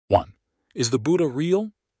Is the Buddha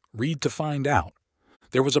real? Read to find out.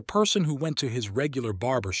 There was a person who went to his regular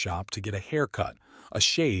barber shop to get a haircut, a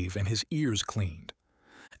shave, and his ears cleaned.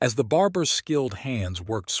 As the barber's skilled hands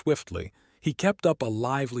worked swiftly, he kept up a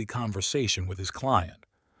lively conversation with his client.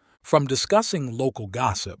 From discussing local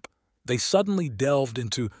gossip, they suddenly delved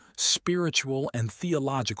into spiritual and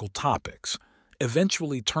theological topics,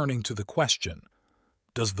 eventually turning to the question,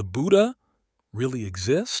 does the Buddha really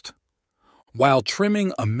exist? While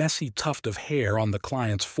trimming a messy tuft of hair on the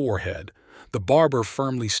client's forehead, the barber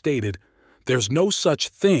firmly stated, "There's no such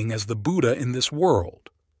thing as the Buddha in this world."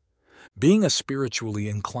 Being a spiritually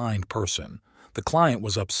inclined person, the client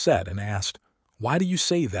was upset and asked, "Why do you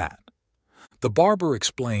say that?" The barber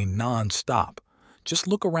explained non-stop, "Just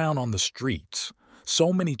look around on the streets.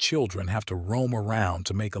 So many children have to roam around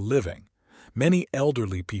to make a living. Many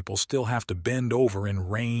elderly people still have to bend over in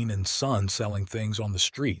rain and sun selling things on the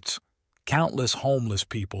streets. Countless homeless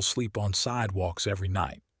people sleep on sidewalks every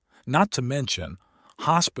night. Not to mention,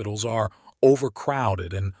 hospitals are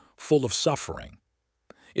overcrowded and full of suffering.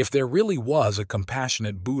 If there really was a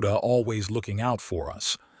compassionate Buddha always looking out for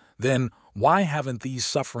us, then why haven't these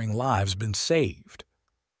suffering lives been saved?"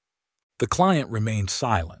 The client remained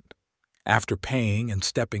silent. After paying and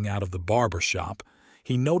stepping out of the barber shop,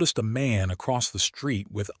 he noticed a man across the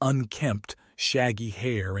street with unkempt, shaggy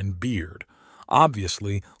hair and beard,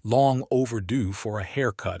 obviously long overdue for a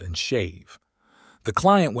haircut and shave. The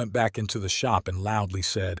client went back into the shop and loudly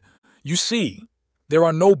said, "You see, there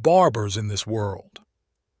are no barbers in this world."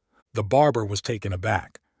 The barber was taken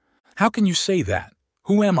aback. "How can you say that?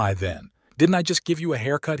 Who am I then? Didn't I just give you a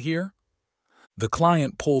haircut here?" The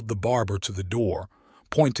client pulled the barber to the door,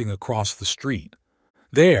 pointing across the street.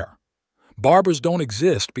 "There. Barbers don't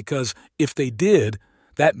exist because if they did,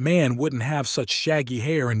 that man wouldn't have such shaggy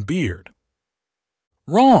hair and beard."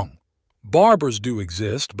 "Wrong. Barbers do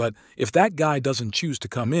exist, but if that guy doesn't choose to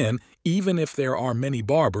come in, even if there are many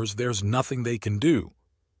barbers, there's nothing they can do."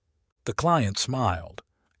 The client smiled.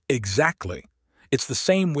 "Exactly. It's the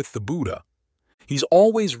same with the Buddha. He's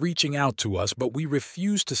always reaching out to us, but we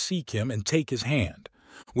refuse to seek him and take his hand.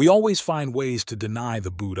 We always find ways to deny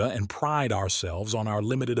the Buddha and pride ourselves on our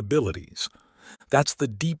limited abilities. That's the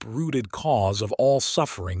deep-rooted cause of all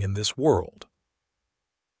suffering in this world."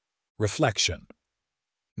 Reflection.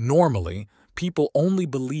 Normally, people only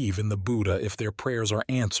believe in the Buddha if their prayers are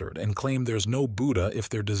answered and claim there's no Buddha if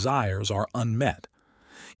their desires are unmet.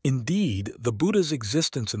 Indeed, the Buddha's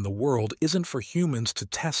existence in the world isn't for humans to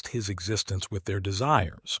test his existence with their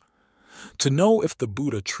desires. To know if the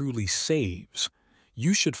Buddha truly saves,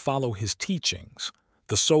 you should follow his teachings.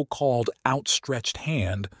 The so-called outstretched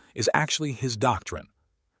hand is actually his doctrine.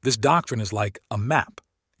 This doctrine is like a map.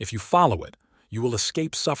 If you follow it, you will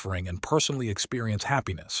escape suffering and personally experience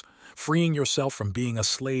happiness, freeing yourself from being a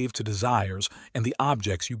slave to desires and the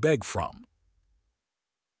objects you beg from.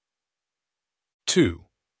 2.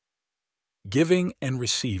 Giving and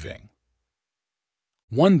receiving.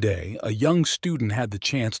 One day, a young student had the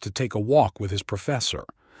chance to take a walk with his professor.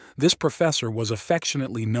 This professor was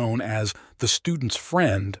affectionately known as the student's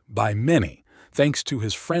friend by many, thanks to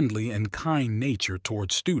his friendly and kind nature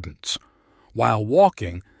toward students. While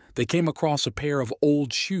walking, they came across a pair of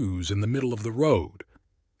old shoes in the middle of the road.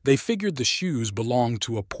 They figured the shoes belonged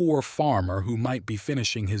to a poor farmer who might be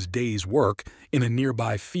finishing his day's work in a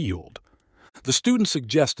nearby field. The student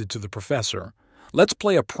suggested to the professor, "Let's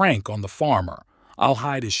play a prank on the farmer. I'll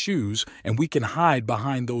hide his shoes, and we can hide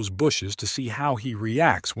behind those bushes to see how he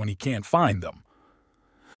reacts when he can't find them."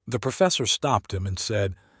 The professor stopped him and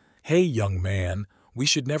said, "Hey, young man, we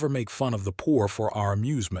should never make fun of the poor for our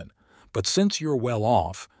amusement, but since you're well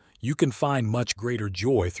off, you can find much greater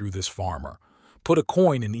joy through this farmer. Put a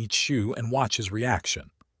coin in each shoe and watch his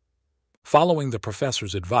reaction." Following the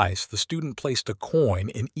professor's advice, the student placed a coin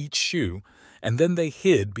in each shoe, and then they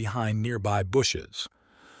hid behind nearby bushes.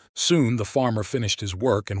 Soon the farmer finished his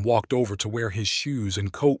work and walked over to where his shoes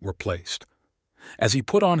and coat were placed. As he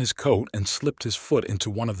put on his coat and slipped his foot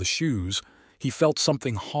into one of the shoes, he felt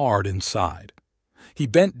something hard inside. He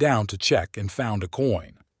bent down to check and found a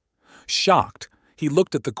coin. Shocked, he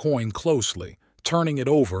looked at the coin closely, turning it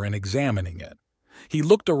over and examining it. He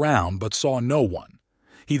looked around but saw no one.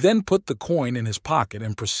 He then put the coin in his pocket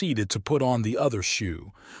and proceeded to put on the other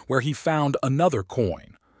shoe, where he found another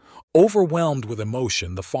coin. Overwhelmed with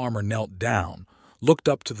emotion, the farmer knelt down, looked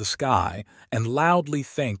up to the sky, and loudly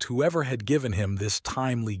thanked whoever had given him this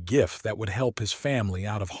timely gift that would help his family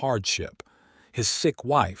out of hardship, his sick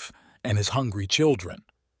wife, and his hungry children.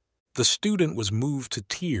 The student was moved to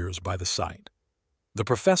tears by the sight. The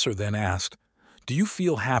professor then asked, "Do you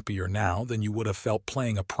feel happier now than you would have felt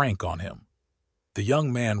playing a prank on him?" The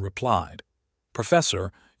young man replied,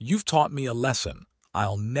 "Professor, you've taught me a lesson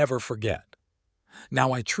I'll never forget.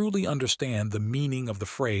 Now I truly understand the meaning of the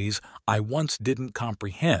phrase I once didn't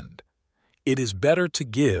comprehend. It is better to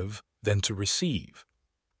give than to receive."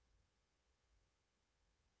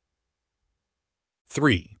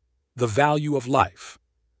 3. The value of life.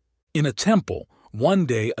 In a temple, one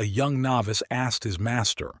day a young novice asked his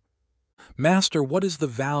master, "Master, what is the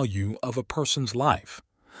value of a person's life?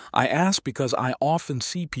 I ask because I often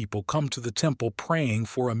see people come to the temple praying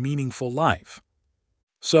for a meaningful life."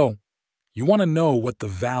 "So, you want to know what the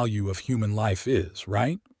value of human life is,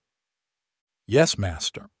 right?" "Yes,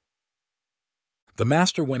 master." The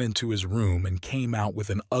master went into his room and came out with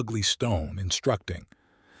an ugly stone, instructing,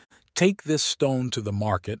 "Take this stone to the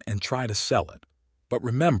market and try to sell it. But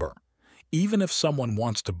remember, even if someone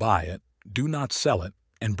wants to buy it, do not sell it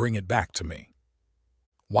and bring it back to me."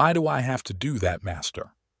 "Why do I have to do that,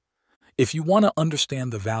 master?" "If you want to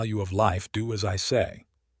understand the value of life, do as I say."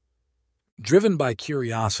 Driven by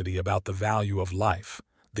curiosity about the value of life,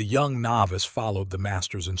 the young novice followed the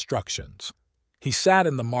master's instructions. He sat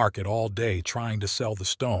in the market all day trying to sell the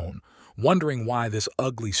stone, wondering why this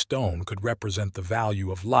ugly stone could represent the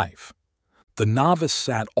value of life. The novice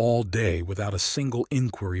sat all day without a single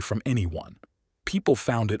inquiry from anyone. People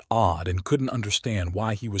found it odd and couldn't understand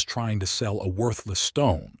why he was trying to sell a worthless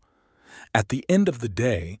stone. At the end of the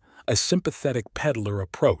day, a sympathetic peddler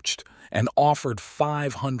approached and offered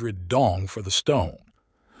 500 dong for the stone.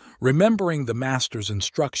 Remembering the master's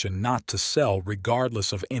instruction not to sell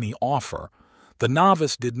regardless of any offer, the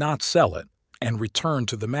novice did not sell it and returned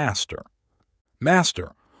to the master.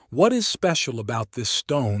 "Master, what is special about this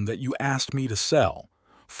stone that you asked me to sell?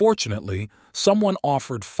 Fortunately, someone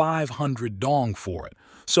offered 500 dong for it,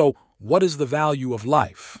 so what is the value of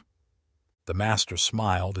life?" The master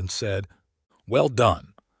smiled and said, "Well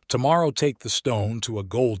done. Tomorrow take the stone to a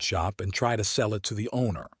gold shop and try to sell it to the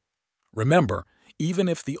owner. Remember, even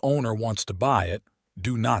if the owner wants to buy it,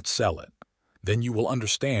 do not sell it. Then you will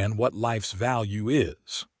understand what life's value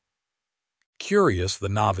is." Curious, the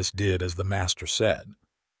novice did as the master said.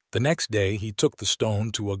 The next day he took the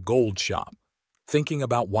stone to a gold shop, thinking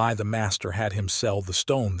about why the master had him sell the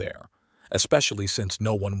stone there, especially since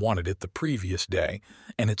no one wanted it the previous day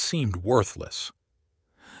and it seemed worthless.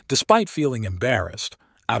 Despite feeling embarrassed,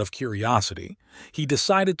 out of curiosity, he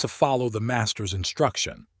decided to follow the master's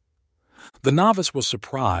instruction. The novice was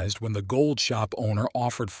surprised when the gold shop owner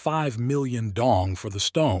offered 5 million dong for the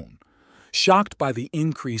stone. Shocked by the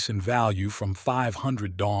increase in value from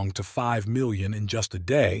 500 dong to 5 million in just a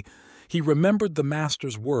day, he remembered the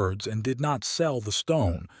master's words and did not sell the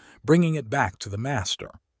stone, bringing it back to the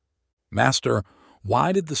master. "Master,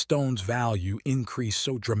 why did the stone's value increase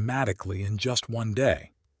so dramatically in just one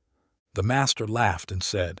day?" The master laughed and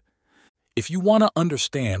said, "If you want to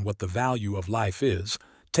understand what the value of life is,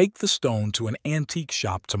 take the stone to an antique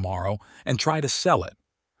shop tomorrow and try to sell it.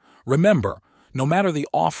 Remember, no matter the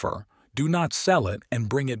offer, do not sell it and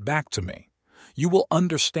bring it back to me. You will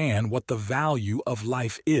understand what the value of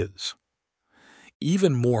life is."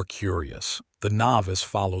 Even more curious, the novice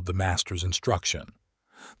followed the master's instruction.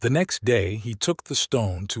 The next day he took the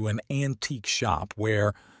stone to an antique shop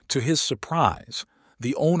where, to his surprise,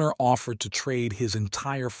 the owner offered to trade his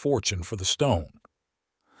entire fortune for the stone.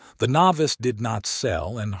 The novice did not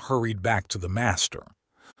sell and hurried back to the master.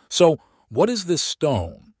 "So, what is this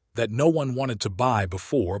stone that no one wanted to buy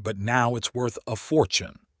before, but now it's worth a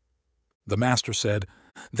fortune?" The master said,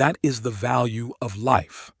 "That is the value of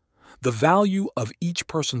life. The value of each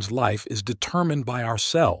person's life is determined by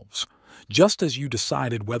ourselves, just as you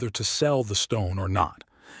decided whether to sell the stone or not,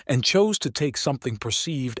 and chose to take something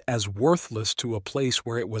perceived as worthless to a place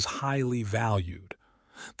where it was highly valued.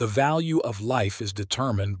 The value of life is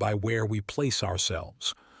determined by where we place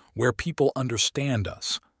ourselves, where people understand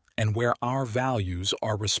us, and where our values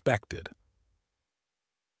are respected."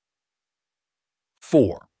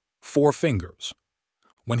 4. Four fingers.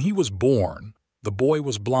 When he was born, the boy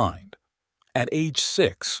was blind. At age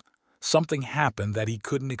 6, something happened that he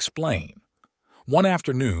couldn't explain. One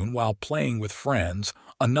afternoon, while playing with friends,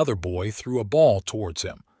 another boy threw a ball towards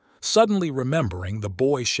him. Suddenly remembering, the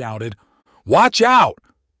boy shouted, "Watch out!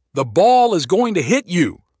 The ball is going to hit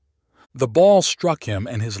you!" The ball struck him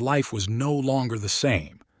and his life was no longer the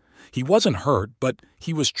same. He wasn't hurt, but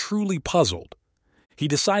he was truly puzzled. He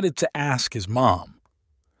decided to ask his mom.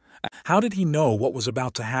 How did he know what was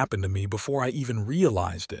about to happen to me before I even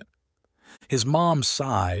realized it? His mom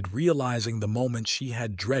sighed, realizing the moment she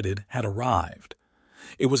had dreaded had arrived.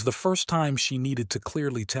 It was the first time she needed to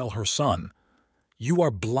clearly tell her son, "You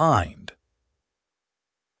are blind."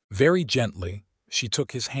 Very gently, she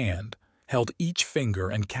took his hand, held each finger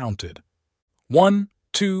and counted. 1,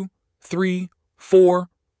 2, 3, 4,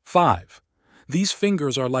 5. These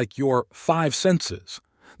fingers are like your 5 senses.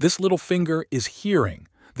 This little finger is hearing.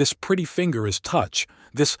 This pretty finger is touch.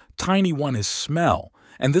 This tiny one is smell.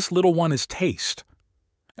 And this little one is taste.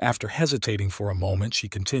 After hesitating for a moment, she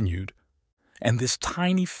continued, and this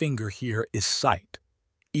tiny finger here is sight.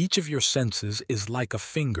 Each of your senses is like a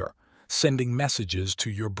finger, sending messages to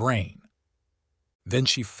your brain. Then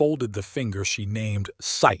she folded the finger she named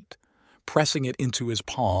Sight, pressing it into his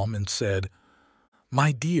palm, and said,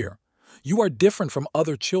 "My dear, you are different from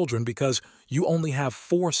other children because you only have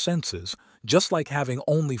 4 senses, just like having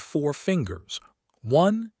only 4 fingers.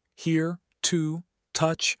 1, hear, 2,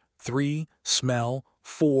 touch, 3, smell,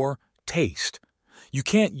 4, taste. You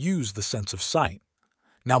can't use the sense of sight.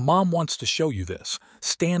 Now Mom wants to show you this.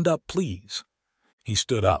 Stand up, please." He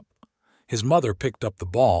stood up. His mother picked up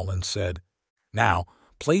the ball and said, "Now,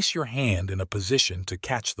 place your hand in a position to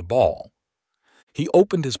catch the ball." He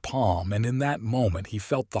opened his palm, and in that moment he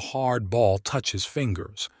felt the hard ball touch his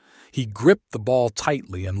fingers. He gripped the ball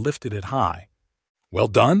tightly and lifted it high. "Well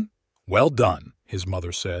done, well done," his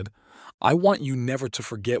mother said. "I want you never to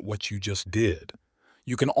forget what you just did.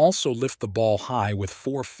 You can also lift the ball high with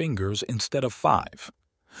 4 fingers instead of 5.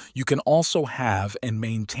 You can also have and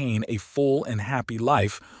maintain a full and happy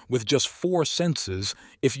life with just 4 senses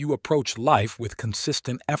if you approach life with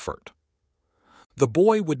consistent effort." The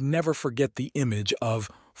boy would never forget the image of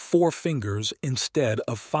 4 fingers instead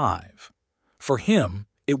of 5. For him,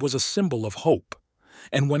 it was a symbol of hope,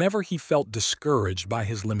 and whenever he felt discouraged by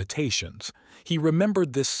his limitations, he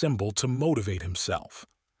remembered this symbol to motivate himself.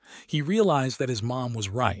 He realized that his mom was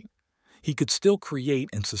right. He could still create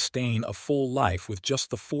and sustain a full life with just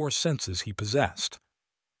the 4 senses he possessed.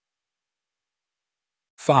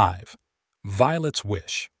 5. Violet's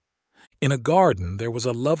Wish. In a garden, there was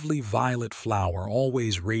a lovely violet flower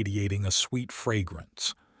always radiating a sweet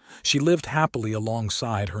fragrance. She lived happily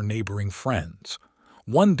alongside her neighboring friends.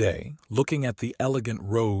 One day, looking at the elegant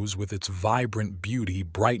rose with its vibrant beauty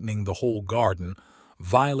brightening the whole garden,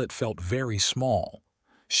 Violet felt very small.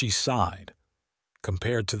 She sighed.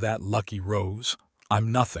 "Compared to that lucky rose,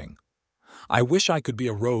 I'm nothing. I wish I could be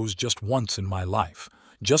a rose just once in my life,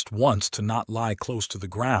 just once to not lie close to the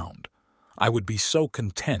ground. I would be so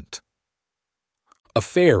content." A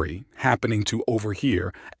fairy, happening to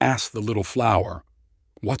overhear, asked the little flower,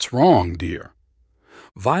 "What's wrong, dear?"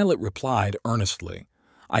 Violet replied earnestly,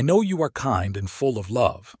 "I know you are kind and full of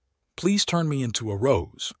love. Please turn me into a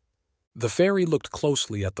rose." The fairy looked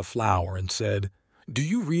closely at the flower and said, "Do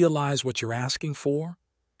you realize what you're asking for?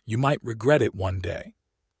 You might regret it one day."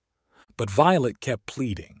 But Violet kept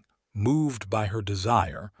pleading. Moved by her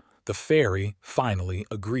desire, the fairy finally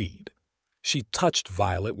agreed. She touched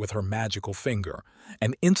Violet with her magical finger,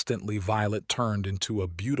 and instantly Violet turned into a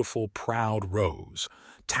beautiful, proud rose,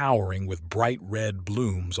 towering with bright red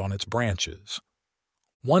blooms on its branches.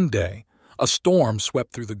 One day, a storm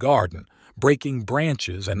swept through the garden, breaking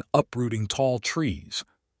branches and uprooting tall trees.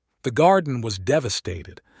 The garden was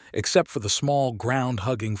devastated, except for the small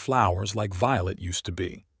ground-hugging flowers like Violet used to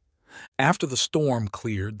be. After the storm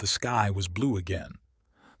cleared, the sky was blue again.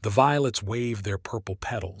 The violets waved their purple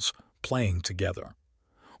petals, playing together.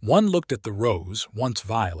 One looked at the rose, once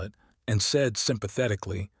violet, and said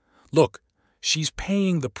sympathetically, "Look, she's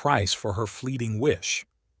paying the price for her fleeting wish."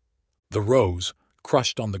 The rose,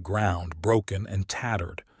 crushed on the ground, broken and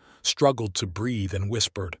tattered, struggled to breathe and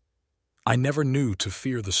whispered, "I never knew to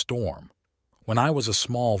fear the storm. When I was a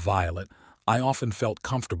small violet, I often felt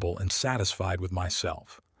comfortable and satisfied with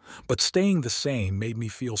myself. But staying the same made me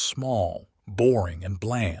feel small, boring, and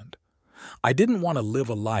bland. I didn't want to live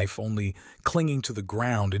a life only clinging to the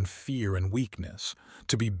ground in fear and weakness,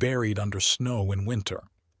 to be buried under snow in winter.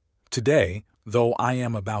 Today, though I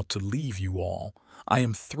am about to leave you all, I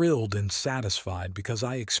am thrilled and satisfied because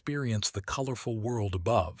I experienced the colorful world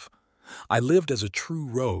above. I lived as a true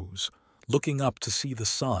rose, looking up to see the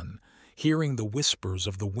sun, hearing the whispers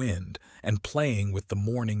of the wind, and playing with the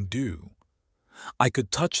morning dew. I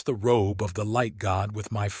could touch the robe of the light god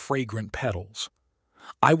with my fragrant petals.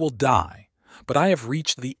 I will die, but I have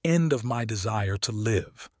reached the end of my desire to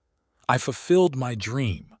live. I fulfilled my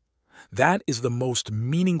dream. That is the most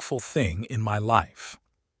meaningful thing in my life."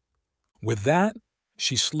 With that,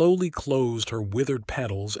 she slowly closed her withered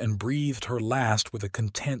petals and breathed her last with a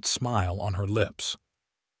content smile on her lips.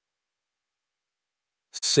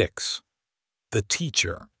 6. The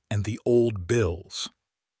Teacher and the Old Bills.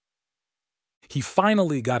 He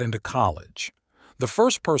finally got into college. The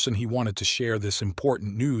first person he wanted to share this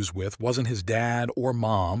important news with wasn't his dad or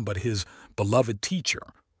mom, but his beloved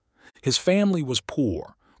teacher. His family was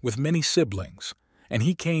poor, with many siblings, and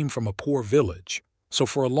he came from a poor village, so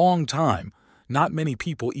for a long time, not many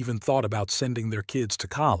people even thought about sending their kids to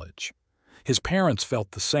college. His parents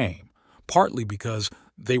felt the same, partly because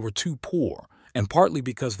they were too poor, and partly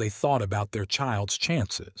because they thought about their child's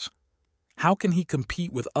chances. How can he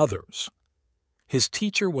compete with others? His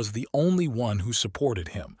teacher was the only one who supported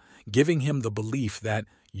him, giving him the belief that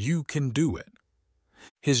you can do it.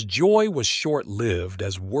 His joy was short-lived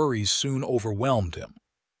as worries soon overwhelmed him.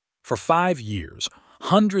 For 5 years,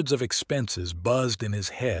 hundreds of expenses buzzed in his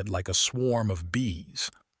head like a swarm of bees.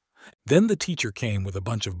 Then the teacher came with a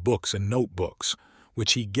bunch of books and notebooks,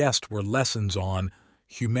 which he guessed were lessons on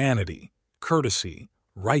humanity, courtesy,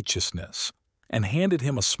 righteousness, and handed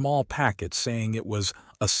him a small packet saying it was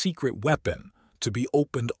a secret weapon to be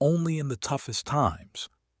opened only in the toughest times.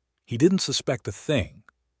 He didn't suspect a thing.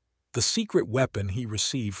 The secret weapon he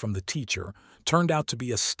received from the teacher turned out to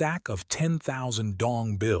be a stack of 10,000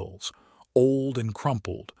 dong bills, old and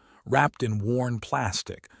crumpled, wrapped in worn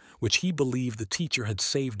plastic, which he believed the teacher had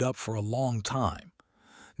saved up for a long time.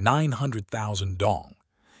 900,000 dong.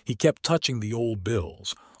 He kept touching the old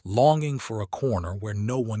bills, longing for a corner where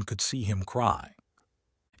no one could see him cry.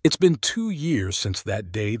 It's been 2 years since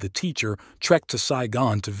that day the teacher trekked to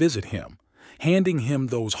Saigon to visit him, handing him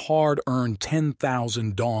those hard-earned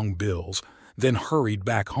 10,000 dong bills, then hurried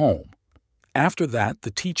back home. After that,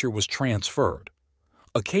 the teacher was transferred.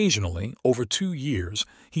 Occasionally, over 2 years,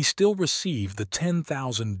 he still received the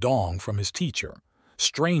 10,000 dong from his teacher,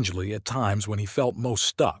 strangely at times when he felt most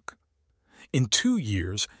stuck. In 2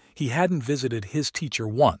 years, he hadn't visited his teacher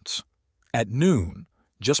once. At noon,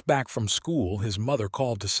 just back from school, his mother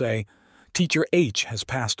called to say, "Teacher H has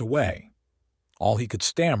passed away." All he could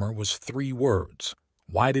stammer was 3 words.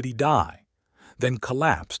 Why did he die? Then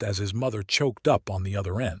collapsed as his mother choked up on the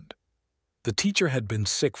other end. The teacher had been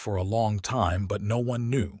sick for a long time, but no one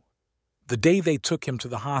knew. The day they took him to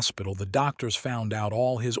the hospital, the doctors found out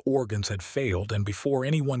all his organs had failed, and before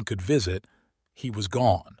anyone could visit, he was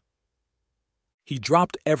gone. He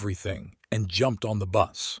dropped everything and jumped on the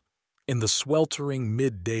bus. In the sweltering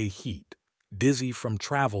midday heat, dizzy from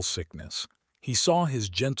travel sickness, he saw his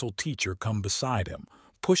gentle teacher come beside him,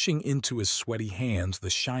 pushing into his sweaty hands the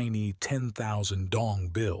shiny 10,000 dong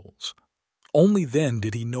bills. Only then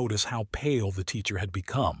did he notice how pale the teacher had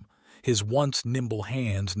become, his once nimble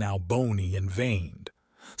hands now bony and veined.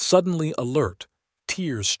 Suddenly alert,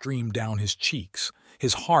 tears streamed down his cheeks.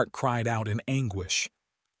 His heart cried out in anguish,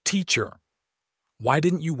 "Teacher, why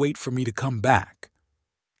didn't you wait for me to come back?"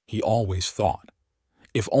 He always thought,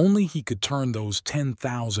 if only he could turn those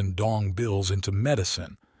 10,000 dong bills into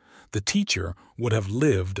medicine, the teacher would have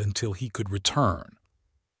lived until he could return.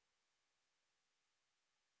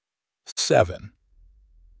 7.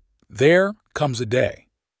 There comes a day.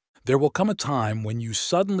 There will come a time when you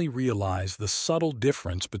suddenly realize the subtle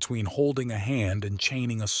difference between holding a hand and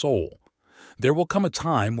chaining a soul. There will come a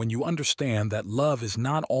time when you understand that love is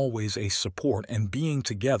not always a support and being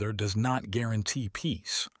together does not guarantee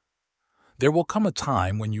peace. There will come a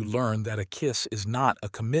time when you learn that a kiss is not a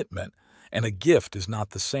commitment and a gift is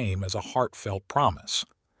not the same as a heartfelt promise.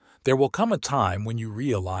 There will come a time when you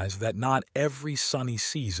realize that not every sunny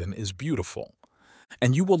season is beautiful,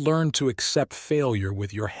 and you will learn to accept failure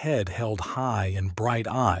with your head held high and bright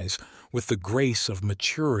eyes, with the grace of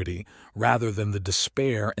maturity rather than the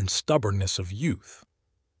despair and stubbornness of youth.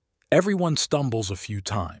 Everyone stumbles a few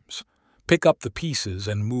times. Pick up the pieces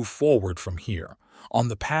and move forward from here, on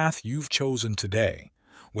the path you've chosen today,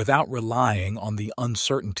 without relying on the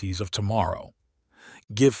uncertainties of tomorrow.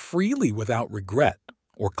 Give freely without regret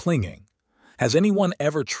or clinging. Has anyone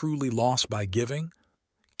ever truly lost by giving?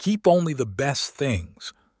 Keep only the best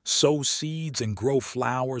things. Sow seeds and grow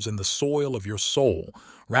flowers in the soil of your soul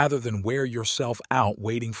rather than wear yourself out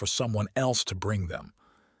waiting for someone else to bring them.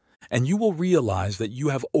 And you will realize that you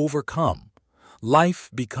have overcome.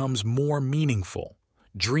 Life becomes more meaningful.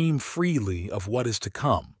 Dream freely of what is to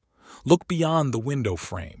come. Look beyond the window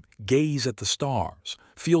frame. Gaze at the stars.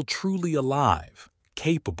 Feel truly alive,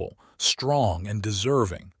 capable, strong, and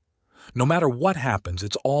deserving. No matter what happens,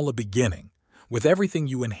 it's all a beginning, with everything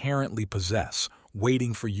you inherently possess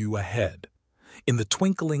waiting for you ahead. In the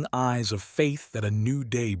twinkling eyes of faith that a new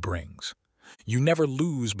day brings. You never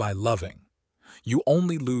lose by loving. You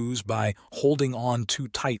only lose by holding on too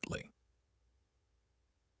tightly.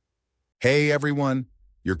 Hey everyone,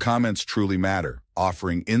 your comments truly matter,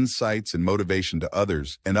 offering insights and motivation to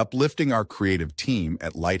others and uplifting our creative team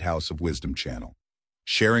at Lighthouse of Wisdom channel.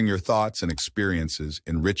 Sharing your thoughts and experiences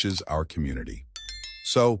enriches our community.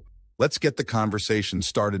 So, let's get the conversation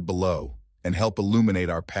started below and help illuminate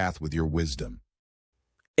our path with your wisdom.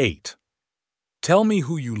 8. Tell me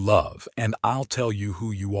who you love, and I'll tell you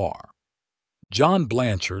who you are. John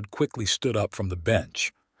Blanchard quickly stood up from the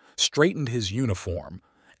bench, straightened his uniform,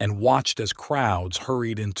 and watched as crowds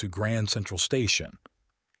hurried into Grand Central Station.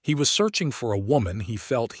 He was searching for a woman he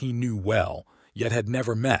felt he knew well, yet had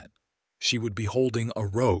never met. She would be holding a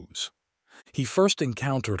rose. He first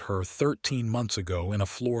encountered her 13 months ago in a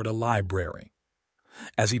Florida library.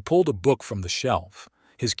 As he pulled a book from the shelf,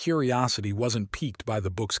 his curiosity wasn't piqued by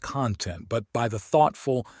the book's content, but by the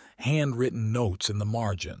thoughtful, handwritten notes in the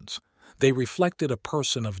margins. They reflected a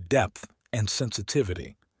person of depth and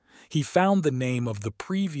sensitivity. He found the name of the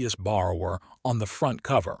previous borrower on the front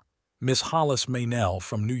cover, Miss Hollis Maynell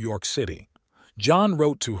from New York City. John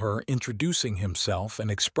wrote to her introducing himself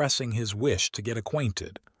and expressing his wish to get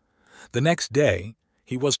acquainted. The next day,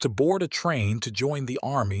 he was to board a train to join the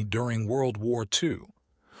Army during World War II.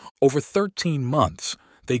 Over 13 months,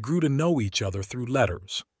 they grew to know each other through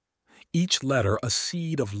letters. Each letter a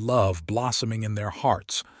seed of love blossoming in their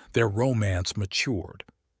hearts, their romance matured.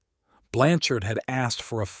 Blanchard had asked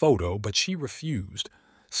for a photo, but she refused,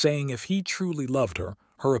 saying if he truly loved her,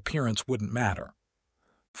 her appearance wouldn't matter.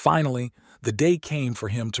 Finally, the day came for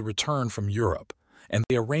him to return from Europe, and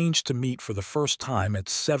they arranged to meet for the first time at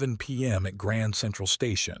 7 p.m. at Grand Central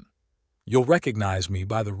Station. "You'll recognize me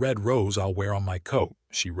by the red rose I'll wear on my coat,"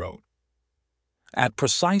 she wrote. At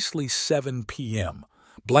precisely 7 p.m.,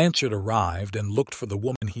 Blanchard arrived and looked for the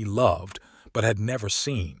woman he loved but had never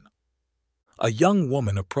seen. A young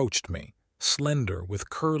woman approached me, slender with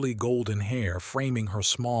curly golden hair framing her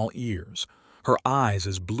small ears, her eyes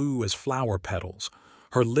as blue as flower petals,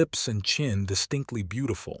 her lips and chin distinctly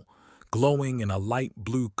beautiful, glowing in a light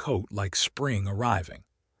blue coat like spring arriving.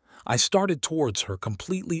 I started towards her,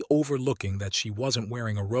 completely overlooking that she wasn't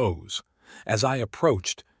wearing a rose. As I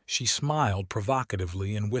approached, she smiled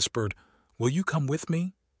provocatively and whispered, "Will you come with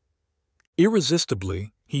me?"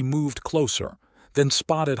 Irresistibly, he moved closer, then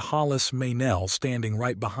spotted Hollis Maynell standing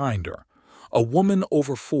right behind her, a woman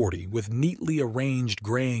over 40 with neatly arranged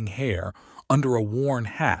graying hair under a worn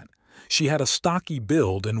hat. She had a stocky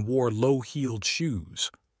build and wore low-heeled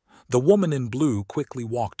shoes. The woman in blue quickly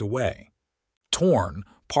walked away. Torn,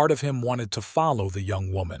 part of him wanted to follow the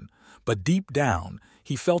young woman, but deep down,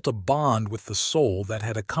 he felt a bond with the soul that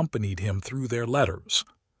had accompanied him through their letters.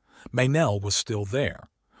 Maynell was still there.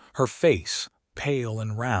 Her face, pale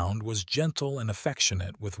and round, was gentle and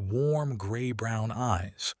affectionate with warm gray-brown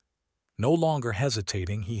eyes. No longer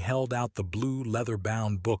hesitating, he held out the blue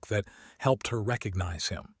leather-bound book that helped her recognize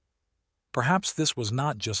him. Perhaps this was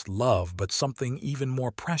not just love, but something even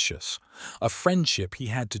more precious, a friendship he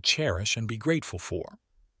had to cherish and be grateful for.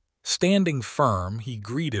 Standing firm, he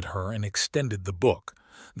greeted her and extended the book,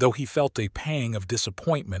 though he felt a pang of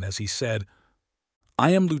disappointment as he said,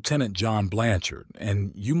 "I am Lieutenant John Blanchard,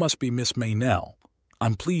 and you must be Miss Maynell.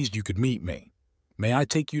 I'm pleased you could meet me. May I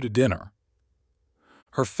take you to dinner?"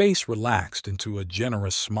 Her face relaxed into a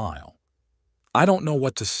generous smile. "I don't know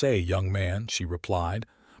what to say, young man," she replied,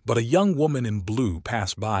 "but a young woman in blue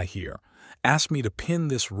passed by here, asked me to pin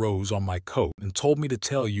this rose on my coat, and told me to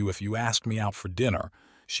tell you if you asked me out for dinner,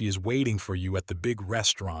 she is waiting for you at the big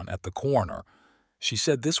restaurant at the corner. She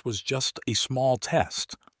said this was just a small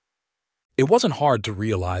test." It wasn't hard to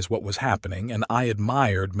realize what was happening, and I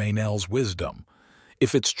admired Maynell's wisdom.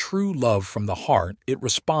 If it's true love from the heart, it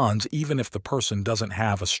responds even if the person doesn't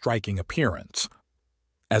have a striking appearance.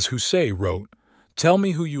 As Hussein wrote, "Tell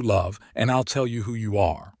me who you love, and I'll tell you who you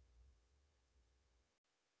are."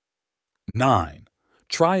 9.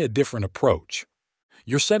 Try a different approach.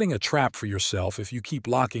 You're setting a trap for yourself if you keep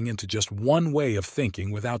locking into just one way of thinking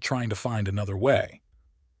without trying to find another way.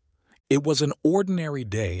 It was an ordinary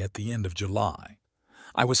day at the end of July.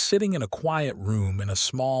 I was sitting in a quiet room in a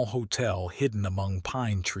small hotel hidden among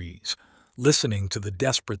pine trees, listening to the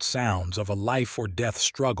desperate sounds of a life-or-death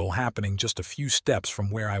struggle happening just a few steps from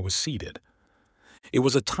where I was seated. It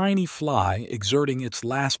was a tiny fly exerting its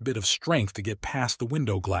last bit of strength to get past the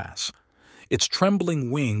window glass. Its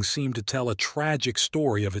trembling wings seemed to tell a tragic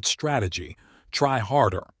story of its strategy: try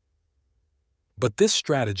harder. But this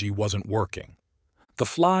strategy wasn't working. The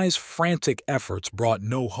fly's frantic efforts brought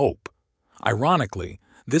no hope. Ironically,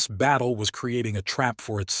 this battle was creating a trap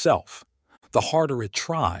for itself. The harder it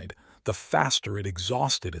tried, the faster it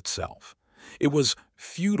exhausted itself. It was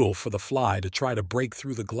futile for the fly to try to break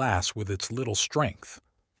through the glass with its little strength.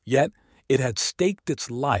 Yet, it had staked its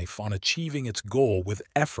life on achieving its goal with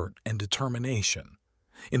effort and determination.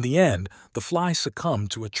 In the end, the fly succumbed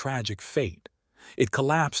to a tragic fate. It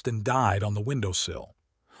collapsed and died on the windowsill.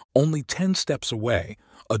 Only 10 steps away,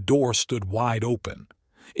 a door stood wide open.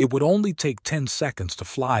 It would only take 10 seconds to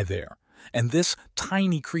fly there, And this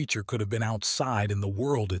tiny creature could have been outside in the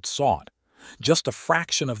world it sought. Just a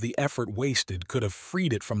fraction of the effort wasted could have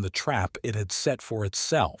freed it from the trap it had set for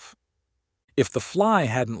itself. If the fly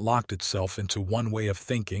hadn't locked itself into one way of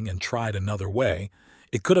thinking and tried another way,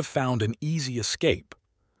 it could have found an easy escape.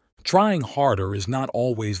 Trying harder is not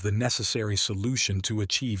always the necessary solution to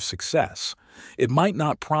achieve success. It might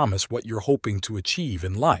not promise what you're hoping to achieve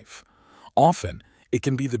in life. Often, it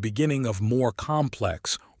can be the beginning of more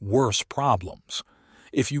complex, worse problems.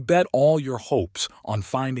 If you bet all your hopes on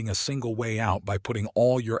finding a single way out by putting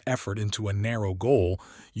all your effort into a narrow goal,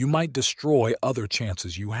 you might destroy other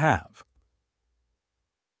chances you have.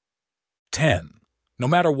 10. No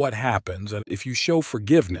matter what happens, if you show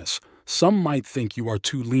forgiveness, some might think you are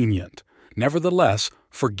too lenient. Nevertheless,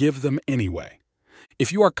 forgive them anyway.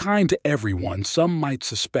 If you are kind to everyone, some might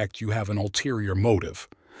suspect you have an ulterior motive.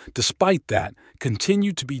 Despite that,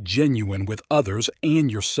 continue to be genuine with others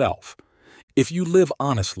and yourself. If you live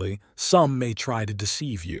honestly, some may try to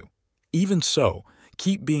deceive you. Even so,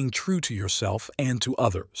 keep being true to yourself and to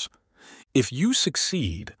others. If you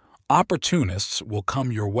succeed, opportunists will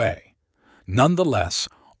come your way. Nonetheless,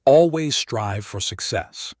 always strive for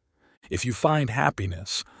success. If you find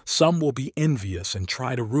happiness, some will be envious and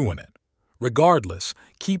try to ruin it. Regardless,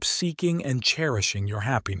 keep seeking and cherishing your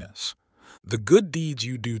happiness. The good deeds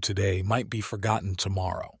you do today might be forgotten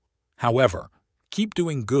tomorrow. However, keep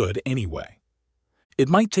doing good anyway. It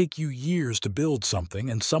might take you years to build something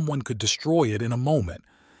and someone could destroy it in a moment.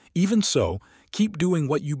 Even so, keep doing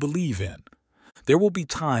what you believe in. There will be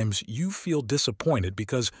times you feel disappointed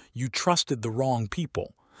because you trusted the wrong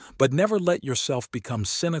people, but never let yourself become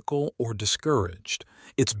cynical or discouraged.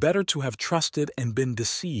 It's better to have trusted and been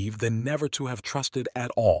deceived than never to have trusted at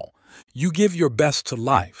all. You give your best to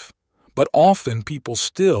life, but often people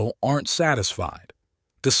still aren't satisfied.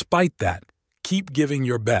 Despite that, keep giving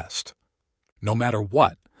your best. No matter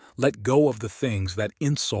what, let go of the things that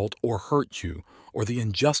insult or hurt you, or the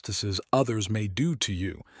injustices others may do to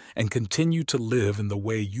you, and continue to live in the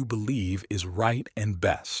way you believe is right and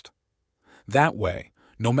best. That way,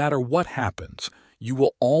 no matter what happens, you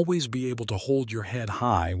will always be able to hold your head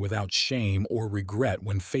high without shame or regret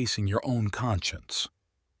when facing your own conscience.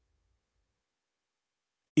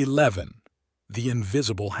 11. The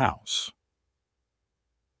invisible house.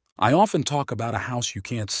 I often talk about a house you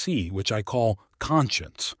can't see, which I call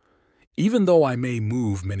conscience. Even though I may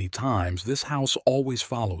move many times, this house always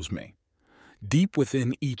follows me. Deep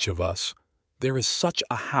within each of us, there is such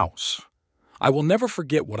a house. I will never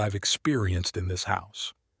forget what I've experienced in this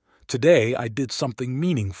house. Today, I did something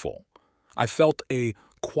meaningful. I felt a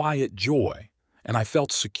quiet joy, and I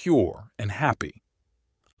felt secure and happy.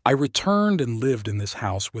 I returned and lived in this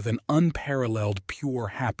house with an unparalleled pure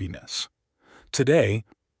happiness. Today,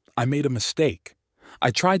 I made a mistake.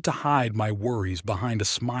 I tried to hide my worries behind a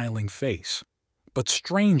smiling face. But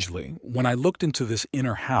strangely, when I looked into this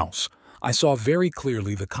inner house, I saw very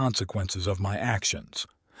clearly the consequences of my actions.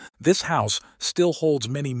 This house still holds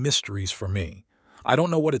many mysteries for me. I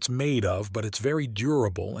don't know what it's made of, but it's very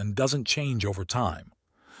durable and doesn't change over time.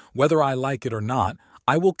 Whether I like it or not,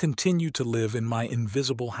 I will continue to live in my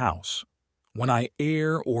invisible house. When I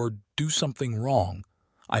err or do something wrong,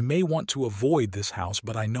 I may want to avoid this house,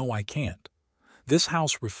 but I know I can't. This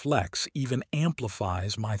house reflects, even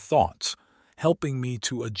amplifies my thoughts, helping me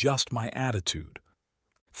to adjust my attitude.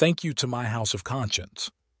 Thank you to my house of conscience.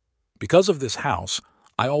 Because of this house,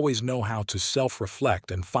 I always know how to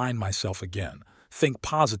self-reflect and find myself again, think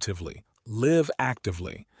positively, live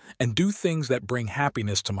actively, and do things that bring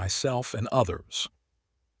happiness to myself and others.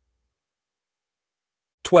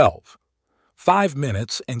 12. 5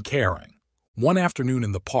 minutes and caring. One afternoon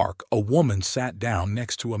in the park, a woman sat down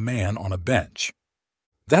next to a man on a bench.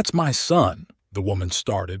 "That's my son," the woman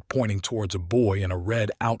started, pointing towards a boy in a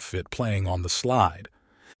red outfit playing on the slide.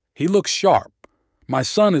 "He looks sharp. My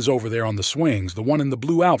son is over there on the swings, the one in the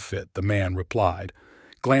blue outfit," the man replied,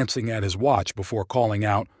 glancing at his watch before calling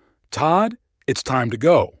out, "Todd, it's time to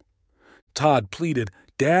go." Todd pleaded,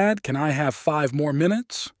 "Dad, can I have 5 more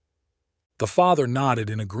minutes?" The father nodded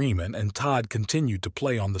in agreement, and Todd continued to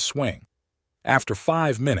play on the swing. After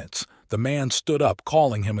 5 minutes, the man stood up,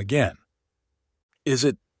 calling him again. "Is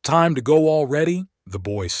it time to go already?" the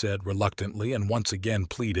boy said reluctantly, and once again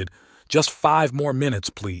pleaded, "Just 5 more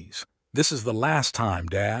minutes, please. This is the last time,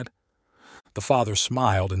 Dad." The father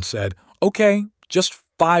smiled and said, "Okay, just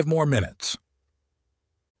 5 more minutes."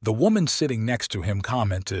 The woman sitting next to him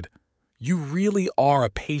commented, "You really are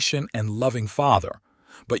a patient and loving father,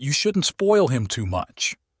 but you shouldn't spoil him too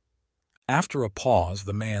much." After a pause,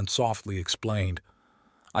 the man softly explained,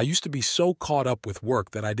 "I used to be so caught up with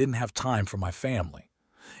work that I didn't have time for my family.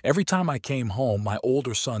 Every time I came home, my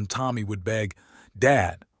older son Tommy would beg,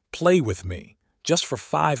 "Dad, play with me, just for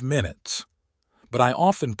 5 minutes." But I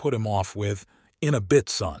often put him off with, "In a bit,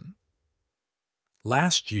 son."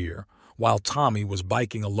 Last year, while Tommy was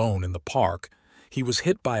biking alone in the park, he was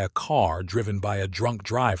hit by a car driven by a drunk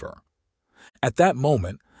driver. At that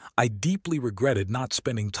moment, I deeply regretted not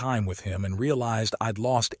spending time with him and realized I'd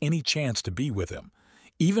lost any chance to be with him,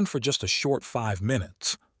 even for just a short 5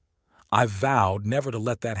 minutes. I vowed never to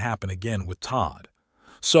let that happen again with Todd.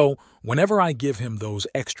 So, whenever I give him those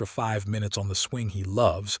extra 5 minutes on the swing he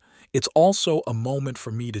loves, it's also a moment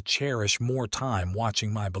for me to cherish more time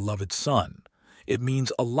watching my beloved son. It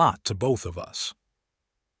means a lot to both of us.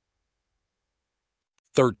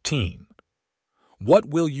 13. What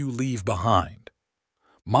will you leave behind?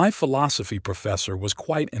 My philosophy professor was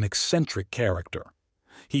quite an eccentric character.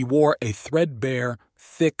 He wore a threadbare,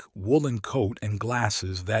 thick woolen coat and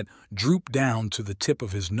glasses that drooped down to the tip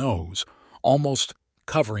of his nose, almost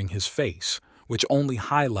covering his face, which only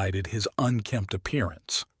highlighted his unkempt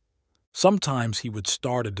appearance. Sometimes he would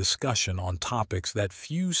start a discussion on topics that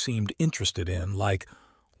few seemed interested in, like,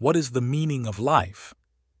 what is the meaning of life?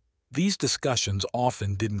 These discussions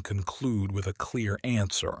often didn't conclude with a clear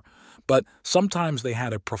answer, but sometimes they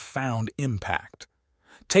had a profound impact.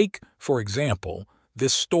 Take, for example,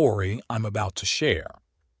 this story I'm about to share.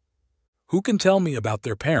 "Who can tell me about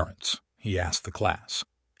their parents?" he asked the class.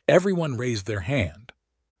 Everyone raised their hand.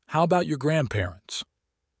 "How about your grandparents?"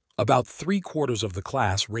 About 3/4 of the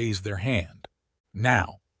class raised their hand.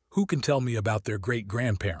 "Now, who can tell me about their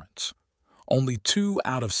great-grandparents?" Only 2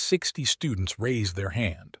 out of 60 students raised their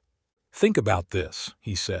hand. "Think about this,"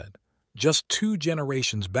 he said. "Just 2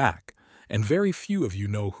 generations back, and very few of you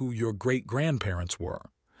know who your great-grandparents were.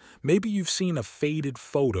 Maybe you've seen a faded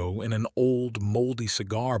photo in an old, moldy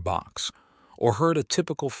cigar box, or heard a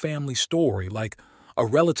typical family story like a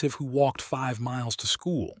relative who walked 5 miles to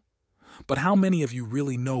school. But how many of you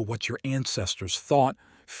really know what your ancestors thought,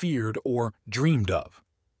 feared, or dreamed of?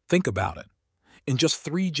 Think about it. In just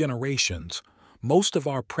 3 generations, most of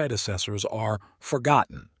our predecessors are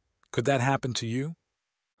forgotten. Could that happen to you?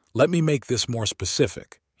 Let me make this more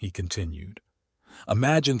specific," he continued.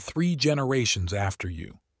 "Imagine 3 generations after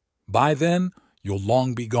you. By then, you'll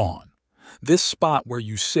long be gone. This spot where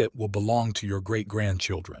you sit will belong to your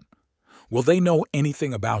great-grandchildren. Will they know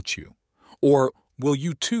anything about you? Or will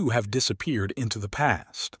you too have disappeared into the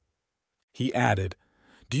past?" He added,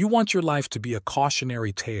 "Do you want your life to be a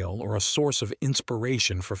cautionary tale or a source of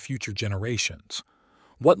inspiration for future generations?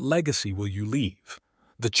 What legacy will you leave?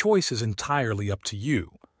 The choice is entirely up to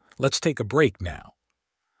you. Let's take a break now."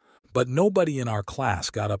 But nobody in our class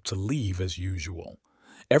got up to leave as usual.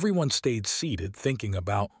 Everyone stayed seated thinking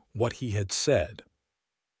about what he had said.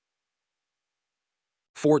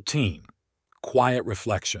 14. Quiet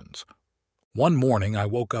reflections. One morning I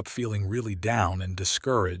woke up feeling really down and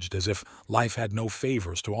discouraged, as if life had no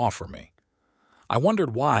favors to offer me. I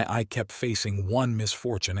wondered why I kept facing one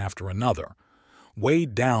misfortune after another.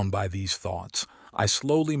 Weighed down by these thoughts, I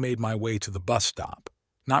slowly made my way to the bus stop,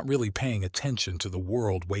 not really paying attention to the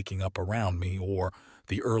world waking up around me or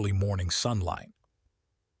the early morning sunlight.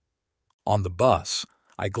 On the bus,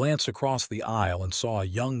 I glanced across the aisle and saw a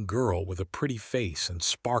young girl with a pretty face and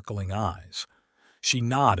sparkling eyes. She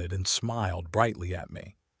nodded and smiled brightly at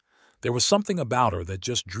me. There was something about her that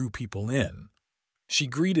just drew people in. She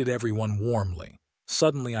greeted everyone warmly.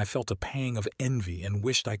 Suddenly I felt a pang of envy and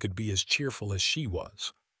wished I could be as cheerful as she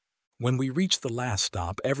was. When we reached the last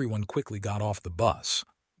stop, everyone quickly got off the bus,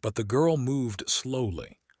 but the girl moved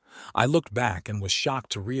slowly. I looked back and was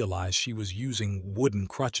shocked to realize she was using wooden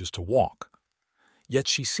crutches to walk. Yet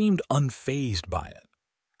she seemed unfazed by it.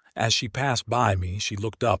 As she passed by me, she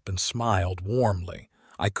looked up and smiled warmly.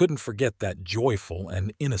 I couldn't forget that joyful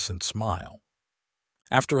and innocent smile.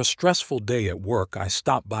 After a stressful day at work, I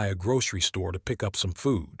stopped by a grocery store to pick up some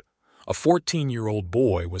food. A 14-year-old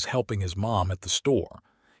boy was helping his mom at the store.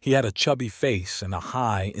 He had a chubby face and a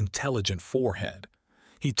high, intelligent forehead.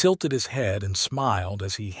 He tilted his head and smiled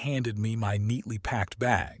as he handed me my neatly packed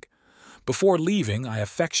bag. Before leaving, I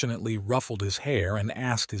affectionately ruffled his hair and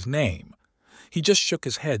asked his name. He just shook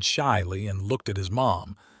his head shyly and looked at his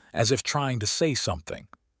mom, as if trying to say something.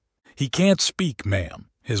 "He can't speak, ma'am,"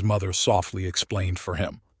 his mother softly explained for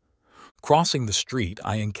him. Crossing the street,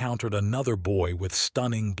 I encountered another boy with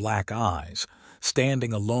stunning black eyes,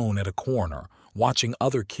 standing alone at a corner, watching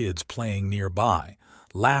other kids playing nearby,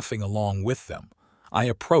 laughing along with them. I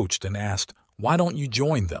approached and asked, "Why don't you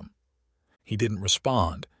join them?" He didn't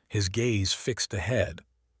respond, his gaze fixed ahead.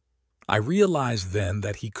 I realized then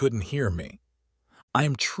that he couldn't hear me. I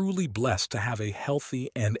am truly blessed to have a healthy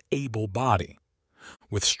and able body.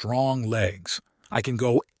 With strong legs, I can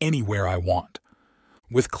go anywhere I want.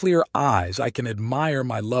 With clear eyes, I can admire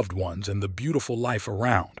my loved ones and the beautiful life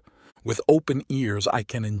around. With open ears, I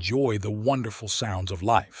can enjoy the wonderful sounds of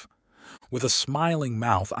life. With a smiling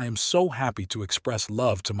mouth, I am so happy to express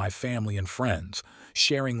love to my family and friends,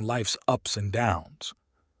 sharing life's ups and downs.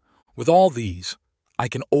 With all these, I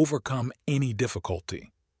can overcome any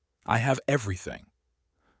difficulty. I have everything.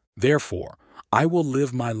 Therefore, I will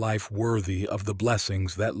live my life worthy of the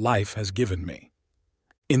blessings that life has given me.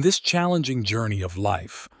 In this challenging journey of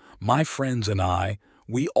life, my friends and I,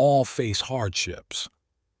 we all face hardships.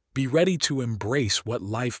 Be ready to embrace what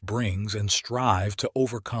life brings and strive to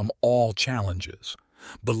overcome all challenges.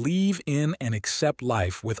 Believe in and accept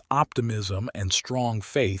life with optimism and strong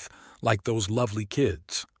faith like those lovely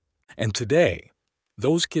kids. And today,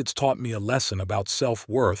 those kids taught me a lesson about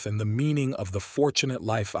self-worth and the meaning of the fortunate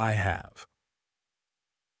life I have.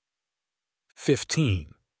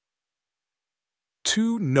 15.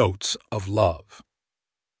 2 Notes of Love.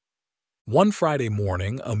 One Friday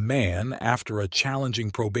morning, a man, after a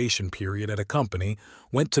challenging probation period at a company,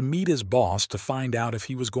 went to meet his boss to find out if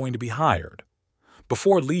he was going to be hired.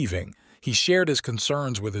 Before leaving, he shared his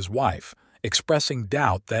concerns with his wife, expressing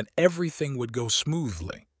doubt that everything would go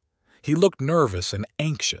smoothly. He looked nervous and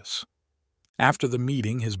anxious. After the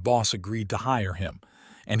meeting, his boss agreed to hire him,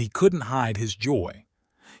 and he couldn't hide his joy.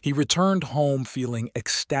 He returned home feeling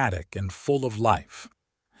ecstatic and full of life.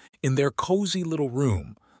 In their cozy little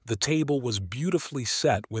room, the table was beautifully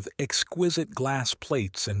set with exquisite glass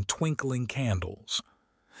plates and twinkling candles.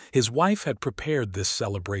 His wife had prepared this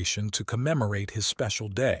celebration to commemorate his special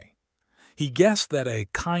day. He guessed that a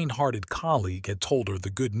kind-hearted colleague had told her the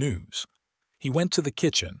good news. He went to the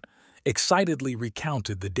kitchen, excitedly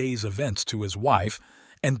recounted the day's events to his wife,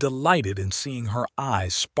 and delighted in seeing her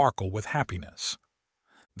eyes sparkle with happiness.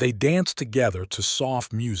 They danced together to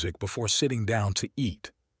soft music before sitting down to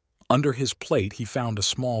eat. Under his plate, he found a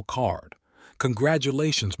small card.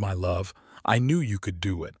 "Congratulations, my love. I knew you could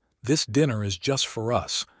do it. This dinner is just for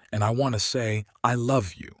us, and I want to say I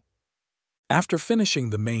love you." After finishing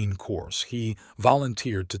the main course, he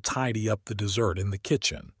volunteered to tidy up the dessert in the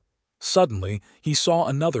kitchen. Suddenly, he saw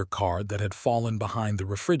another card that had fallen behind the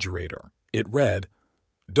refrigerator. It read,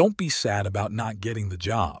 "Don't be sad about not getting the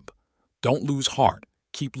job. Don't lose heart.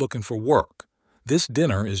 Keep looking for work. This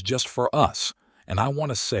dinner is just for us, and I want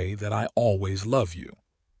to say that I always love you."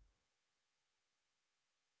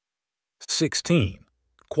 16.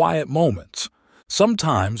 Quiet moments.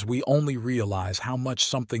 Sometimes we only realize how much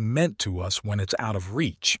something meant to us when it's out of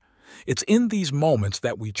reach. It's in these moments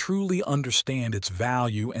that we truly understand its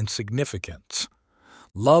value and significance.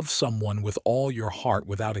 Love someone with all your heart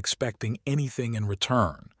without expecting anything in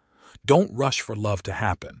return. Don't rush for love to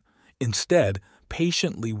happen. Instead,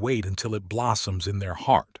 patiently wait until it blossoms in their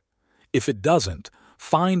heart. If it doesn't,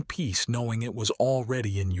 find peace knowing it was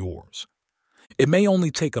already in yours. It may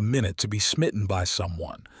only take a minute to be smitten by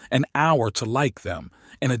someone, an hour to like them,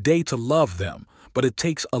 and a day to love them, but it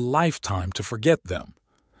takes a lifetime to forget them.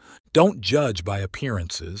 Don't judge by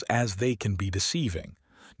appearances, as they can be deceiving.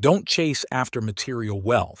 Don't chase after material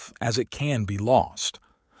wealth, as it can be lost.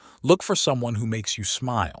 Look for someone who makes you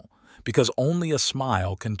smile, because only a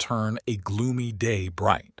smile can turn a gloomy day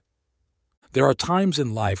bright. There are times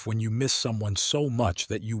in life when you miss someone so much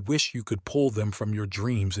that you wish you could pull them from your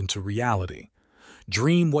dreams into reality.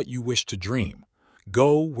 Dream what you wish to dream.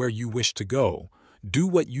 Go where you wish to go. Do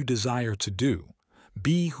what you desire to do.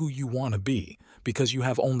 Be who you want to be, because you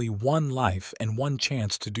have only one life and one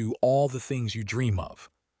chance to do all the things you dream of.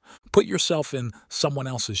 Put yourself in someone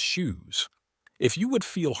else's shoes. If you would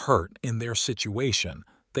feel hurt in their situation,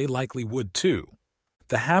 they likely would too.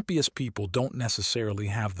 The happiest people don't necessarily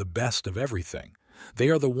have the best of everything. They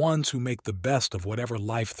are the ones who make the best of whatever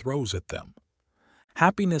life throws at them.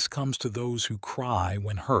 Happiness comes to those who cry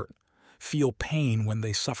when hurt, feel pain when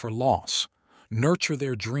they suffer loss, nurture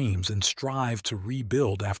their dreams and strive to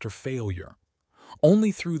rebuild after failure.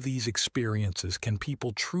 Only through these experiences can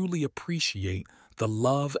people truly appreciate the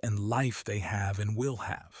love and life they have and will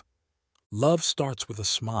have. Love starts with a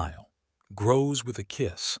smile, grows with a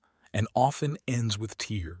kiss, and often ends with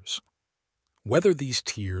tears. Whether these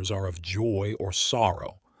tears are of joy or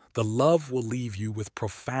sorrow, the love will leave you with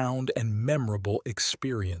profound and memorable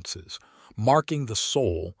experiences, marking the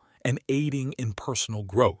soul and aiding in personal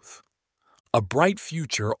growth. A bright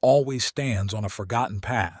future always stands on a forgotten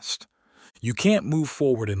past. You can't move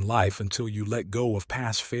forward in life until you let go of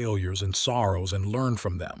past failures and sorrows and learn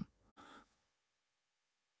from them.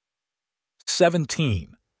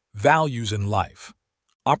 17. Values in life.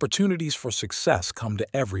 Opportunities for success come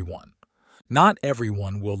to everyone. Not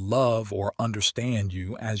everyone will love or understand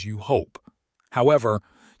you as you hope. However,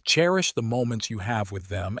 cherish the moments you have with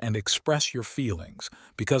them and express your feelings,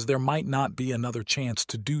 because there might not be another chance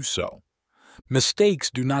to do so.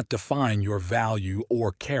 Mistakes do not define your value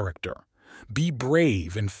or character. Be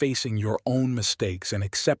brave in facing your own mistakes and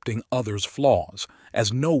accepting others' flaws,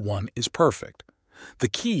 as no one is perfect. The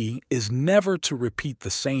key is never to repeat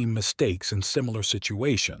the same mistakes in similar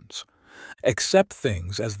situations. Accept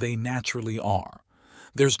things as they naturally are.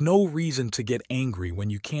 There's no reason to get angry when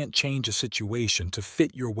you can't change a situation to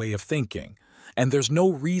fit your way of thinking, and there's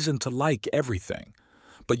no reason to like everything.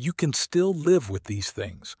 But you can still live with these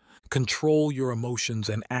things. Control your emotions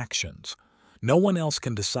and actions. No one else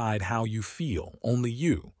can decide how you feel, only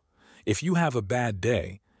you. If you have a bad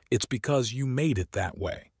day, it's because you made it that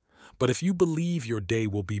way. But if you believe your day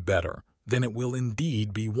will be better, then it will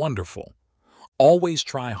indeed be wonderful. Always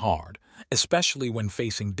try hard, especially when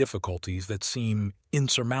facing difficulties that seem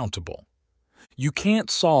insurmountable. You can't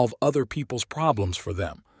solve other people's problems for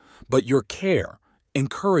them, but your care,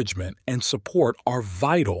 encouragement, and support are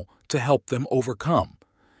vital to help them overcome.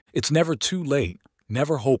 It's never too late,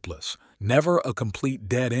 never hopeless, never a complete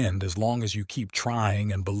dead end as long as you keep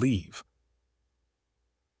trying and believe.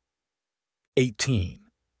 18.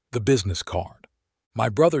 The business card. My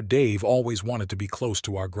brother Dave always wanted to be close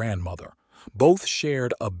to our grandmother. Both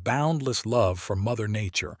shared a boundless love for Mother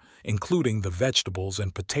Nature, including the vegetables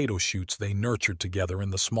and potato shoots they nurtured together in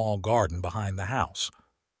the small garden behind the house.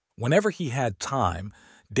 Whenever he had time,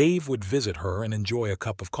 Dave would visit her and enjoy a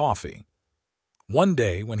cup of coffee. One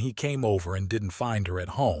day, when he came over and didn't find her at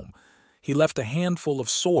home, he left a handful of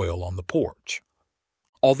soil on the porch.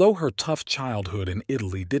 Although her tough childhood in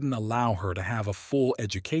Italy didn't allow her to have a full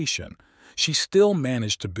education, she still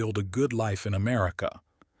managed to build a good life in America.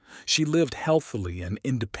 She lived healthily and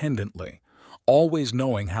independently, always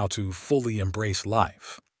knowing how to fully embrace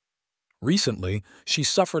life. Recently, she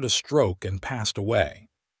suffered a stroke and passed away.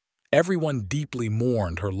 Everyone deeply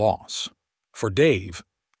mourned her loss. For Dave,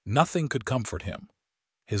 nothing could comfort him.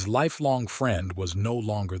 His lifelong friend was no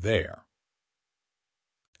longer there.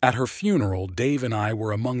 At her funeral, Dave and I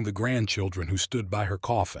were among the grandchildren who stood by her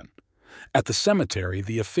coffin. At the cemetery,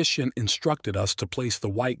 the officiant instructed us to place the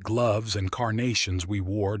white gloves and carnations we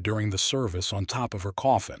wore during the service on top of her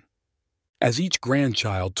coffin. As each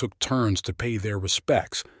grandchild took turns to pay their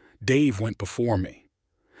respects, Dave went before me.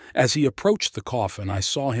 As he approached the coffin, I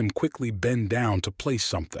saw him quickly bend down to place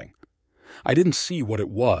something. I didn't see what it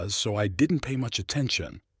was, so I didn't pay much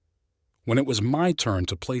attention. When it was my turn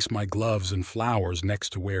to place my gloves and flowers next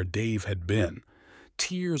to where Dave had been,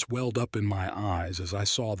 tears welled up in my eyes as I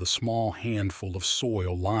saw the small handful of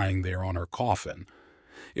soil lying there on her coffin.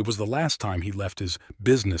 It was the last time he left his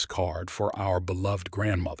business card for our beloved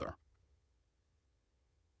grandmother.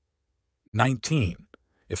 19.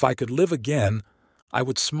 If I could live again, I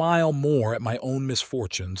would smile more at my own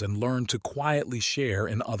misfortunes and learn to quietly share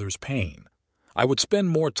in others' pain. I would spend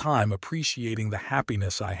more time appreciating the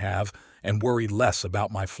happiness I have and worry less about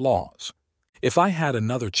my flaws. If I had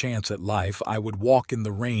another chance at life, I would walk in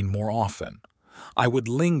the rain more often. I would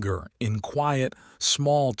linger in quiet,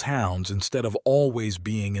 small towns instead of always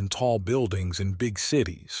being in tall buildings in big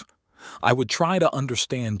cities. I would try to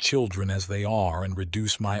understand children as they are and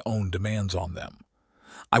reduce my own demands on them.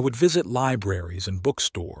 I would visit libraries and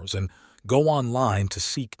bookstores and go online to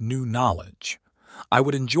seek new knowledge. I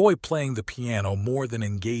would enjoy playing the piano more than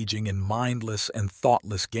engaging in mindless and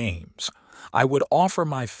thoughtless games. I would offer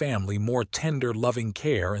my family more tender, loving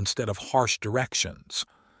care instead of harsh directions.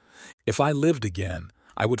 If I lived again,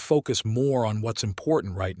 I would focus more on what's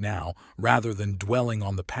important right now rather than dwelling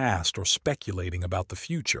on the past or speculating about the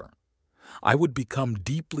future. I would become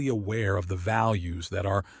deeply aware of the values that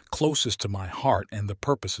are closest to my heart and the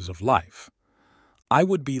purposes of life. I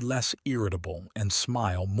would be less irritable and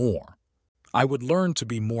smile more. I would learn to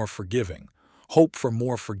be more forgiving, hope for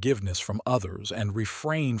more forgiveness from others, and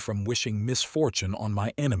refrain from wishing misfortune on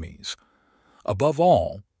my enemies. Above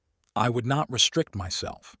all, I would not restrict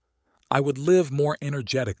myself. I would live more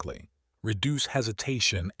energetically, reduce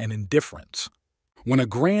hesitation and indifference. When a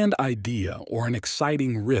grand idea or an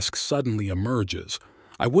exciting risk suddenly emerges,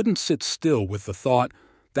 I wouldn't sit still with the thought,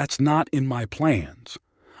 "That's not in my plans."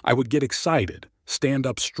 I would get excited, stand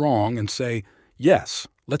up strong, and say, "Yes,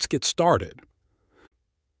 let's get started."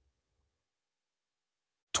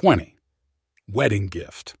 20. Wedding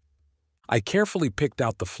gift. I carefully picked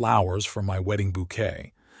out the flowers for my wedding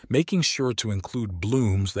bouquet, making sure to include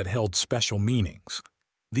blooms that held special meanings.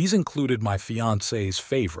 These included my fiancé's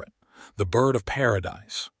favorite, the bird of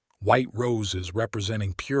paradise, white roses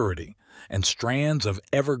representing purity, and strands of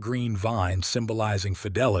evergreen vines symbolizing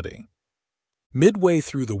fidelity. Midway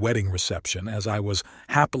through the wedding reception, as I was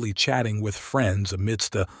happily chatting with friends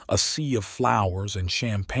amidst a sea of flowers and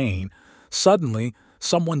champagne, suddenly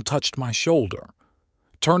someone touched my shoulder.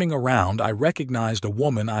 Turning around, I recognized a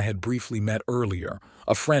woman I had briefly met earlier,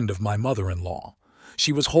 a friend of my mother-in-law.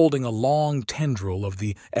 She was holding a long tendril of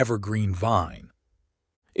the evergreen vine.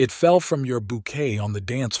 "It fell from your bouquet on the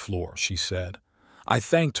dance floor," she said. I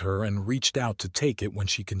thanked her and reached out to take it when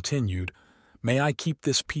she continued, "May I keep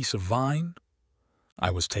this piece of vine?" I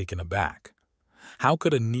was taken aback. How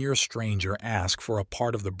could a near stranger ask for a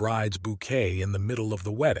part of the bride's bouquet in the middle of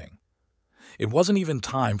the wedding? It wasn't even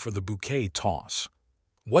time for the bouquet toss.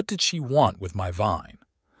 What did she want with my vine?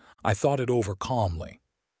 I thought it over calmly.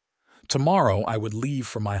 Tomorrow I would leave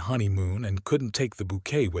for my honeymoon and couldn't take the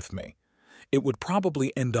bouquet with me. It would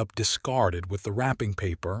probably end up discarded with the wrapping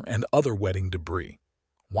paper and other wedding debris.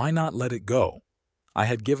 Why not let it go? I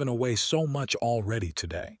had given away so much already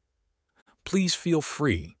today. "Please feel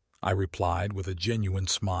free," I replied with a genuine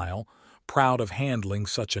smile, proud of handling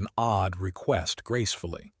such an odd request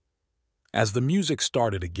gracefully. As the music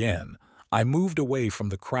started again, I moved away from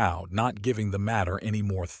the crowd, not giving the matter any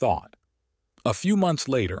more thought. A few months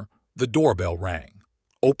later, the doorbell rang.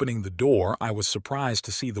 Opening the door, I was surprised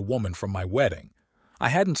to see the woman from my wedding. I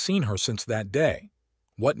hadn't seen her since that day.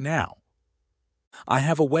 What now? "I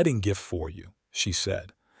have a wedding gift for you," she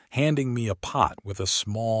said, handing me a pot with a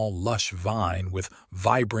small, lush vine with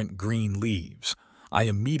vibrant green leaves. I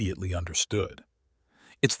immediately understood.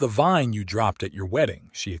 "It's the vine you dropped at your wedding,"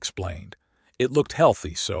 she explained. "It looked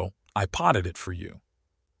healthy, so I potted it for you."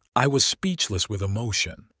 I was speechless with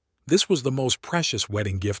emotion. This was the most precious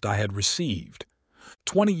wedding gift I had received.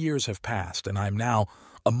 20 years have passed, and I'm now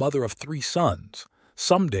a mother of 3 sons.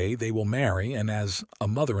 Someday they will marry, and as a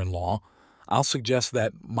mother-in-law, I'll suggest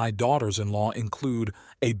that my daughters-in-law include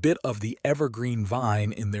a bit of the evergreen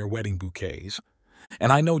vine in their wedding bouquets,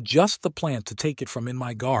 and I know just the plant to take it from in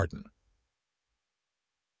my garden.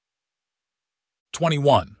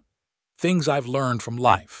 21. Things I've learned from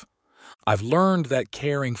life. I've learned that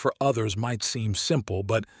caring for others might seem simple,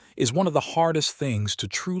 but is one of the hardest things to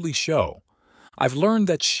truly show. I've learned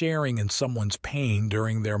that sharing in someone's pain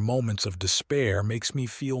during their moments of despair makes me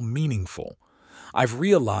feel meaningful. I've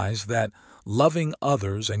realized that loving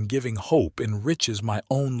others and giving hope enriches my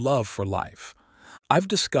own love for life. I've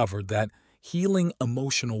discovered that healing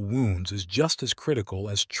emotional wounds is just as critical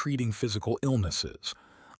as treating physical illnesses.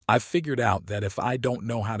 I've figured out that if I don't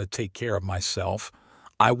know how to take care of myself,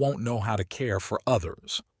 I won't know how to care for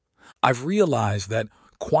others. I've realized that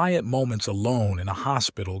quiet moments alone in a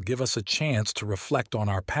hospital give us a chance to reflect on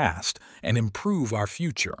our past and improve our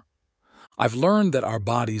future. I've learned that our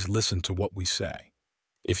bodies listen to what we say.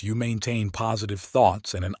 If you maintain positive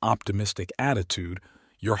thoughts and an optimistic attitude,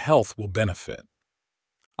 your health will benefit.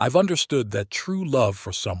 I've understood that true love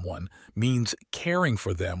for someone means caring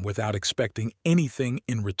for them without expecting anything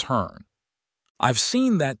in return. I've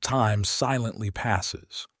seen that time silently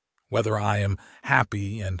passes, whether I am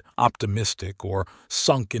happy and optimistic or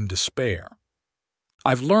sunk in despair.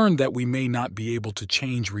 I've learned that we may not be able to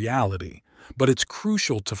change reality, but it's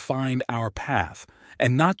crucial to find our path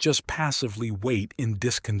and not just passively wait in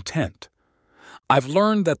discontent. I've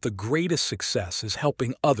learned that the greatest success is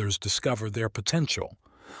helping others discover their potential.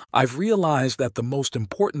 I've realized that the most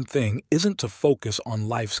important thing isn't to focus on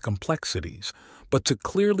life's complexities, but to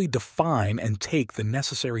clearly define and take the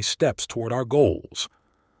necessary steps toward our goals.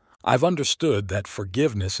 I've understood that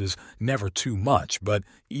forgiveness is never too much, but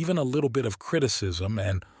even a little bit of criticism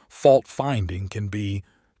and fault-finding can be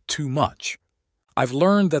too much. I've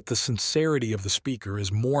learned that the sincerity of the speaker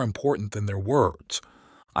is more important than their words.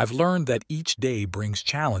 I've learned that each day brings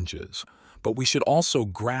challenges, but we should also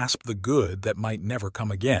grasp the good that might never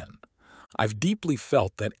come again. I've deeply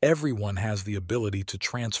felt that everyone has the ability to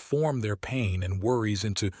transform their pain and worries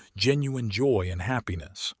into genuine joy and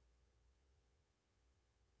happiness.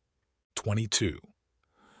 22.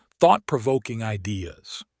 Thought-provoking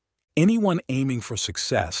ideas. Anyone aiming for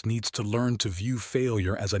success needs to learn to view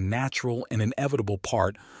failure as a natural and inevitable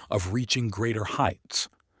part of reaching greater heights.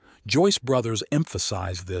 Joyce Brothers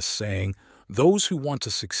emphasized this, saying, "Those who want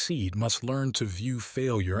to succeed must learn to view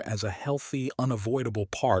failure as a healthy, unavoidable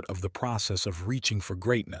part of the process of reaching for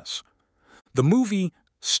greatness." The movie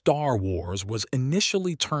Star Wars was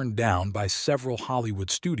initially turned down by several Hollywood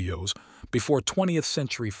studios before 20th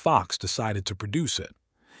Century Fox decided to produce it.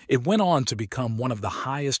 It went on to become one of the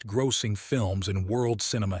highest-grossing films in world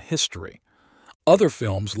cinema history. Other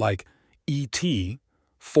films like E.T.,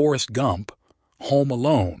 Forrest Gump, Home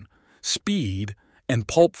Alone, Speed, and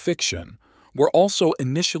Pulp Fiction were also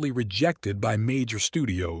initially rejected by major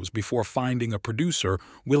studios before finding a producer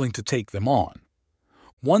willing to take them on.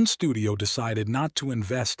 One studio decided not to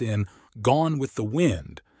invest in Gone with the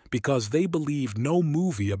Wind because they believed no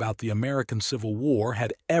movie about the American Civil War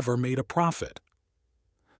had ever made a profit.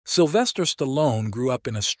 Sylvester Stallone grew up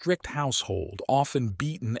in a strict household, often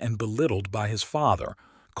beaten and belittled by his father,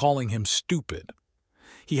 calling him stupid.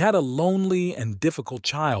 He had a lonely and difficult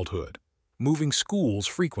childhood, moving schools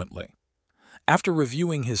frequently. After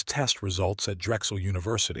reviewing his test results at Drexel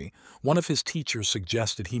University, one of his teachers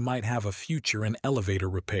suggested he might have a future in elevator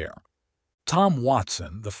repair. Tom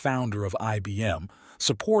Watson, the founder of IBM,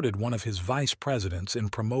 supported one of his vice presidents in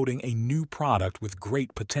promoting a new product with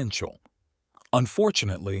great potential.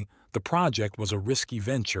 Unfortunately, the project was a risky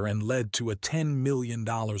venture and led to a $10 million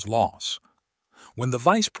loss. When the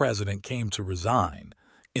vice president came to resign,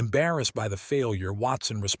 embarrassed by the failure,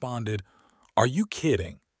 Watson responded, "Are you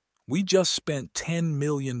kidding? We just spent $10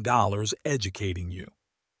 million educating you."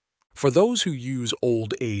 For those who use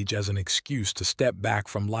old age as an excuse to step back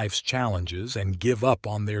from life's challenges and give up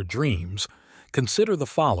on their dreams, consider the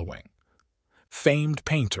following. Famed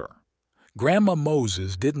painter. Grandma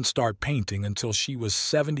Moses didn't start painting until she was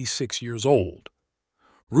 76 years old.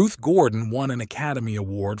 Ruth Gordon won an Academy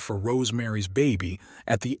Award for Rosemary's Baby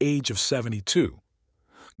at the age of 72.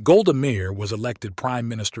 Golda Meir was elected Prime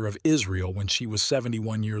Minister of Israel when she was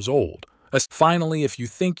 71 years old. Finally, if you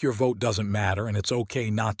think your vote doesn't matter and it's okay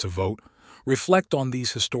not to vote, reflect on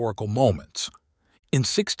these historical moments. In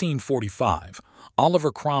 1645,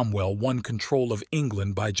 Oliver Cromwell won control of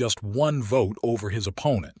England by just one vote over his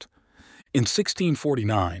opponent. In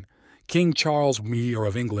 1649, King Charles Mayor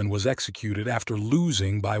of England was executed after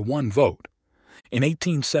losing by one vote. In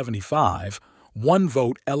 1875, one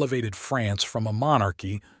vote elevated France from a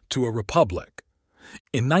monarchy to a republic.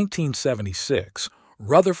 In 1976,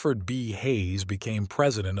 Rutherford B. Hayes became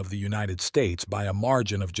President of the United States by a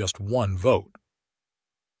margin of just one vote.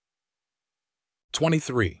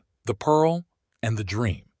 23. The Pearl and the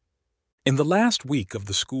Dream. In the last week of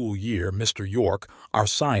the school year, Mr. York, our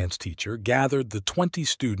science teacher, gathered the 20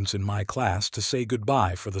 students in my class to say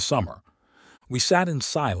goodbye for the summer. We sat in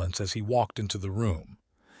silence as he walked into the room.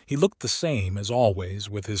 He looked the same as always,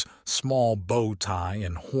 with his small bow tie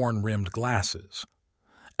and horn-rimmed glasses.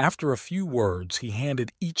 After a few words, he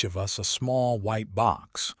handed each of us a small white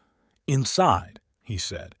box. "Inside," he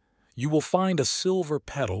said, "you will find a silver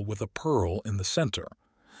petal with a pearl in the center.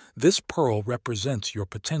 This pearl represents your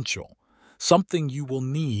potential, something you will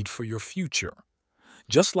need for your future.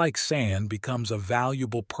 Just like sand becomes a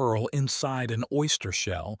valuable pearl inside an oyster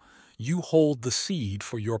shell, you hold the seed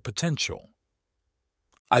for your potential."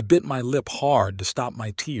 I bit my lip hard to stop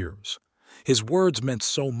my tears. His words meant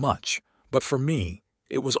so much, but for me,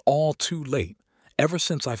 it was all too late, ever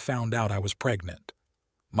since I found out I was pregnant.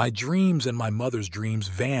 My dreams and my mother's dreams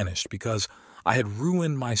vanished because I had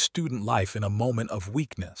ruined my student life in a moment of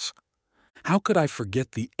weakness. How could I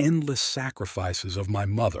forget the endless sacrifices of my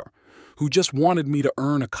mother, who just wanted me to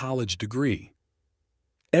earn a college degree?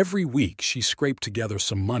 Every week, she scraped together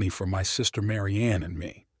some money for my sister Marianne and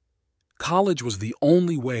me. College was the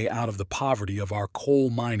only way out of the poverty of our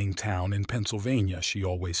coal mining town in Pennsylvania, she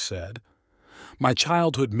always said. My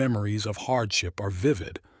childhood memories of hardship are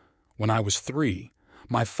vivid. When I was 3,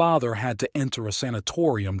 my father had to enter a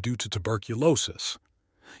sanatorium due to tuberculosis.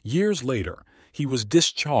 Years later, he was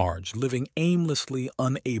discharged, living aimlessly,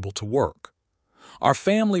 unable to work. Our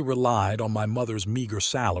family relied on my mother's meager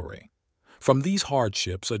salary. From these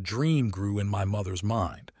hardships, a dream grew in my mother's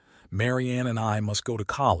mind. Marianne and I must go to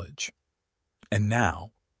college. And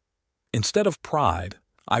now, instead of pride,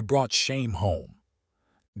 I brought shame home.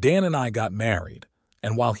 Dan and I got married,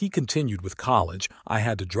 and while he continued with college, I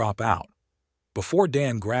had to drop out. Before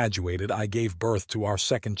Dan graduated, I gave birth to our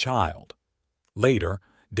second child. Later,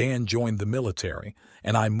 Dan joined the military,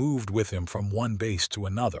 and I moved with him from one base to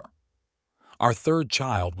another. Our third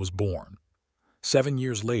child was born. 7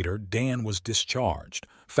 years later, Dan was discharged,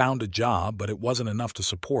 found a job, but it wasn't enough to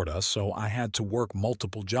support us, so I had to work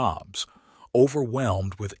multiple jobs,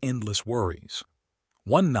 overwhelmed with endless worries.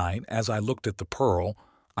 One night, as I looked at the pearl,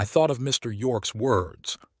 I thought of Mr. York's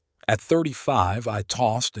words. At 35, I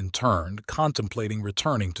tossed and turned, contemplating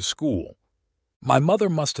returning to school. My mother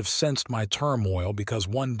must have sensed my turmoil because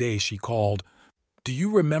one day she called, "Do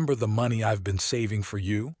you remember the money I've been saving for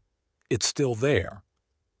you? It's still there."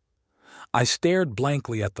 I stared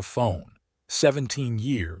blankly at the phone. 17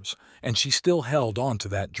 years, and she still held on to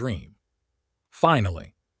that dream.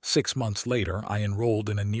 Finally, 6 months later, I enrolled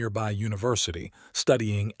in a nearby university,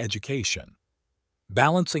 studying education.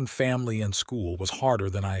 Balancing family and school was harder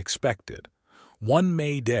than I expected. One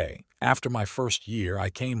May day, after my first year, I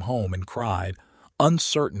came home and cried,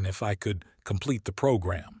 uncertain if I could complete the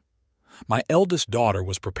program. My eldest daughter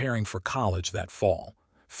was preparing for college that fall.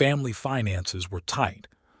 Family finances were tight.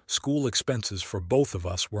 School expenses for both of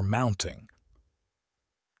us were mounting.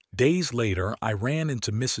 Days later, I ran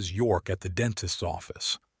into Mrs. York at the dentist's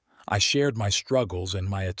office. I shared my struggles and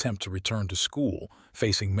my attempt to return to school,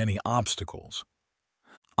 facing many obstacles.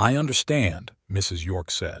 "I understand," Mrs.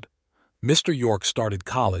 York said. "Mr. York started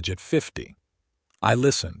college at 50. I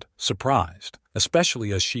listened, surprised,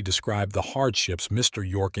 especially as she described the hardships Mr.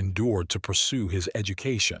 York endured to pursue his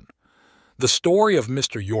education. The story of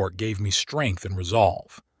Mr. York gave me strength and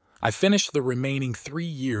resolve. I finished the remaining 3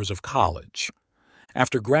 years of college.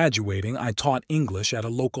 After graduating, I taught English at a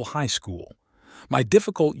local high school. My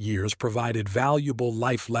difficult years provided valuable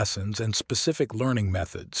life lessons and specific learning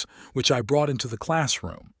methods, which I brought into the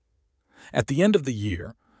classroom. At the end of the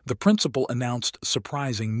year, the principal announced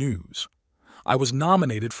surprising news. I was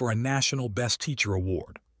nominated for a National Best Teacher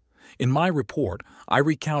Award. In my report, I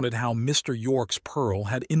recounted how Mr. York's pearl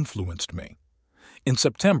had influenced me. In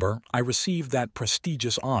September, I received that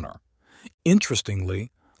prestigious honor.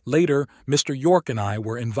 Interestingly, later, Mr. York and I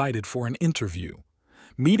were invited for an interview.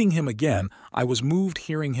 Meeting him again, I was moved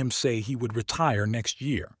hearing him say he would retire next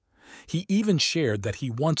year. He even shared that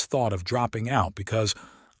he once thought of dropping out because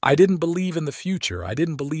I didn't believe in the future, I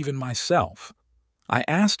didn't believe in myself. I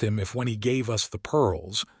asked him if when he gave us the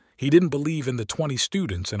pearls, he didn't believe in the 20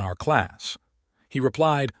 students in our class. He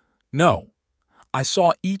replied, "No, I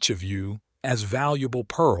saw each of you as valuable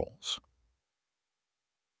pearls."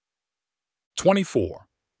 24.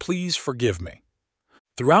 Please forgive me.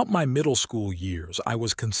 Throughout my middle school years, I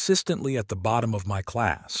was consistently at the bottom of my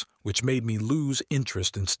class, which made me lose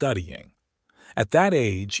interest in studying. At that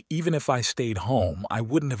age, even if I stayed home, I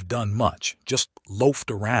wouldn't have done much, just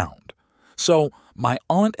loafed around. So, my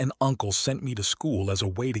aunt and uncle sent me to school as a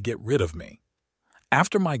way to get rid of me.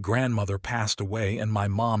 After my grandmother passed away and my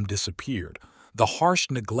mom disappeared, the harsh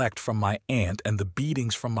neglect from my aunt and the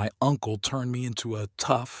beatings from my uncle turned me into a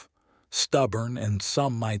tough, stubborn, and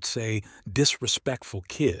some might say disrespectful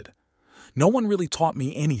kid. No one really taught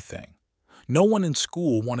me anything. No one in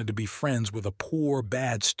school wanted to be friends with a poor,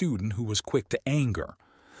 bad student who was quick to anger.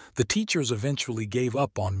 The teachers eventually gave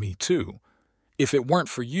up on me too. If it weren't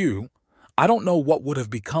for you, I don't know what would have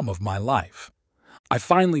become of my life. I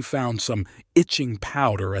finally found some itching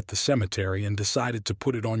powder at the cemetery and decided to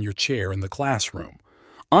put it on your chair in the classroom.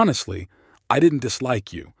 Honestly, I didn't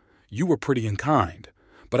dislike you. You were pretty and kind.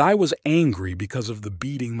 But I was angry because of the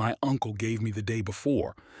beating my uncle gave me the day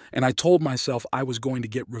before, and I told myself I was going to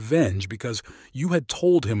get revenge because you had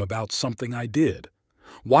told him about something I did.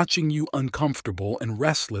 Watching you uncomfortable and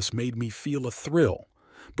restless made me feel a thrill.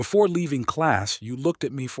 Before leaving class, you looked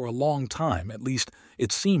at me for a long time, at least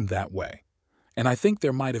it seemed that way, and I think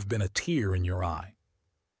there might have been a tear in your eye.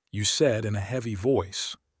 You said in a heavy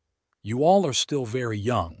voice, "You all are still very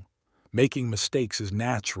young. Making mistakes is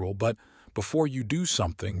natural, but before you do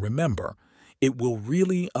something, remember, it will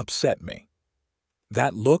really upset me."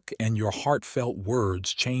 That look and your heartfelt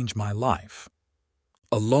words changed my life.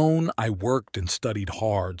 Alone, I worked and studied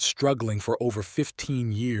hard, struggling for over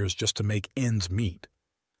 15 years just to make ends meet.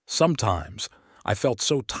 Sometimes, I felt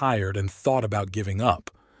so tired and thought about giving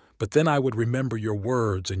up, but then I would remember your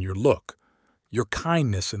words and your look. Your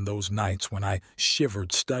kindness in those nights when I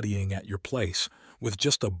shivered studying at your place, with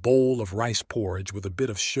just a bowl of rice porridge with a bit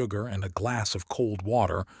of sugar and a glass of cold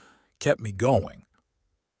water, kept me going.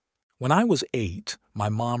 When I was 8, my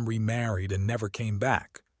mom remarried and never came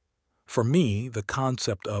back. For me, the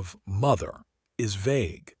concept of mother is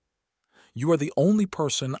vague. You are the only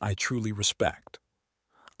person I truly respect.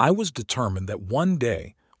 I was determined that one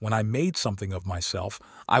day, when I made something of myself,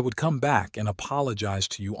 I would come back and apologize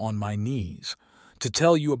to you on my knees, to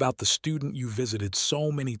tell you about the student you visited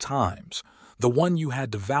so many times, the one you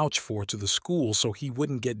had to vouch for to the school so he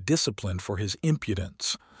wouldn't get disciplined for his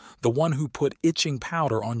impudence, the one who put itching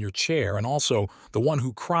powder on your chair, and also the one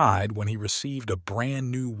who cried when he received a brand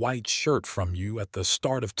new white shirt from you at the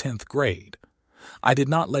start of 10th grade. I did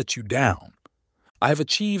not let you down. I have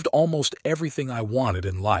achieved almost everything I wanted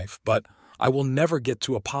in life, but I will never get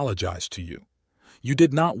to apologize to you. You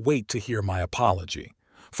did not wait to hear my apology.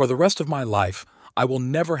 For the rest of my life, I will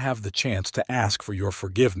never have the chance to ask for your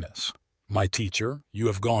forgiveness. My teacher, you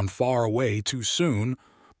have gone far away too soon.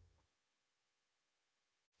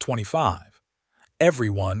 25.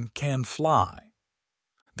 Everyone can fly.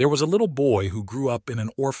 There was a little boy who grew up in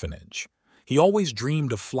an orphanage. He always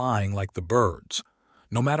dreamed of flying like the birds.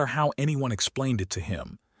 No matter how anyone explained it to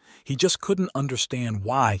him, he just couldn't understand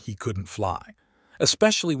why he couldn't fly.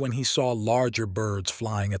 especially when he saw larger birds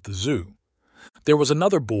flying at the zoo. There was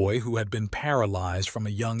another boy who had been paralyzed from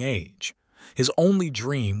a young age. His only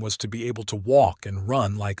dream was to be able to walk and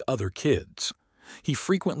run like other kids. He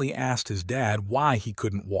frequently asked his dad why he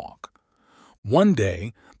couldn't walk. One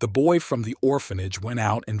day, the boy from the orphanage went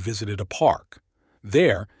out and visited a park.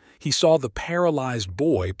 There, he saw the paralyzed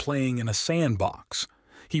boy playing in a sandbox.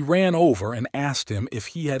 He ran over and asked him if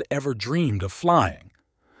he had ever dreamed of flying.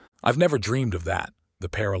 "I've never dreamed of that," the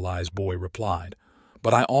paralyzed boy replied,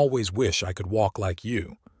 "but I always wish I could walk like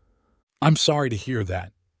you." "I'm sorry to hear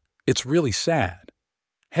that. It's really sad.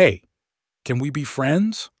 Hey, can we be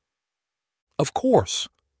friends?" "Of course."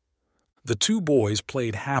 The two boys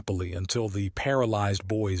played happily until the paralyzed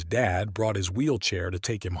boy's dad brought his wheelchair to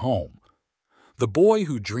take him home. The boy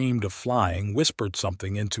who dreamed of flying whispered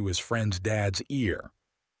something into his friend's dad's ear.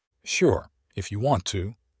 "Sure, if you want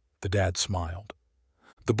to," the dad smiled.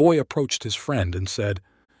 The boy approached his friend and said,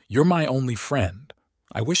 "You're my only friend.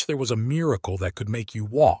 I wish there was a miracle that could make you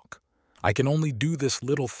walk. I can only do this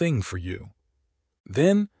little thing for you."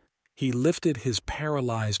 Then he lifted his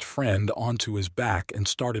paralyzed friend onto his back and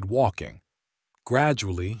started walking.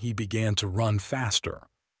 Gradually, he began to run faster.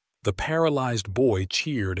 The paralyzed boy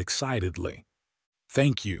cheered excitedly.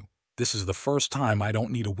 "Thank you. This is the first time I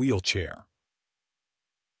don't need a wheelchair."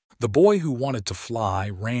 The boy who wanted to fly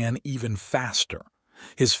ran even faster,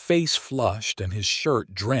 his face flushed and his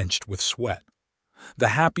shirt drenched with sweat. The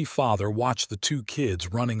happy father watched the two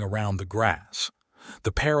kids running around the grass.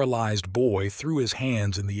 The paralyzed boy threw his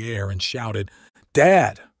hands in the air and shouted,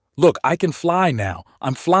 "Dad, look, I can fly now.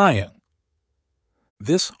 I'm flying."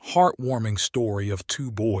 This heartwarming story of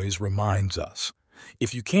two boys reminds us,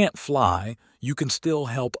 if you can't fly, you can still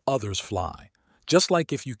help others fly. Just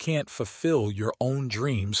like if you can't fulfill your own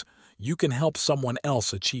dreams, you can help someone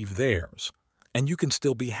else achieve theirs, and you can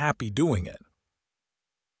still be happy doing it.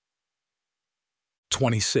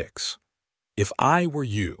 26. If I were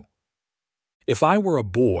you. If I were a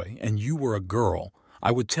boy and you were a girl,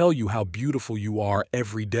 I would tell you how beautiful you are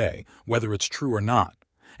every day, whether it's true or not,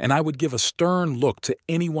 and I would give a stern look to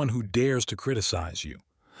anyone who dares to criticize you.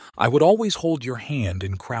 I would always hold your hand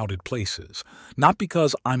in crowded places, not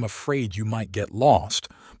because I'm afraid you might get lost,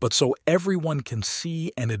 but so everyone can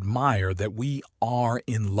see and admire that we are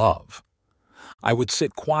in love. I would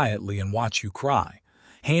sit quietly and watch you cry,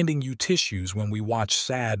 handing you tissues when we watch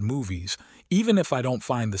sad movies, even if I don't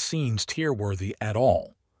find the scenes tear-worthy at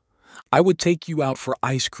all. I would take you out for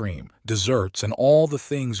ice cream, desserts, and all the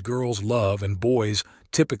things girls love and boys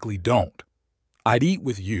typically don't. I'd eat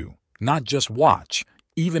with you, not just watch,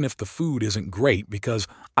 even if the food isn't great, because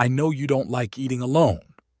I know you don't like eating alone.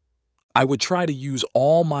 I would try to use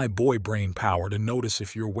all my boy brain power to notice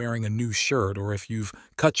if you're wearing a new shirt or if you've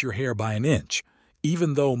cut your hair by an inch,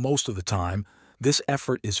 even though most of the time, this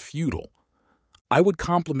effort is futile. I would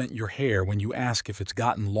compliment your hair when you ask if it's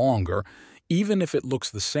gotten longer, even if it looks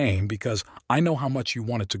the same, because I know how much you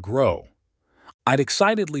want it to grow. I'd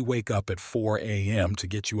excitedly wake up at 4 a.m. to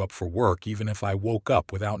get you up for work, even if I woke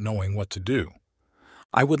up without knowing what to do.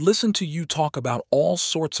 I would listen to you talk about all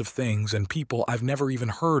sorts of things and people I've never even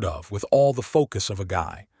heard of with all the focus of a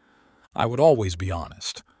guy. I would always be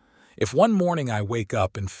honest. If one morning I wake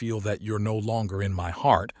up and feel that you're no longer in my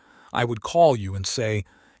heart, I would call you and say,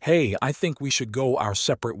 "Hey, I think we should go our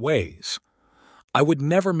separate ways." I would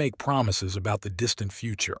never make promises about the distant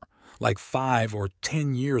future, like 5 or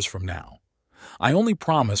 10 years from now. I only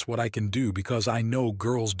promise what I can do because I know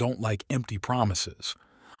girls don't like empty promises.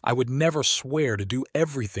 I would never swear to do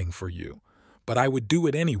everything for you, but I would do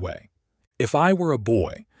it anyway. If I were a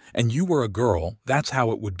boy and you were a girl, that's how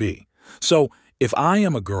it would be. So, if I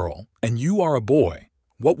am a girl and you are a boy,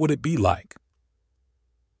 what would it be like?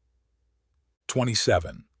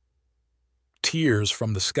 27. Tears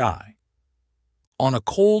from the sky. On a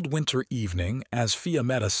cold winter evening, as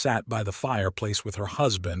Fiametta sat by the fireplace with her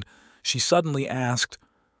husband, she suddenly asked,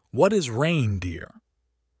 "What is rain, dear?"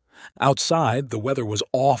 Outside, the weather was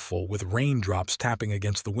awful with raindrops tapping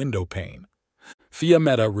against the window pane.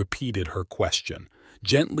 Fiametta repeated her question,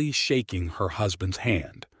 gently shaking her husband's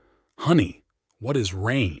hand. "Honey, what is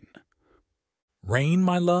rain?" "Rain,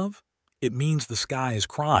 my love? It means the sky is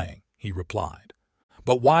crying," he replied.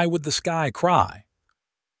 "But why would the sky cry?"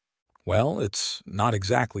 "Well, it's not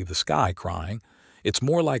exactly the sky crying. It's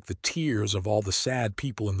more like the tears of all the sad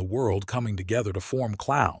people in the world coming together to form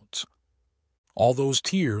clouds." "All those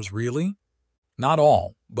tears, really?" "Not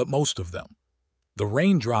all, but most of them. The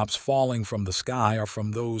raindrops falling from the sky are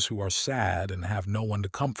from those who are sad and have no one to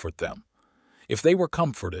comfort them. If they were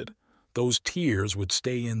comforted, those tears would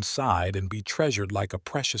stay inside and be treasured like a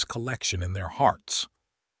precious collection in their hearts."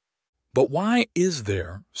 But why is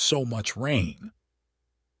there so much rain?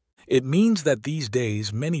 It means that these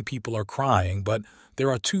days many people are crying, but there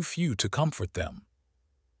are too few to comfort them.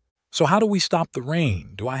 So how do we stop the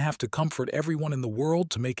rain? Do I have to comfort everyone in the world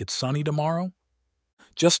to make it sunny tomorrow?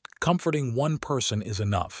 Just comforting one person is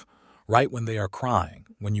enough, right when they are crying,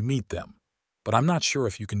 when you meet them. But I'm not sure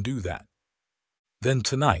if you can do that. Then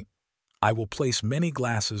tonight, I will place many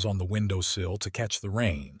glasses on the windowsill to catch the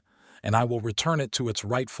rain, and I will return it to its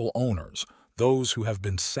rightful owners, those who have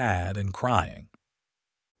been sad and crying.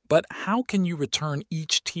 But how can you return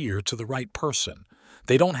each tear to the right person?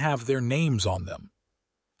 They don't have their names on them.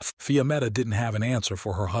 Fiametta didn't have an answer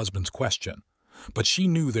for her husband's question, but she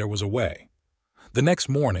knew there was a way. The next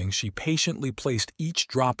morning, she patiently placed each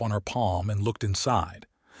drop on her palm and looked inside.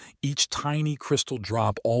 Each tiny crystal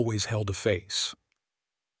drop always held a face.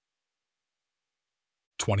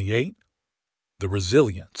 28. The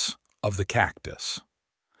resilience of the cactus.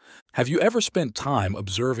 Have you ever spent time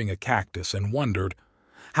observing a cactus and wondered,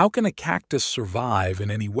 how can a cactus survive in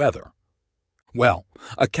any weather? Well,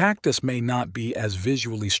 a cactus may not be as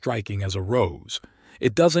visually striking as a rose.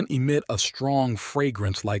 It doesn't emit a strong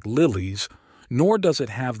fragrance like lilies, nor does it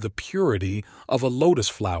have the purity of a lotus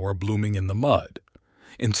flower blooming in the mud.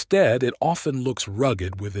 Instead, it often looks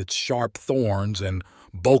rugged with its sharp thorns and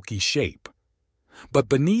bulky shape. But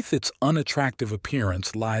beneath its unattractive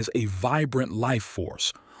appearance lies a vibrant life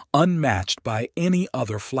force, unmatched by any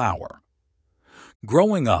other flower.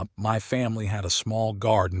 Growing up, my family had a small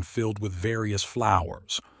garden filled with various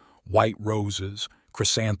flowers: white roses,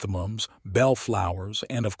 chrysanthemums, bellflowers,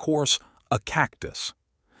 and of course, a cactus.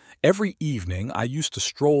 Every evening, I used to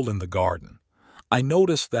stroll in the garden. I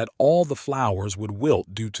noticed that all the flowers would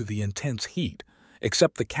wilt due to the intense heat,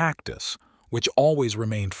 except the cactus, which always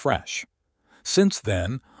remained fresh. Since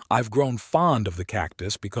then, I've grown fond of the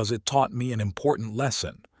cactus because it taught me an important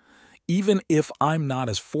lesson. Even if I'm not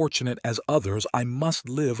as fortunate as others, I must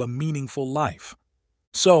live a meaningful life.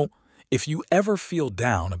 So, if you ever feel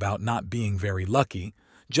down about not being very lucky,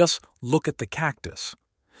 just look at the cactus.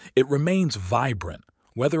 It remains vibrant,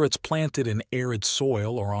 whether it's planted in arid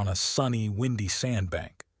soil or on a sunny, windy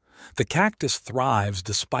sandbank. The cactus thrives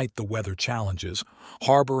despite the weather challenges,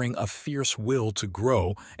 harboring a fierce will to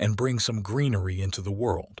grow and bring some greenery into the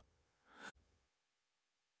world.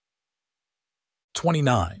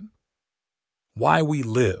 29. Why we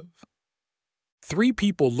live. 3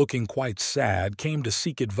 people looking quite sad came to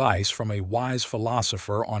seek advice from a wise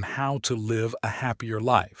philosopher on how to live a happier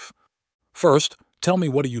life. First, tell me,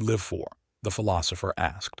 what do you live for? The philosopher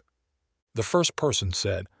asked. The first person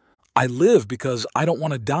said, I live because I don't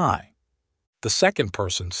want to die. The second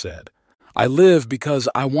person said, I live because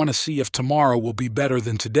I want to see if tomorrow will be better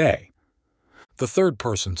than today. The third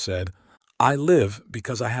person said, I live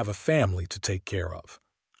because I have a family to take care of.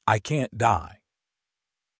 I can't die.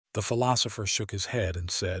 The philosopher shook his head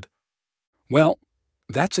and said, well,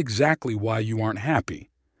 that's exactly why you aren't happy.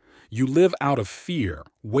 You live out of fear,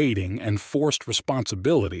 waiting, and forced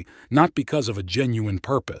responsibility, not because of a genuine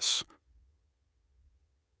purpose.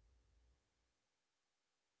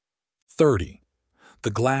 30.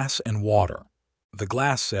 The glass and water. The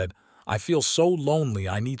glass said, I feel so lonely,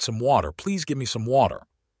 I need some water. Please give me some water.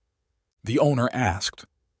 The owner asked,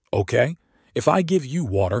 okay, if I give you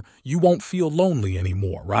water, you won't feel lonely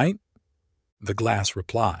anymore, right? The glass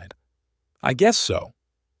replied, I guess so.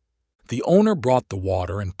 The owner brought the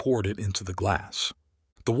water and poured it into the glass.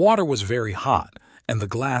 The water was very hot, and the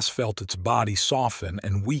glass felt its body soften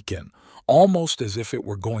and weaken, almost as if it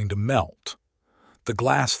were going to melt. The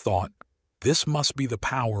glass thought, this must be the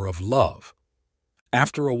power of love.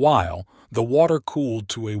 After a while, the water cooled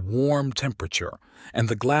to a warm temperature, and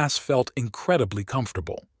the glass felt incredibly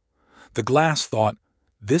comfortable. The glass thought,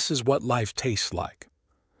 this is what life tastes like.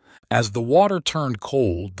 As the water turned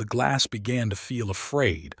cold, the glass began to feel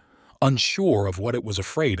afraid, unsure of what it was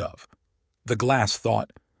afraid of. The glass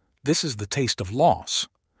thought, this is the taste of loss.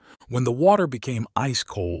 When the water became ice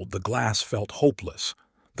cold, the glass felt hopeless.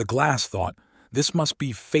 The glass thought, this must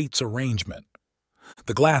be fate's arrangement.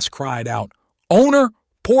 The glass cried out, owner,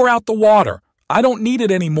 pour out the water. I don't need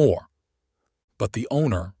it anymore. But the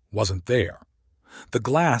owner wasn't there. The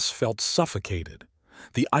glass felt suffocated.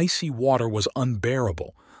 The icy water was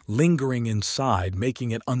unbearable, lingering inside,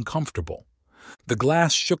 making it uncomfortable. The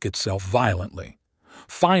glass shook itself violently.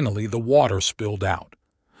 Finally, the water spilled out.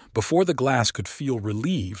 Before the glass could feel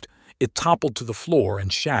relieved, it toppled to the floor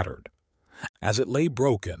and shattered. As it lay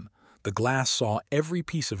broken, the glass saw every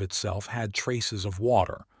piece of itself had traces of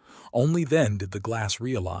water. Only then did the glass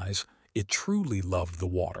realize it truly loved the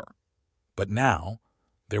water. But now,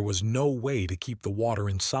 there was no way to keep the water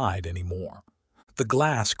inside anymore. The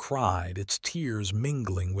glass cried, its tears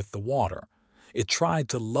mingling with the water. It tried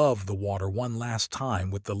to love the water one last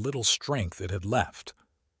time with the little strength it had left.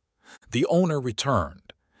 The owner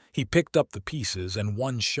returned. He picked up the pieces, and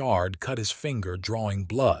one shard cut his finger, drawing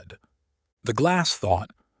blood. The glass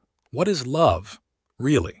thought, "What is love,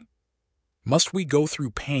 really? Must we go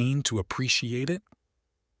through pain to appreciate it?"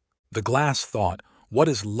 The glass thought, "What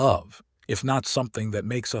is love, if not something that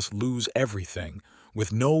makes us lose everything,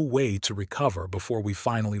 with no way to recover before we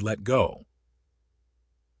finally let go?"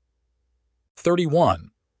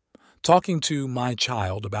 31. Talking to my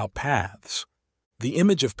child about paths. The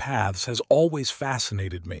image of paths has always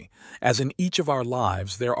fascinated me, as in each of our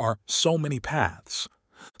lives there are so many paths.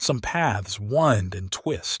 Some paths wind and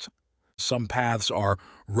twist. Some paths are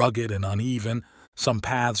rugged and uneven. Some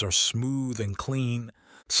paths are smooth and clean.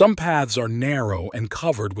 Some paths are narrow and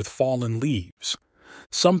covered with fallen leaves.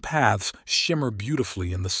 Some paths shimmer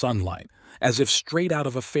beautifully in the sunlight, as if straight out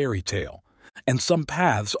of a fairy tale, and some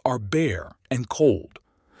paths are bare and cold.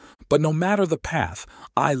 But no matter the path,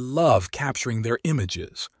 I love capturing their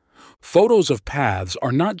images. Photos of paths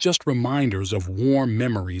are not just reminders of warm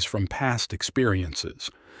memories from past experiences.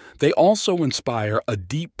 They also inspire a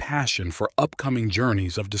deep passion for upcoming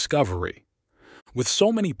journeys of discovery. With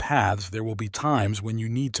so many paths, there will be times when you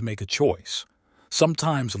need to make a choice.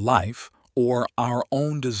 Sometimes life, or our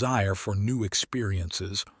own desire for new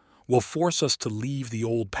experiences, will force us to leave the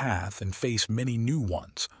old path and face many new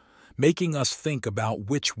ones, making us think about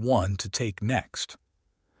which one to take next.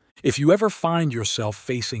 If you ever find yourself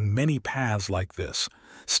facing many paths like this,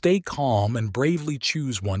 stay calm and bravely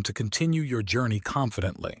choose one to continue your journey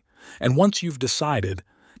confidently. And once you've decided,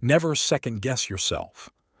 never second-guess yourself.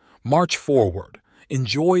 March forward,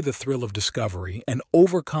 enjoy the thrill of discovery, and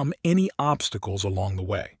overcome any obstacles along the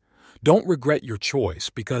way. Don't regret your choice,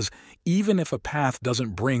 because even if a path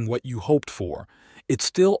doesn't bring what you hoped for, it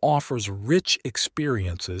still offers rich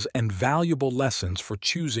experiences and valuable lessons for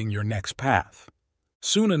choosing your next path.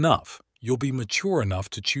 Soon enough, you'll be mature enough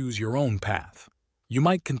to choose your own path. You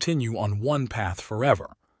might continue on one path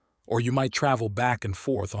forever, or you might travel back and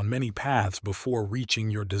forth on many paths before reaching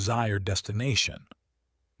your desired destination.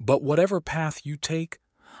 But whatever path you take,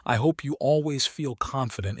 I hope you always feel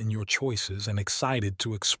confident in your choices and excited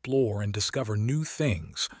to explore and discover new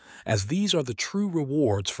things, as these are the true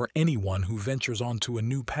rewards for anyone who ventures onto a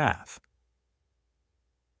new path.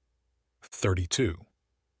 32.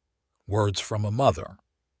 Words from a Mother.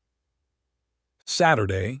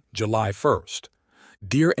 Saturday, July 1st.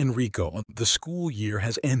 Dear Enrico, the school year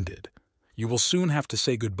has ended. You will soon have to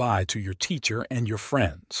say goodbye to your teacher and your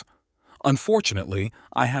friends. Unfortunately,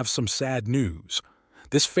 I have some sad news.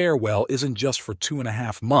 This farewell isn't just for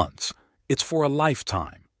 2.5 months, it's for a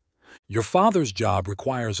lifetime. Your father's job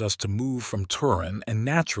requires us to move from Turin, and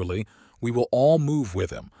naturally, we will all move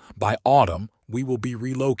with him. By autumn, we will be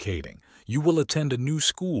relocating. You will attend a new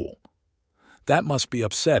school. That must be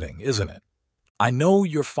upsetting, isn't it? I know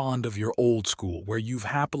you're fond of your old school, where you've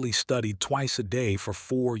happily studied twice a day for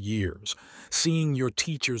 4 years, seeing your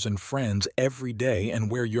teachers and friends every day,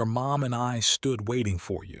 and where your mom and I stood waiting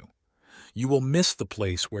for you. You will miss the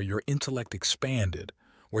place where your intellect expanded,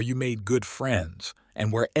 where you made good friends,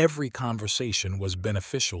 and where every conversation was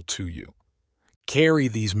beneficial to you. Carry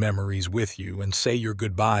these memories with you and say your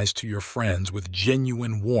goodbyes to your friends with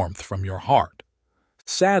genuine warmth from your heart.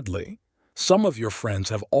 Sadly, some of your friends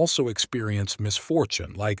have also experienced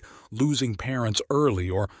misfortune, like losing parents early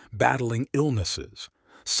or battling illnesses.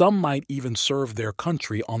 Some might even serve their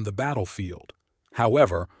country on the battlefield.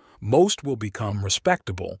 However, most will become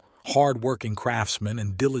respectable, hard-working craftsmen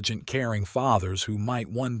and diligent, caring fathers who might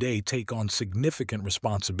one day take on significant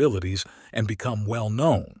responsibilities and become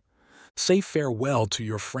well-known. Say farewell to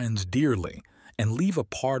your friends dearly and leave a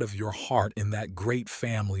part of your heart in that great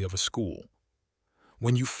family of a school.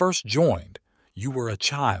 When you first joined, you were a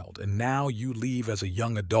child, and now you leave as a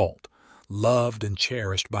young adult, loved and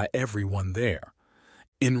cherished by everyone there.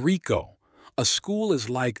 Enrico, a school is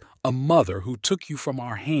like a mother who took you from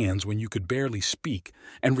our hands when you could barely speak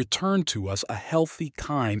and returned to us a healthy,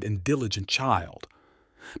 kind, and diligent child.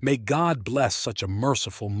 May God bless such a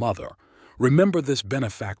merciful mother. Remember this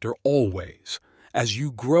benefactor always. As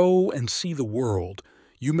you grow and see the world,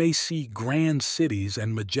 you may see grand cities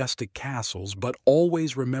and majestic castles, but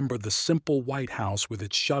always remember the simple white house with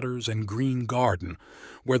its shutters and green garden,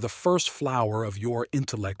 where the first flower of your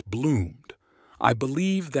intellect bloomed. I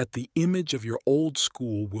believe that the image of your old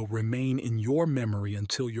school will remain in your memory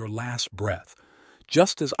until your last breath,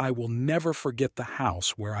 just as I will never forget the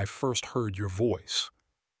house where I first heard your voice.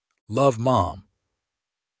 Love, Mom.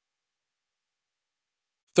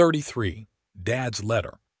 33. Dad's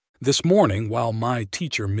Letter. This morning, while my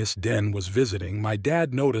teacher, Miss Den, was visiting, my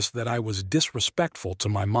dad noticed that I was disrespectful to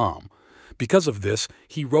my mom. Because of this,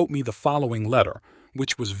 he wrote me the following letter,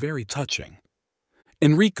 which was very touching.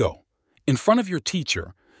 Enrico, in front of your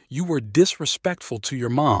teacher, you were disrespectful to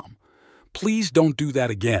your mom. Please don't do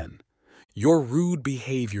that again. Your rude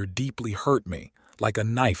behavior deeply hurt me, like a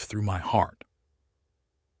knife through my heart.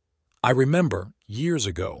 I remember, years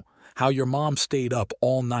ago, how your mom stayed up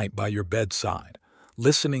all night by your bedside,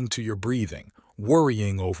 listening to your breathing,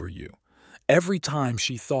 worrying over you. Every time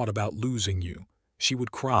she thought about losing you, she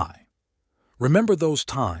would cry. Remember those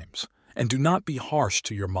times, and do not be harsh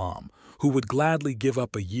to your mom, who would gladly give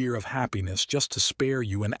up a year of happiness just to spare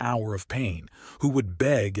you an hour of pain, who would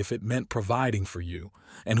beg if it meant providing for you,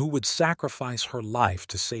 and who would sacrifice her life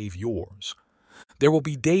to save yours. There will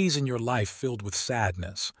be days in your life filled with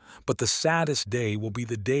sadness, but the saddest day will be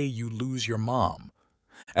the day you lose your mom.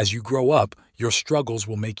 As you grow up, your struggles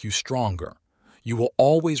will make you stronger. You will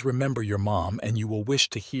always remember your mom, and you will wish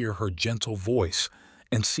to hear her gentle voice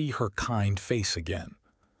and see her kind face again.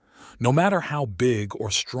 No matter how big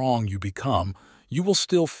or strong you become, you will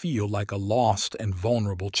still feel like a lost and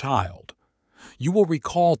vulnerable child. You will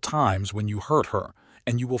recall times when you hurt her,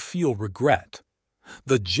 and you will feel regret.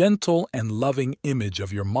 The gentle and loving image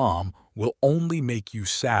of your mom will only make you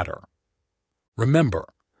sadder. Remember,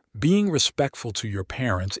 being respectful to your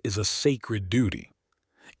parents is a sacred duty.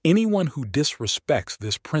 Anyone who disrespects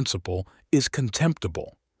this principle is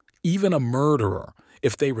contemptible. Even a murderer,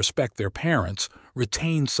 if they respect their parents,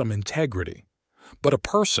 retains some integrity. But a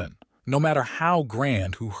person, no matter how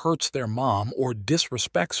grand, who hurts their mom or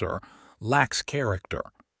disrespects her, lacks character.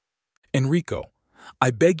 Enrico,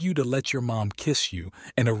 I beg you to let your mom kiss you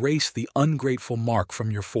and erase the ungrateful mark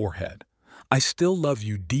from your forehead. I still love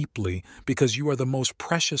you deeply because you are the most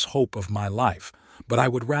precious hope of my life, but I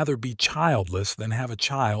would rather be childless than have a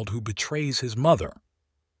child who betrays his mother.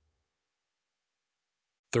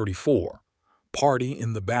 34. Party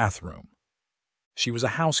in the bathroom. She was a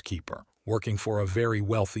housekeeper, working for a very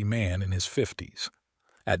wealthy man in his 50s.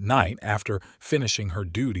 At night, after finishing her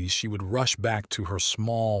duties, she would rush back to her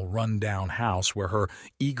small, run-down house where her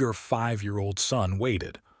eager 5-year-old son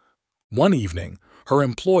waited. One evening, her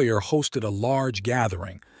employer hosted a large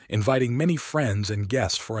gathering, inviting many friends and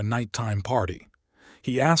guests for a nighttime party.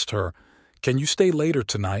 He asked her, "Can you stay later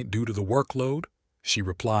tonight due to the workload?" She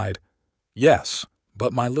replied, "Yes,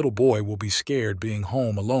 but my little boy will be scared being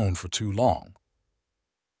home alone for too long."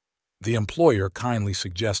 The employer kindly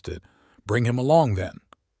suggested, "Bring him along then."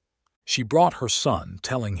 She brought her son,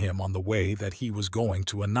 telling him on the way that he was going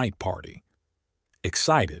to a night party.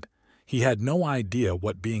 Excited, he had no idea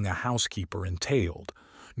what being a housekeeper entailed,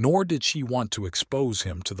 nor did she want to expose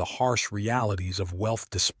him to the harsh realities of wealth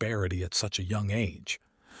disparity at such a young age.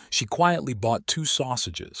 She quietly bought 2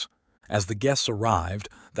 sausages. As the guests arrived,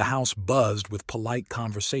 the house buzzed with polite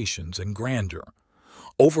conversations and grandeur.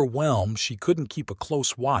 Overwhelmed, she couldn't keep a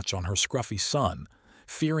close watch on her scruffy son,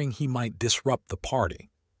 fearing he might disrupt the party.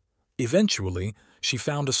 Eventually, she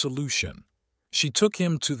found a solution. She took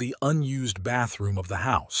him to the unused bathroom of the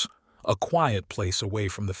house, a quiet place away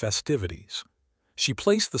from the festivities. She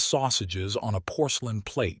placed the sausages on a porcelain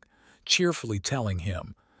plate, cheerfully telling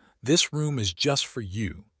him, "This room is just for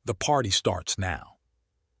you, the party starts now,"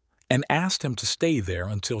 and asked him to stay there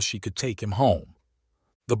until she could take him home.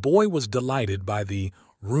 The boy was delighted by the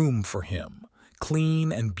room for him,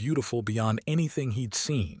 clean and beautiful beyond anything he'd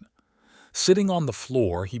seen. Sitting on the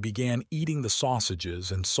floor, he began eating the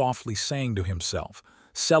sausages and softly sang to himself,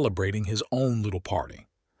 celebrating his own little party.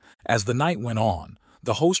 As the night went on,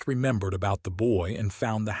 the host remembered about the boy and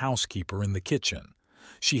found the housekeeper in the kitchen.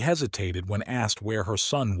 She hesitated when asked where her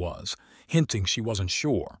son was, hinting she wasn't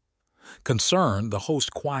sure. Concerned, the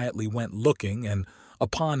host quietly went looking and,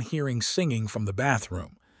 upon hearing singing from the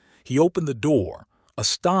bathroom, he opened the door,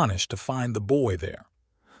 astonished to find the boy there.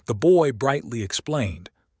 The boy brightly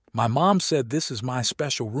explained, "My mom said this is my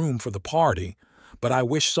special room for the party, but I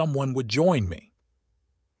wish someone would join me."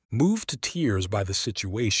 Moved to tears by the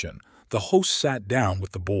situation, the host sat down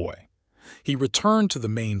with the boy. He returned to the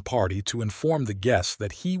main party to inform the guests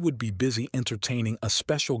that he would be busy entertaining a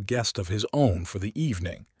special guest of his own for the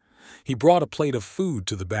evening. He brought a plate of food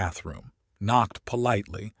to the bathroom, knocked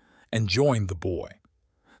politely, and joined the boy.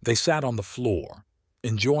 They sat on the floor,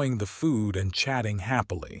 enjoying the food and chatting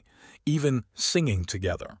happily, even singing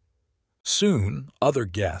together. Soon, other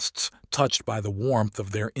guests, touched by the warmth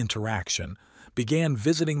of their interaction, began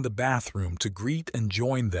visiting the bathroom to greet and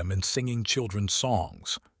join them in singing children's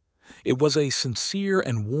songs. It was a sincere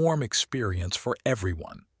and warm experience for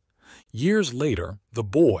everyone. Years later, the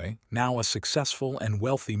boy, now a successful and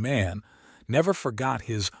wealthy man, never forgot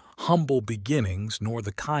his humble beginnings nor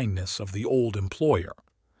the kindness of the old employer.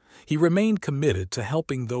 He remained committed to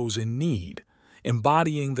helping those in need,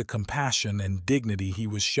 embodying the compassion and dignity he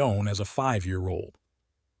was shown as a 5-year-old.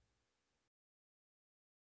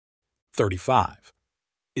 35.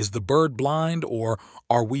 Is the bird blind, or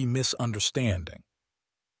are we misunderstanding?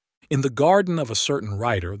 In the garden of a certain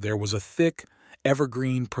writer there was a thick,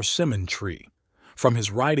 evergreen persimmon tree. From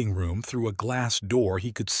his writing room through a glass door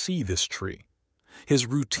he could see this tree. His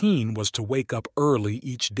routine was to wake up early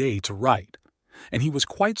each day to write, and he was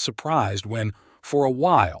quite surprised when, for a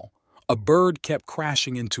while, a bird kept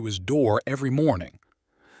crashing into his door every morning.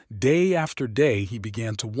 Day after day he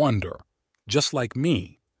began to wonder, just like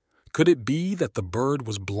me, could it be that the bird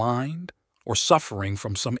was blind or suffering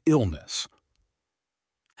from some illness?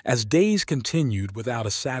 As days continued without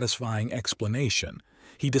a satisfying explanation,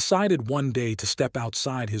 he decided one day to step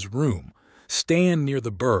outside his room, stand near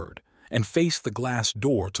the bird, and face the glass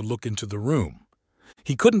door to look into the room.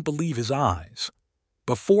 He couldn't believe his eyes.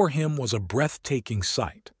 Before him was a breathtaking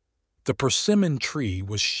sight. The persimmon tree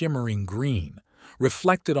was shimmering green,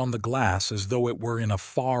 reflected on the glass as though it were in a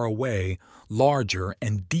far-away, larger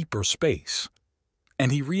and deeper space.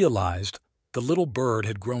 And he realized the little bird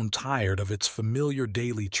had grown tired of its familiar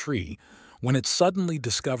daily tree when it suddenly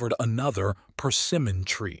discovered another persimmon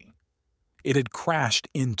tree. It had crashed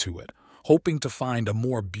into it, hoping to find a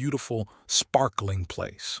more beautiful, sparkling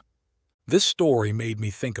place. This story made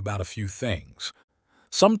me think about a few things.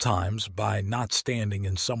 Sometimes, by not standing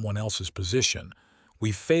in someone else's position,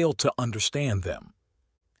 we fail to understand them.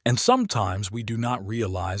 And sometimes we do not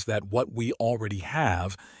realize that what we already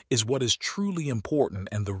have is what is truly important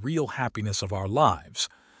and the real happiness of our lives,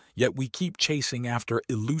 yet we keep chasing after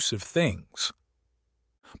elusive things.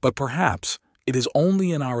 But perhaps it is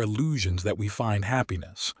only in our illusions that we find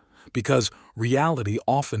happiness, because reality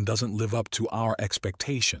often doesn't live up to our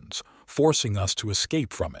expectations, forcing us to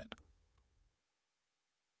escape from it.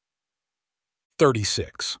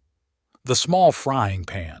 36. The small frying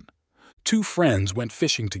pan. 2 friends went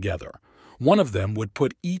fishing together. One of them would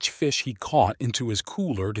put each fish he caught into his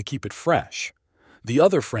cooler to keep it fresh. The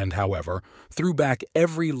other friend, however, threw back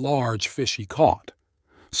every large fish he caught.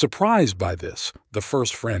 Surprised by this, the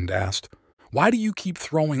first friend asked, "Why do you keep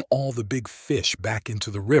throwing all the big fish back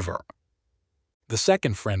into the river?" The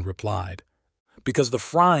second friend replied, "Because the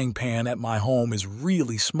frying pan at my home is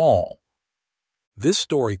really small." This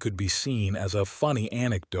story could be seen as a funny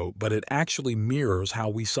anecdote, but it actually mirrors how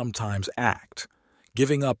we sometimes act,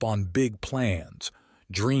 giving up on big plans,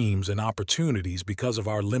 dreams, and opportunities because of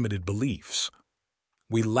our limited beliefs.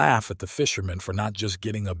 We laugh at the fishermen for not just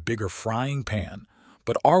getting a bigger frying pan,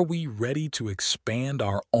 but are we ready to expand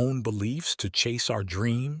our own beliefs to chase our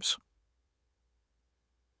dreams?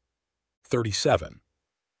 37.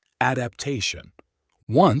 Adaptation.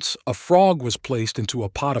 Once, a frog was placed into a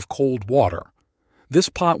pot of cold water. This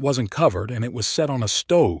pot wasn't covered and it was set on a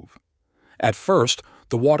stove. At first,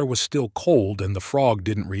 the water was still cold and the frog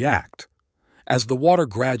didn't react. As the water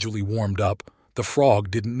gradually warmed up, the frog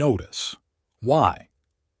didn't notice. Why?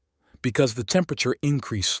 Because the temperature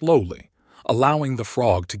increased slowly, allowing the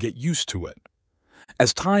frog to get used to it.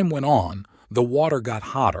 As time went on, the water got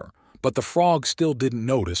hotter, but the frog still didn't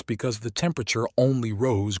notice because the temperature only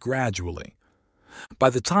rose gradually. By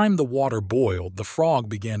the time the water boiled, the frog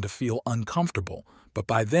began to feel uncomfortable, but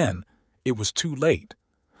by then, it was too late.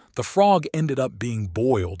 The frog ended up being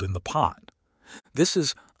boiled in the pot. This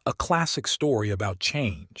is a classic story about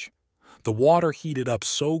change. The water heated up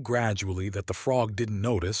so gradually that the frog didn't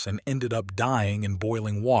notice and ended up dying in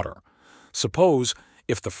boiling water. Suppose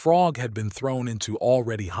if the frog had been thrown into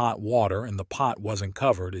already hot water and the pot wasn't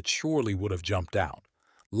covered, it surely would have jumped out.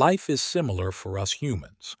 Life is similar for us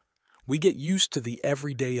humans. We get used to the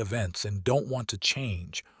everyday events and don't want to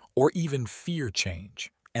change or even fear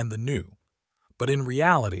change and the new. But in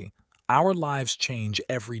reality, our lives change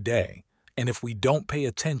every day, and if we don't pay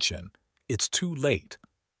attention, it's too late.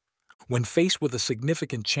 When faced with a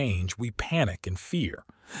significant change, we panic and fear.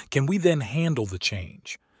 Can we then handle the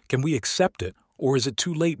change? Can we accept it, or is it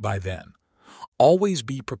too late by then? Always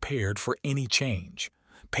be prepared for any change.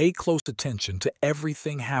 Pay close attention to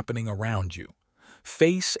everything happening around you.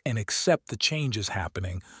 Face and accept the changes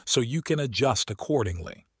happening so you can adjust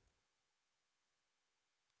accordingly.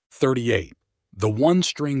 38. The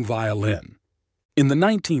one-string violin. In the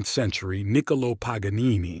 19th century, Niccolò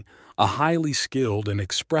Paganini, a highly skilled and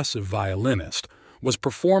expressive violinist, was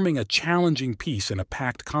performing a challenging piece in a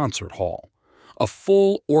packed concert hall. A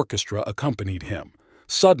full orchestra accompanied him.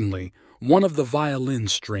 Suddenly, one of the violin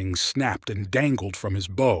strings snapped and dangled from his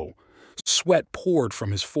bow. Sweat poured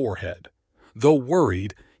from his forehead. Though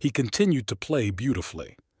worried, he continued to play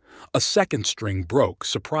beautifully. A second string broke,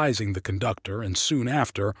 surprising the conductor, and soon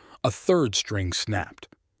after, a third string snapped.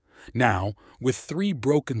 Now, with 3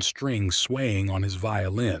 broken strings swaying on his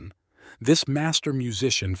violin, this master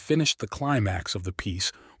musician finished the climax of the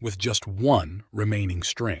piece with just 1 remaining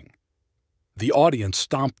string. The audience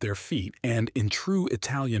stomped their feet and, in true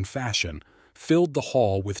Italian fashion, filled the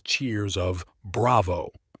hall with cheers of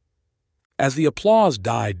 "Bravo!" As the applause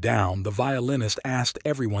died down, the violinist asked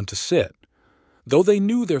everyone to sit. Though they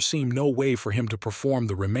knew there seemed no way for him to perform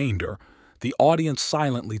the remainder, the audience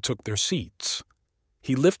silently took their seats.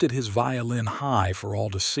 He lifted his violin high for all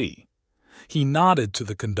to see. He nodded to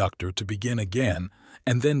the conductor to begin again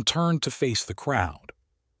and then turned to face the crowd.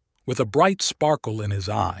 With a bright sparkle in his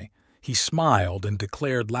eye, he smiled and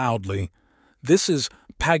declared loudly, "This is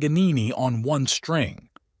Paganini on 1 string."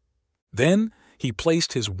 Then he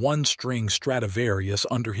placed his 1-string Stradivarius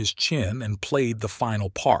under his chin and played the final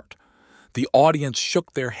part. The audience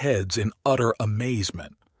shook their heads in utter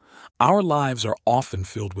amazement. Our lives are often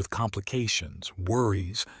filled with complications,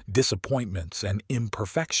 worries, disappointments, and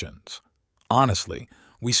imperfections. Honestly,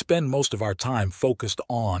 we spend most of our time focused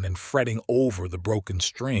on and fretting over the broken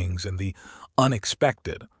strings and the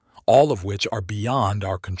unexpected, all of which are beyond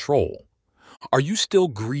our control. Are you still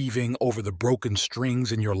grieving over the broken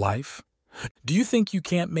strings in your life? Do you think you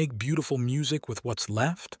can't make beautiful music with what's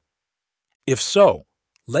left? If so,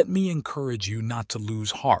 let me encourage you not to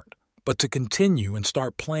lose heart, but to continue and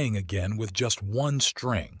start playing again with just 1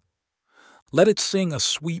 string. Let it sing a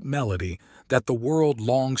sweet melody that the world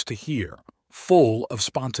longs to hear, full of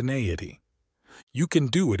spontaneity. You can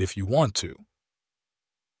do it if you want to.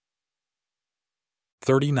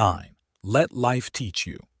 39. Let life teach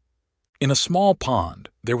you. In a small pond,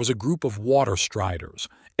 there was a group of water striders.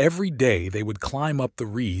 Every day they would climb up the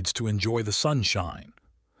reeds to enjoy the sunshine.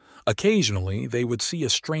 Occasionally, they would see a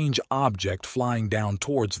strange object flying down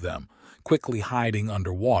towards them, quickly hiding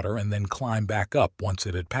underwater and then climb back up once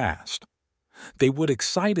it had passed. They would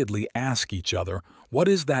excitedly ask each other, "What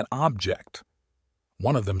is that object?"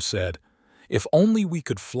 One of them said, "If only we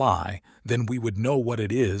could fly, then we would know what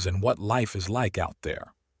it is and what life is like out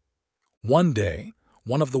there." One day,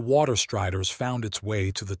 one of the water striders found its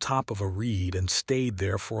way to the top of a reed and stayed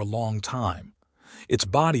there for a long time. Its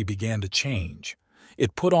body began to change.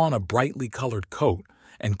 It put on a brightly colored coat,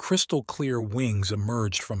 and crystal-clear wings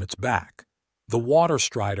emerged from its back. The water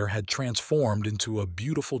strider had transformed into a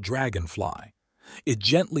beautiful dragonfly. It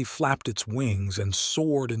gently flapped its wings and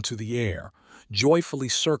soared into the air, joyfully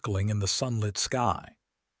circling in the sunlit sky.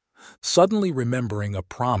 Suddenly remembering a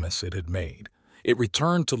promise it had made, it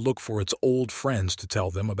returned to look for its old friends to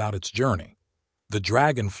tell them about its journey. The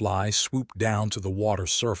dragonfly swooped down to the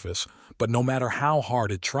water's surface, but no matter how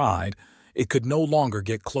hard it tried, it could no longer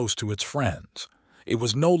get close to its friends. It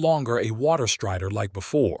was no longer a water strider like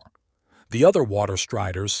before. The other water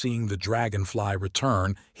striders, seeing the dragonfly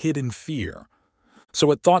return, hid in fear. So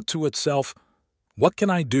it thought to itself, "What can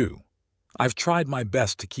I do? I've tried my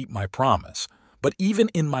best to keep my promise, but even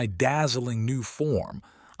in my dazzling new form,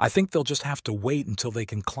 I think they'll just have to wait until they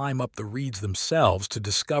can climb up the reeds themselves to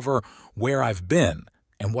discover where I've been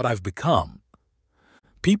and what I've become."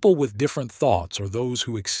 People with different thoughts, or those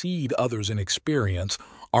who exceed others in experience,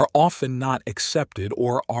 are often not accepted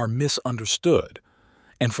or are misunderstood.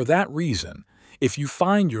 And for that reason, if you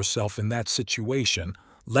find yourself in that situation,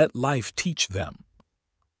 let life teach them.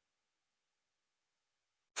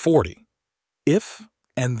 40. If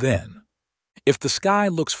and then. If the sky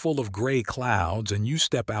looks full of gray clouds and you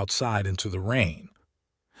step outside into the rain.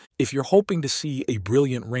 If you're hoping to see a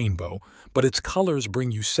brilliant rainbow, but its colors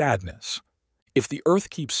bring you sadness. If the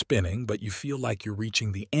earth keeps spinning, but you feel like you're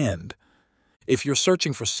reaching the end. If you're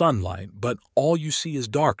searching for sunlight, but all you see is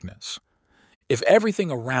darkness. If everything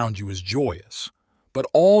around you is joyous, but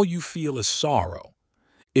all you feel is sorrow.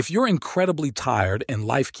 If you're incredibly tired and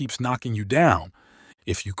life keeps knocking you down.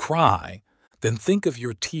 If you cry, then think of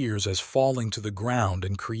your tears as falling to the ground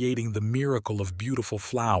and creating the miracle of beautiful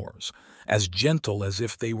flowers, as gentle as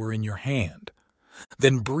if they were in your hand.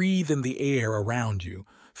 Then breathe in the air around you,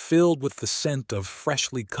 filled with the scent of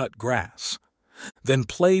freshly cut grass. Then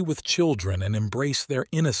play with children and embrace their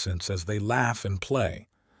innocence as they laugh and play.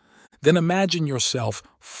 Then imagine yourself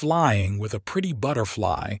flying with a pretty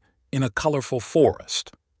butterfly in a colorful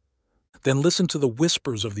forest. Then listen to the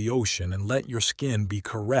whispers of the ocean and let your skin be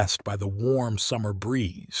caressed by the warm summer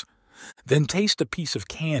breeze. Then taste a piece of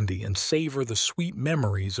candy and savor the sweet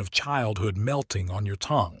memories of childhood melting on your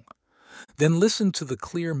tongue. Then listen to the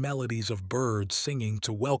clear melodies of birds singing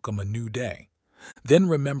to welcome a new day. Then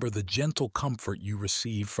remember the gentle comfort you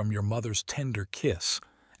received from your mother's tender kiss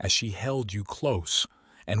as she held you close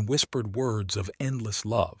and whispered words of endless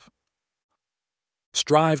love.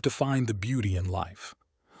 Strive to find the beauty in life.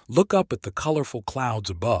 Look up at the colorful clouds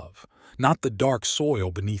above, not the dark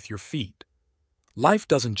soil beneath your feet. Life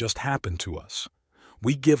doesn't just happen to us.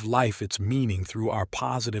 We give life its meaning through our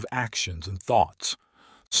positive actions and thoughts.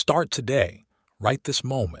 Start today, right this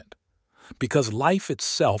moment, because life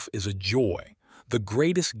itself is a joy, the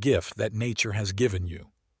greatest gift that nature has given you.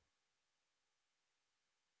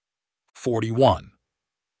 41.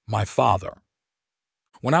 My father.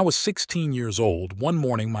 When I was 16 years old, one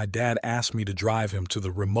morning my dad asked me to drive him to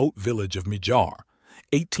the remote village of Mijar,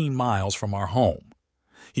 18 miles from our home.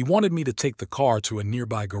 He wanted me to take the car to a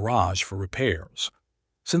nearby garage for repairs.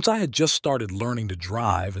 Since I had just started learning to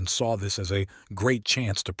drive and saw this as a great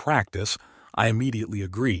chance to practice, I immediately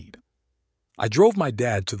agreed. I drove my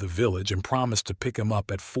dad to the village and promised to pick him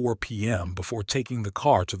up at 4 p.m. before taking the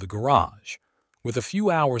car to the garage. With a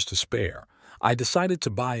few hours to spare, I decided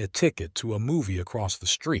to buy a ticket to a movie across the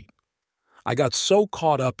street. I got so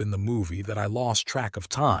caught up in the movie that I lost track of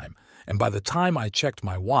time, and by the time I checked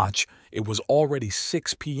my watch, it was already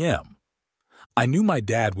 6 p.m. I knew my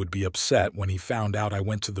dad would be upset when he found out I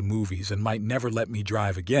went to the movies and might never let me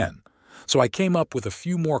drive again, so I came up with a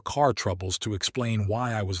few more car troubles to explain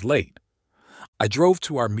why I was late. I drove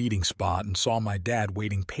to our meeting spot and saw my dad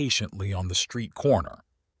waiting patiently on the street corner.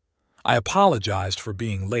 I apologized for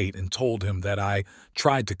being late and told him that I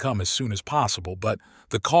tried to come as soon as possible, but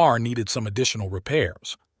the car needed some additional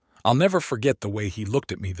repairs. I'll never forget the way he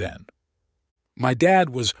looked at me then. My dad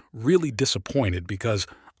was really disappointed because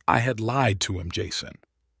I had lied to him, Jason.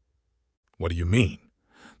 What do you mean?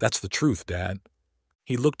 That's the truth, Dad.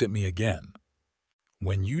 He looked at me again.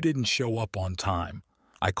 When you didn't show up on time,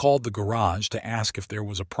 I called the garage to ask if there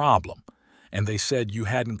was a problem, and they said you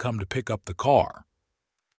hadn't come to pick up the car.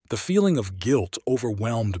 The feeling of guilt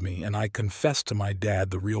overwhelmed me, and I confessed to my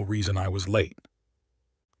dad the real reason I was late.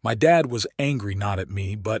 My dad was angry not at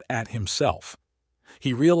me, but at himself.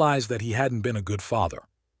 He realized that he hadn't been a good father.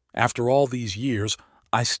 After all these years,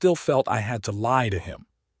 I still felt I had to lie to him.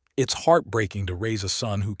 It's heartbreaking to raise a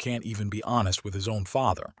son who can't even be honest with his own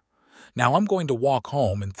father. Now I'm going to walk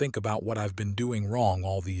home and think about what I've been doing wrong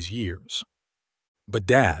all these years. But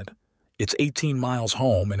Dad, it's 18 miles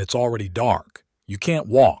home and it's already dark. You can't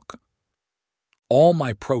walk. All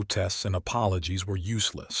my protests and apologies were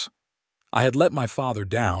useless. I had let my father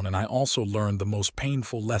down, and I also learned the most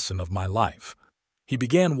painful lesson of my life. He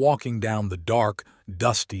began walking down the dark,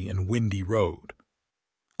 dusty, and windy road.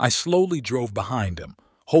 I slowly drove behind him,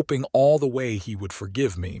 hoping all the way he would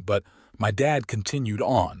forgive me, but my dad continued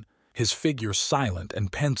on, his figure silent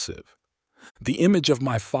and pensive. The image of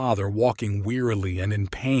my father walking wearily and in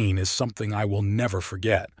pain is something I will never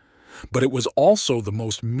forget. But it was also the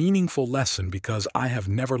most meaningful lesson because I have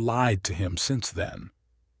never lied to him since then.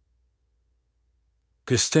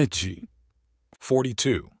 Kistegi.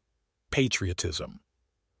 42. Patriotism.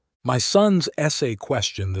 My son's essay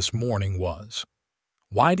question this morning was,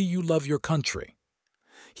 "Why do you love your country?"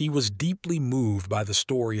 He was deeply moved by the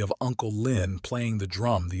story of Uncle Lin playing the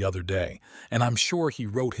drum the other day, and I'm sure he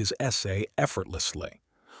wrote his essay effortlessly.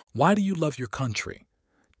 Why do you love your country?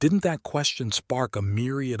 Didn't that question spark a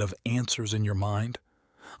myriad of answers in your mind?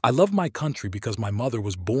 I love my country because my mother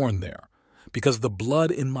was born there, because the blood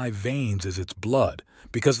in my veins is its blood,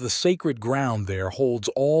 because the sacred ground there holds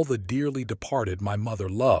all the dearly departed my mother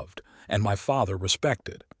loved and my father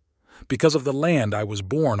respected, because of the land I was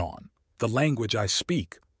born on, the language I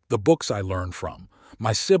speak, the books I learn from,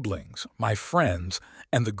 my siblings, my friends,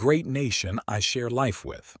 and the great nation I share life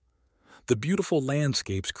with. The beautiful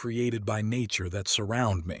landscapes created by nature that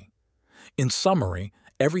surround me. In summary,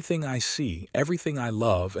 everything I see, everything I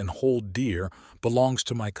love and hold dear belongs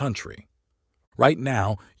to my country. Right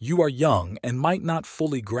now, you are young and might not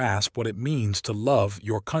fully grasp what it means to love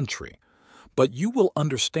your country, but you will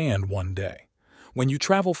understand one day. When you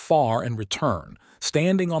travel far and return,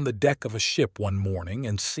 standing on the deck of a ship one morning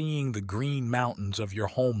and seeing the green mountains of your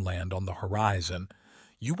homeland on the horizon,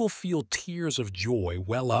 you will feel tears of joy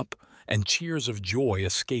well up and cheers of joy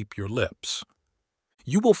escape your lips.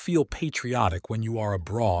 You will feel patriotic when you are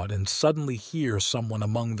abroad and suddenly hear someone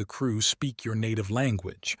among the crew speak your native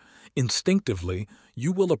language. Instinctively,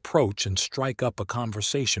 you will approach and strike up a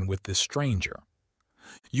conversation with this stranger.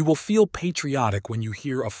 You will feel patriotic when you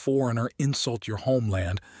hear a foreigner insult your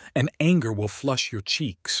homeland, and anger will flush your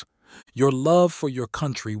cheeks. Your love for your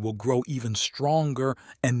country will grow even stronger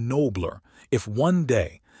and nobler if one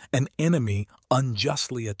day an enemy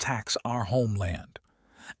unjustly attacks our homeland.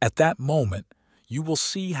 At that moment, you will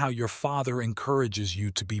see how your father encourages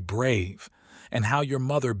you to be brave and how your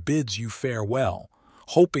mother bids you farewell,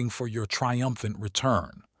 hoping for your triumphant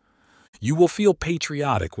return. You will feel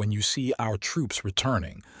patriotic when you see our troops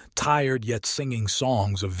returning, tired yet singing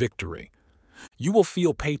songs of victory. You will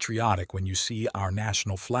feel patriotic when you see our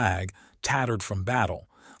national flag, tattered from battle,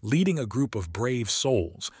 leading a group of brave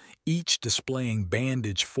souls, each displaying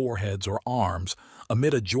bandaged foreheads or arms,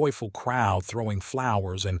 amid a joyful crowd throwing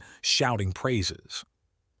flowers and shouting praises.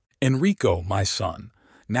 Enrico, my son,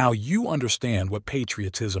 now you understand what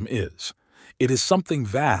patriotism is. It is something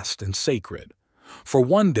vast and sacred. For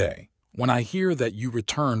one day, when I hear that you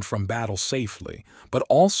returned from battle safely, but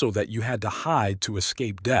also that you had to hide to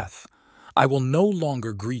escape death, I will no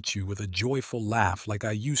longer greet you with a joyful laugh like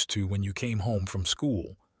I used to when you came home from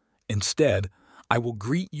school. Instead, I will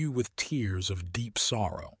greet you with tears of deep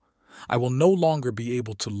sorrow. I will no longer be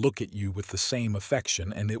able to look at you with the same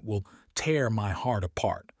affection, and it will tear my heart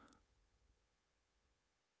apart.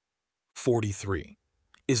 43.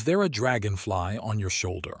 Is there a dragonfly on your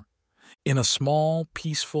shoulder? In a small,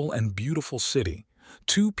 peaceful, and beautiful city,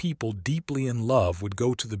 two people deeply in love would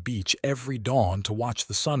go to the beach every dawn to watch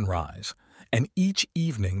the sunrise, and each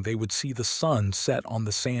evening they would see the sun set on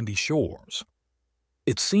the sandy shores.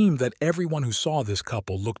 It seemed that everyone who saw this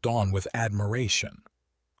couple looked on with admiration.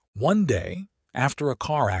 One day, after a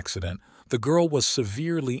car accident, the girl was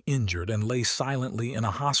severely injured and lay silently in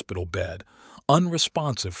a hospital bed,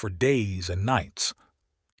 unresponsive for days and nights.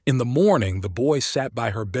 In the morning, the boy sat by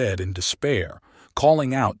her bed in despair,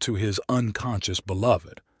 calling out to his unconscious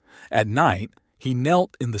beloved. At night, he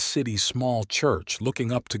knelt in the city's small church,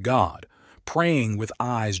 looking up to God, praying with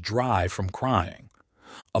eyes dry from crying.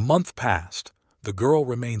 A month passed. The girl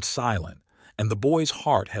remained silent, and the boy's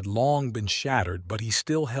heart had long been shattered, but he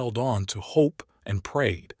still held on to hope and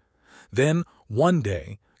prayed. Then, one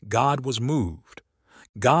day, God was moved.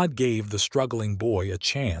 God gave the struggling boy a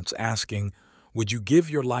chance, asking, "Would you give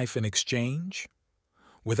your life in exchange?"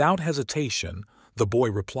 Without hesitation, the boy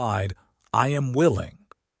replied, "I am willing."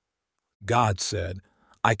 God said,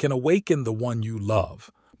 "I can awaken the one you love,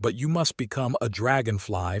 but you must become a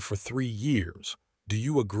dragonfly for 3 years. Do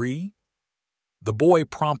you agree?" The boy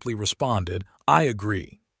promptly responded, "I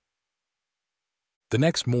agree." The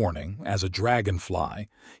next morning, as a dragonfly,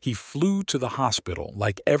 he flew to the hospital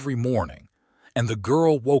like every morning, and the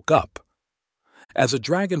girl woke up. As a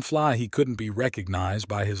dragonfly, he couldn't be recognized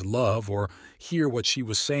by his love or hear what she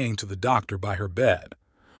was saying to the doctor by her bed.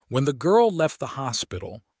 When the girl left the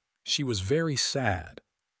hospital, she was very sad.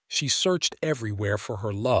 She searched everywhere for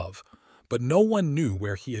her love, but no one knew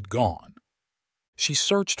where he had gone. She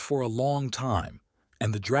searched for a long time,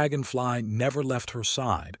 and the dragonfly never left her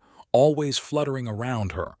side, always fluttering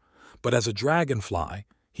around her. But as a dragonfly,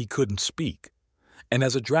 he couldn't speak. And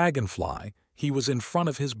as a dragonfly, he was in front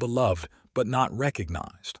of his beloved, but not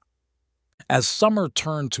recognized. As summer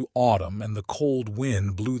turned to autumn and the cold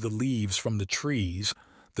wind blew the leaves from the trees,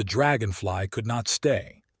 the dragonfly could not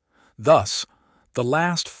stay. Thus, the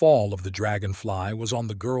last fall of the dragonfly was on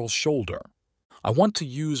the girl's shoulder. "I want to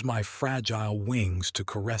use my fragile wings to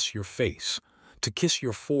caress your face, to kiss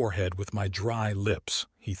your forehead with my dry lips,"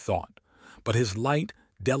 he thought. But his light,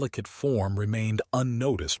 delicate form remained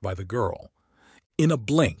unnoticed by the girl. In a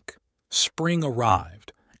blink, spring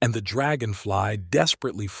arrived, and the dragonfly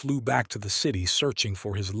desperately flew back to the city searching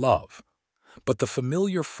for his love. But the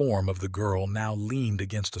familiar form of the girl now leaned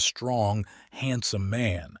against a strong, handsome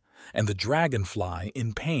man, and the dragonfly,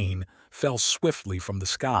 in pain, fell swiftly from the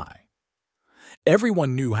sky.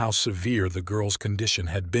 Everyone knew how severe the girl's condition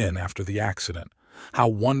had been after the accident, how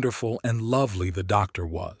wonderful and lovely the doctor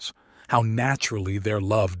was, how naturally their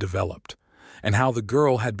love developed, and how the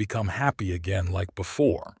girl had become happy again like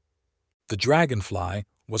before. The dragonfly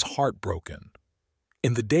was heartbroken.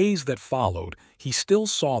 In the days that followed, he still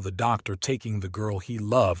saw the doctor taking the girl he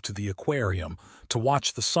loved to the aquarium to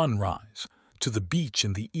watch the sunrise, to the beach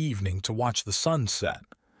in the evening to watch the sunset,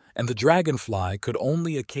 and the dragonfly could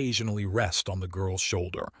only occasionally rest on the girl's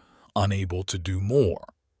shoulder, unable to do more.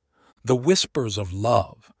 The whispers of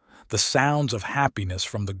love, the sounds of happiness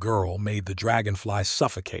from the girl made the dragonfly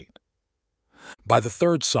suffocate. By the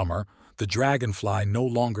third summer, the dragonfly no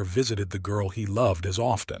longer visited the girl he loved as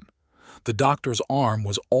often. The doctor's arm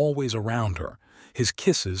was always around her, his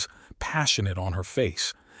kisses passionate on her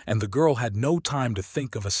face, and the girl had no time to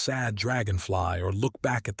think of a sad dragonfly or look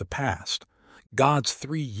back at the past. God's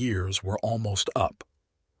 3 years were almost up.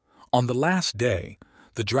 On the last day,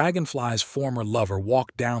 the dragonfly's former lover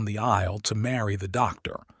walked down the aisle to marry the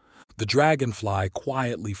doctor. The dragonfly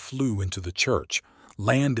quietly flew into the church,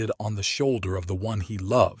 landed on the shoulder of the one he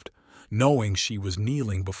loved, knowing she was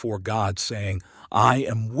kneeling before God saying, "I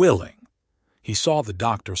am willing." He saw the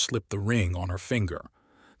doctor slip the ring on her finger.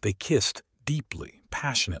 They kissed deeply,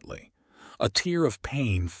 passionately. A tear of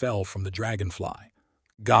pain fell from the dragonfly.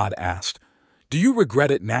 God asked, "Do you regret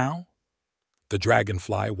it now?" The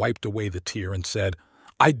dragonfly wiped away the tear and said,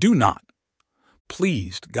 "I do not."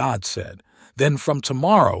 Pleased, God said, "Then from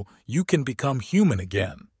tomorrow you can become human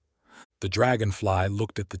again." The dragonfly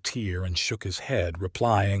looked at the tear and shook his head,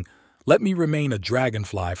 replying, "Let me remain a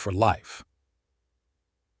dragonfly for life."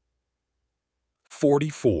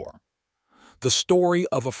 44. The story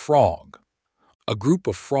of a frog. A group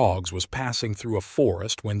of frogs was passing through a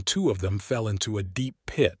forest when two of them fell into a deep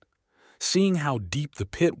pit. Seeing how deep the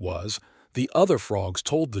pit was, the other frogs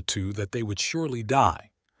told the two that they would surely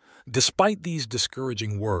die. Despite these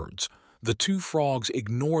discouraging words, the two frogs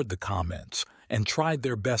ignored the comments and tried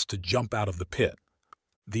their best to jump out of the pit.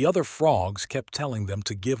 The other frogs kept telling them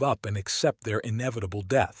to give up and accept their inevitable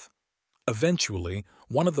death. Eventually,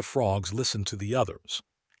 one of the frogs listened to the others.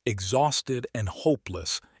 Exhausted and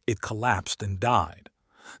hopeless, it collapsed and died.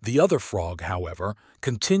 The other frog, however,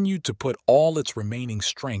 continued to put all its remaining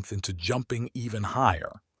strength into jumping even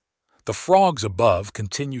higher. The frogs above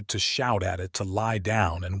continued to shout at it to lie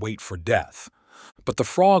down and wait for death. But the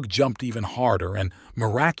frog jumped even harder and,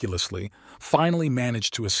 miraculously, finally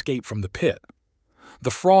managed to escape from the pit. The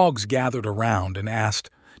frogs gathered around and asked,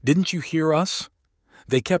 "Didn't you hear us?"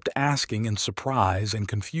 They kept asking in surprise and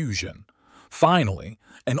confusion. Finally,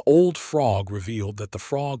 an old frog revealed that the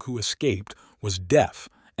frog who escaped was deaf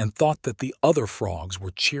and thought that the other frogs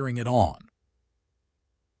were cheering it on.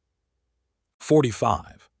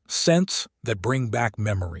 45. Scents that bring back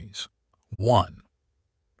memories. 1.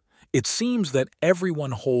 It seems that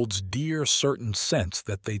everyone holds dear certain scents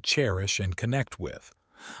that they cherish and connect with.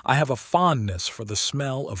 I have a fondness for the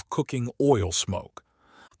smell of cooking oil smoke.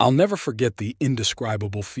 I'll never forget the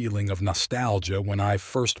indescribable feeling of nostalgia when I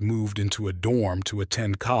first moved into a dorm to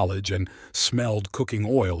attend college and smelled cooking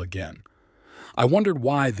oil again. I wondered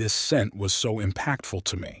why this scent was so impactful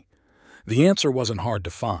to me. The answer wasn't hard to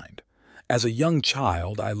find. As a young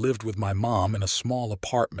child, I lived with my mom in a small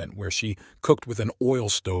apartment where she cooked with an oil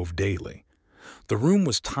stove daily. The room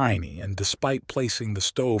was tiny, and despite placing the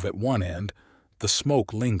stove at one end, the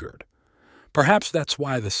smoke lingered. Perhaps that's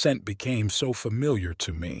why the scent became so familiar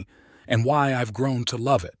to me, and why I've grown to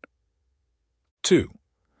love it. 2.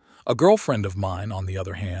 A girlfriend of mine, on the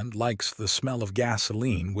other hand, likes the smell of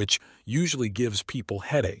gasoline, which usually gives people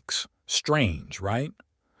headaches. Strange, right?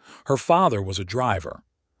 Her father was a driver.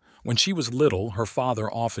 When she was little, her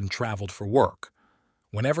father often traveled for work.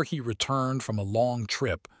 Whenever he returned from a long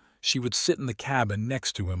trip, she would sit in the cabin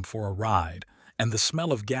next to him for a ride, and the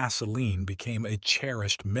smell of gasoline became a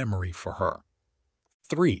cherished memory for her.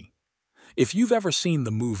 3. If you've ever seen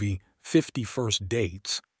the movie 50 First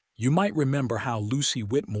Dates, you might remember how Lucy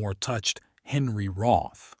Whitmore touched Henry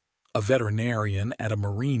Roth, a veterinarian at a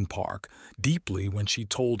marine park, deeply when she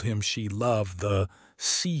told him she loved the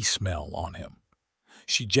sea smell on him.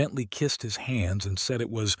 She gently kissed his hands and said it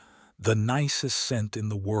was the nicest scent in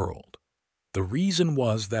the world. The reason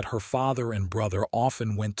was that her father and brother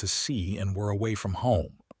often went to sea and were away from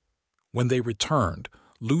home. When they returned,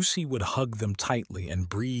 Lucy would hug them tightly and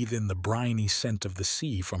breathe in the briny scent of the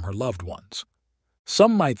sea from her loved ones.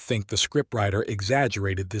 Some might think the scriptwriter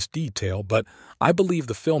exaggerated this detail, but I believe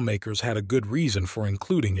the filmmakers had a good reason for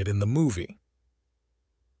including it in the movie.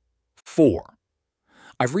 4.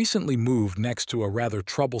 I've recently moved next to a rather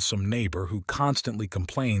troublesome neighbor who constantly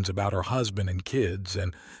complains about her husband and kids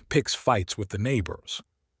and picks fights with the neighbors.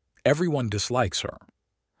 Everyone dislikes her.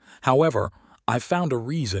 However, I've found a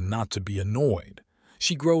reason not to be annoyed.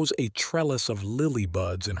 She grows a trellis of lily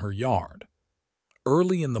buds in her yard.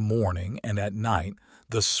 Early in the morning and at night,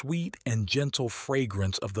 the sweet and gentle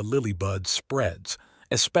fragrance of the lily buds spreads,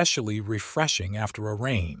 especially refreshing after a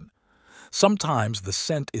rain. Sometimes the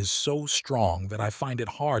scent is so strong that I find it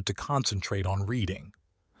hard to concentrate on reading.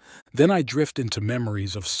 Then I drift into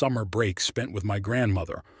memories of summer breaks spent with my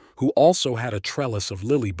grandmother, who also had a trellis of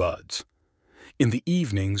lily buds. In the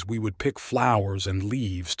evenings, we would pick flowers and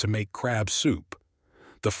leaves to make crab soup.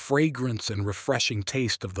 The fragrance and refreshing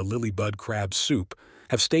taste of the lily bud crab soup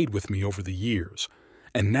have stayed with me over the years,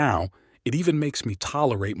 and now it even makes me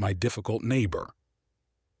tolerate my difficult neighbor.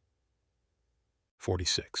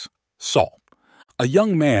 46. Salt. A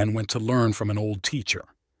young man went to learn from an old teacher.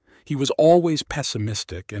 He was always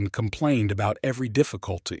pessimistic and complained about every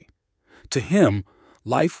difficulty. To him,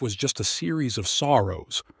 life was just a series of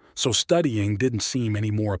sorrows, so studying didn't seem any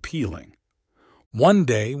more appealing. One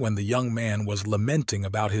day, when the young man was lamenting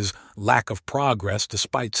about his lack of progress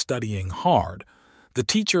despite studying hard, the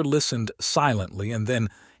teacher listened silently and then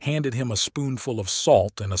handed him a spoonful of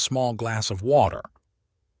salt and a small glass of water.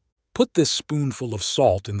 Put this spoonful of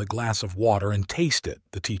salt in the glass of water and taste it,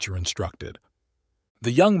 the teacher instructed.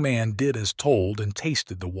 The young man did as told and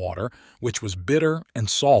tasted the water, which was bitter and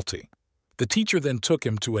salty. The teacher then took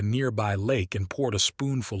him to a nearby lake and poured a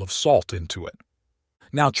spoonful of salt into it.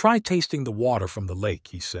 "Now try tasting the water from the lake,"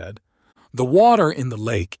 he said. "The water in the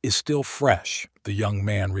lake is still fresh," the young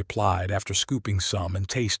man replied after scooping some and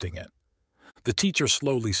tasting it. The teacher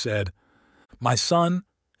slowly said, "My son,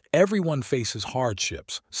 everyone faces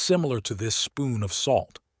hardships similar to this spoon of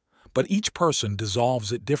salt, but each person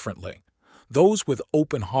dissolves it differently. Those with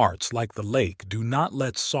open hearts like the lake do not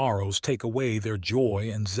let sorrows take away their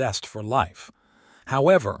joy and zest for life.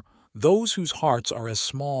 However, those whose hearts are as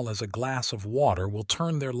small as a glass of water will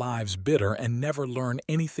turn their lives bitter and never learn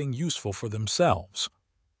anything useful for themselves."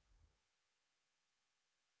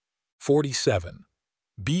 47.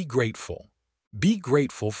 Be grateful. Be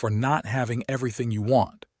grateful for not having everything you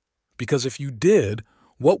want. Because if you did,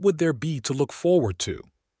 what would there be to look forward to?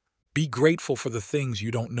 Be grateful for the things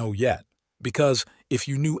you don't know yet. Because if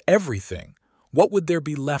you knew everything, what would there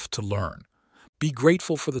be left to learn? Be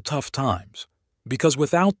grateful for the tough times. Because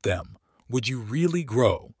without them, would you really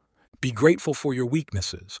grow? Be grateful for your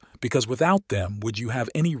weaknesses. Because without them, would you have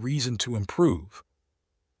any reason to improve?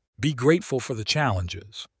 Be grateful for the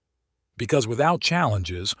challenges. Because without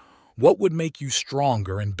challenges, what would make you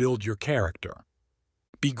stronger and build your character?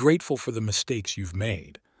 Be grateful for the mistakes you've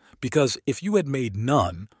made. Because if you had made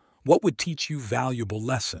none, what would teach you valuable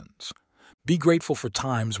lessons? Be grateful for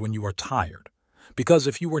times when you are tired. Because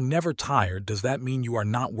if you were never tired, does that mean you are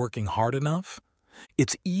not working hard enough?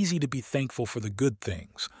 It's easy to be thankful for the good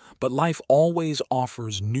things, but life always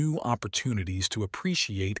offers new opportunities to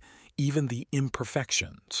appreciate even the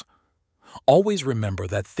imperfections. Always remember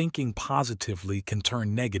that thinking positively can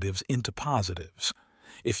turn negatives into positives.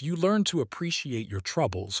 If you learn to appreciate your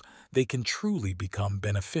troubles, they can truly become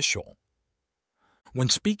beneficial. When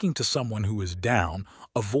speaking to someone who is down,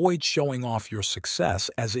 avoid showing off your success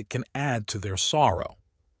as it can add to their sorrow.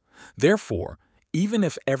 Therefore, even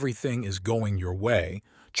if everything is going your way,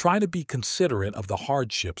 try to be considerate of the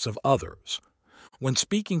hardships of others. When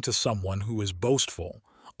speaking to someone who is boastful,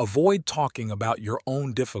 avoid talking about your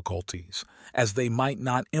own difficulties, as they might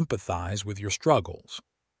not empathize with your struggles.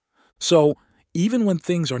 So, even when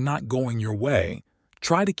things are not going your way,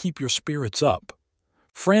 try to keep your spirits up.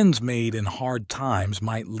 Friends made in hard times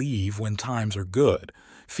might leave when times are good,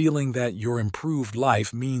 feeling that your improved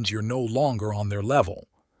life means you're no longer on their level.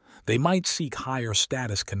 They might seek higher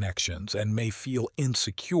status connections and may feel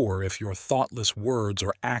insecure if your thoughtless words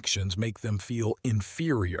or actions make them feel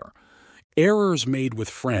inferior. Errors made with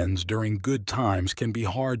friends during good times can be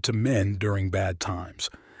hard to mend during bad times,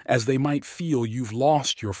 as they might feel you've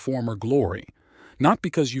lost your former glory, not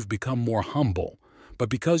because you've become more humble, but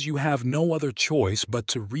because you have no other choice but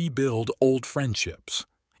to rebuild old friendships.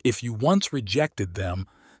 If you once rejected them,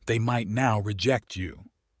 they might now reject you.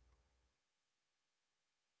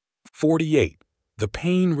 48. The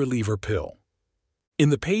Pain Reliever Pill. In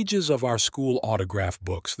the pages of our school autograph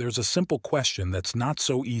books, there's a simple question that's not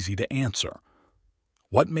so easy to answer.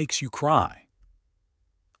 What makes you cry?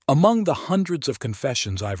 Among the hundreds of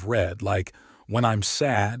confessions I've read, like when I'm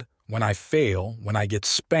sad, when I fail, when I get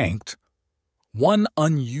spanked, one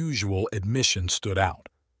unusual admission stood out.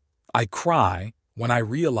 I cry when I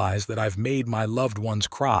realize that I've made my loved ones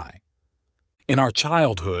cry. In our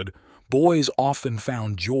childhood, boys often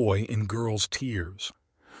found joy in girls' tears.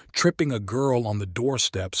 Tripping a girl on the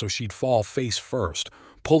doorstep so she'd fall face first,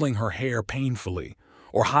 pulling her hair painfully,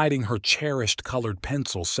 or hiding her cherished colored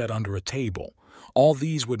pencil set under a table. All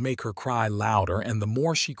these would make her cry louder, and the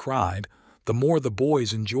more she cried, the more the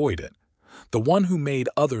boys enjoyed it. The one who made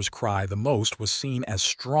others cry the most was seen as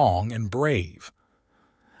strong and brave.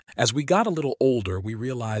 As we got a little older, we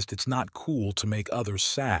realized it's not cool to make others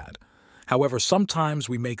sad. However, sometimes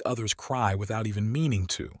we make others cry without even meaning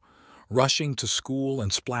to, rushing to school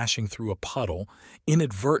and splashing through a puddle,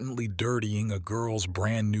 inadvertently dirtying a girl's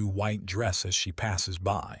brand new white dress as she passes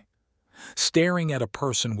by, staring at a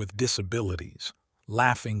person with disabilities,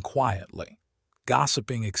 laughing quietly,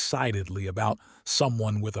 gossiping excitedly about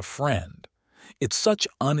someone with a friend. It's such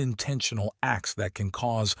unintentional acts that can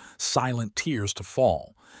cause silent tears to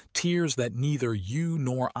fall, tears that neither you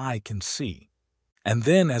nor I can see. And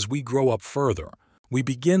then as we grow up further, we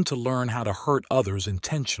begin to learn how to hurt others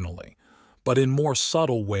intentionally, but in more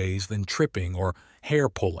subtle ways than tripping or hair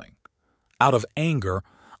pulling. Out of anger,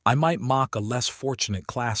 I might mock a less fortunate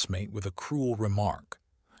classmate with a cruel remark.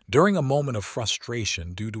 During a moment of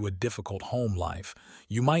frustration due to a difficult home life,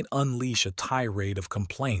 you might unleash a tirade of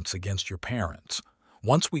complaints against your parents.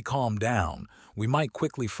 Once we calm down, we might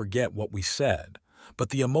quickly forget what we said, but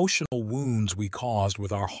the emotional wounds we caused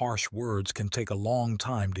with our harsh words can take a long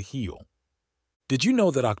time to heal. Did you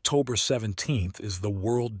know that October 17th is the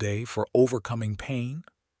World Day for Overcoming Pain?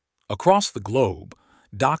 Across the globe,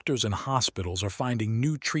 doctors and hospitals are finding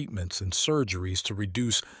new treatments and surgeries to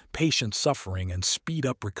reduce patient suffering and speed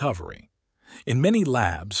up recovery. In many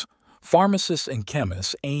labs, pharmacists and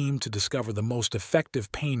chemists aim to discover the most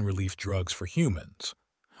effective pain relief drugs for humans.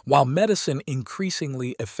 While medicine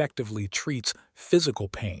increasingly effectively treats physical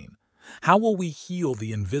pain, how will we heal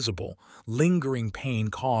the invisible, lingering pain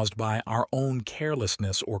caused by our own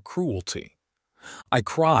carelessness or cruelty? I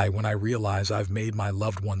cry when I realize I've made my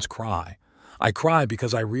loved ones cry. I cry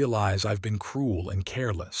because I realize I've been cruel and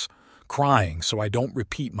careless, crying so I don't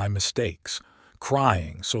repeat my mistakes,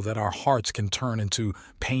 crying so that our hearts can turn into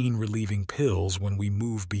pain-relieving pills when we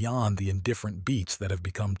move beyond the indifferent beats that have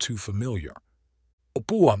become too familiar.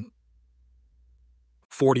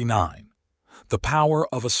 49. The power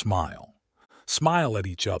of a smile. Smile at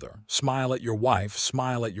each other. Smile at your wife.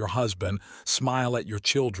 Smile at your husband. Smile at your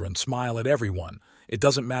children. Smile at everyone. It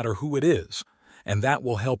doesn't matter who it is, and that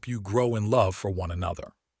will help you grow in love for one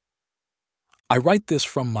another. I write this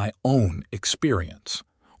from my own experience.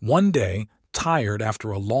 One day, tired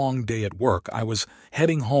after a long day at work, I was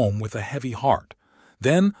heading home with a heavy heart.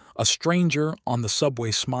 Then a stranger on the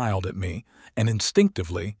subway smiled at me, and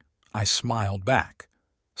instinctively, I smiled back.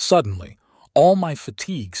 Suddenly, all my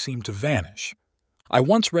fatigue seemed to vanish. I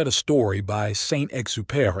once read a story by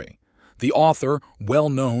Saint-Exupéry, the author well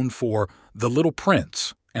known for The Little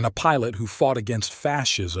Prince and a pilot who fought against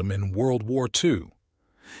fascism in World War II.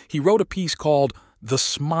 He wrote a piece called The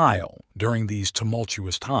Smile during these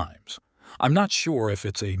tumultuous times. I'm not sure if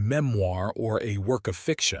it's a memoir or a work of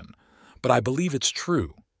fiction, but I believe it's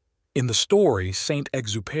true. In the story,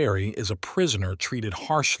 Saint-Exupéry is a prisoner treated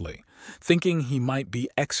harshly, thinking he might be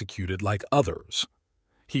executed like others.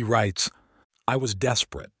 He writes, "I was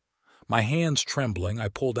desperate. My hands trembling, I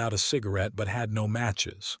pulled out a cigarette but had no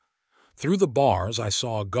matches. Through the bars, I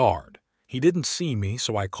saw a guard. He didn't see me,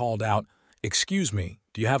 so I called out, 'Excuse me,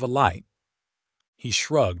 do you have a light?' He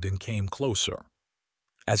shrugged and came closer.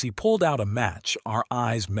 As he pulled out a match, our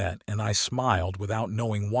eyes met and I smiled without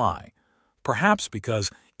knowing why, perhaps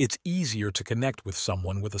because it's easier to connect with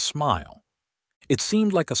someone with a smile. It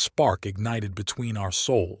seemed like a spark ignited between our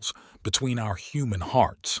souls, between our human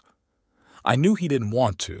hearts. I knew he didn't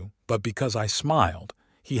want to, but because I smiled,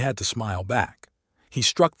 he had to smile back. He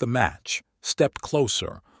struck the match, stepped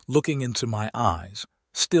closer, looking into my eyes,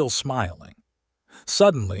 still smiling.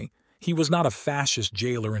 Suddenly, he was not a fascist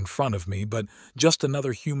jailer in front of me, but just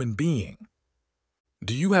another human being.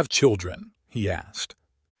 'Do you have children?' he asked.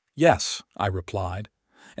 'Yes,' I replied,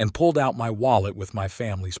 and pulled out my wallet with my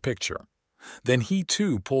family's picture. Then he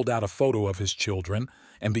too pulled out a photo of his children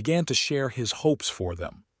and began to share his hopes for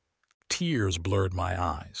them. Tears blurred my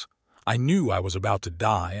eyes. I knew I was about to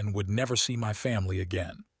die and would never see my family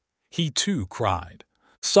again. He too cried.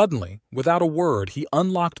 Suddenly, without a word, he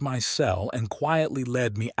unlocked my cell and quietly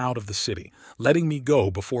led me out of the city, letting me go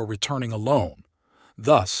before returning alone.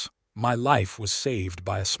 Thus, my life was saved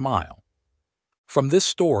by a smile. From this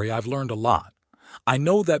story, I've learned a lot. I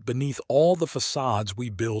know that beneath all the facades we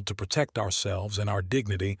build to protect ourselves and our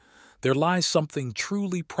dignity, there lies something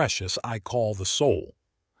truly precious I call the soul.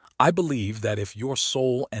 I believe that if your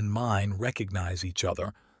soul and mine recognize each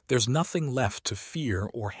other, there's nothing left to fear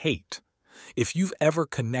or hate. If you've ever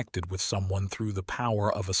connected with someone through the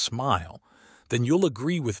power of a smile, then you'll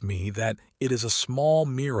agree with me that it is a small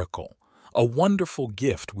miracle, a wonderful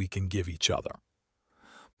gift we can give each other.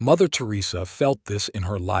 Mother Teresa felt this in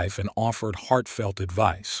her life and offered heartfelt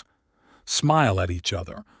advice. Smile at each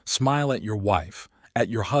other, smile at your wife, at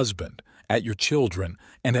your husband, at your children,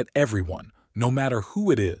 and at everyone, no matter who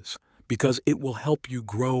it is, because it will help you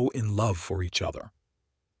grow in love for each other.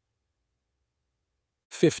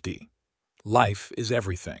 50. Life is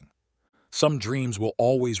everything. Some dreams will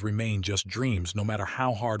always remain just dreams no matter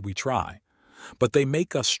how hard we try, but they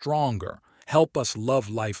make us stronger, help us love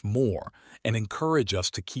life more, and encourage us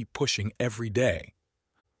to keep pushing every day.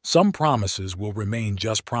 Some promises will remain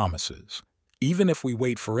just promises, even if we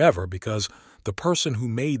wait forever because the person who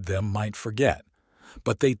made them might forget,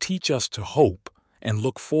 but they teach us to hope and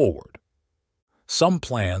look forward. Some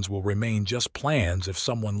plans will remain just plans if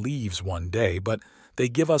someone leaves one day, but they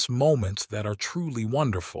give us moments that are truly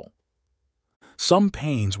wonderful. Some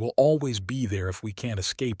pains will always be there if we can't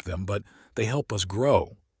escape them, but they help us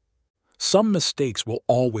grow. Some mistakes will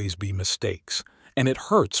always be mistakes, and it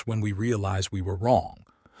hurts when we realize we were wrong,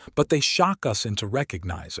 but they shock us into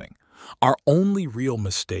recognizing our only real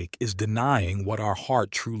mistake is denying what our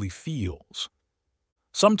heart truly feels.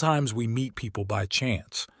 Sometimes we meet people by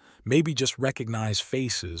chance, maybe just recognize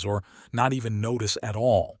faces or not even notice at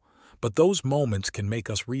all. But those moments can make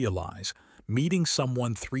us realize meeting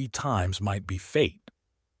someone 3 times might be fate.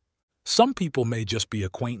 Some people may just be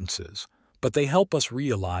acquaintances, but they help us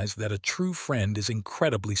realize that a true friend is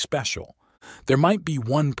incredibly special. There might be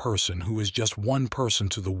one person who is just one person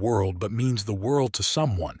to the world but means the world to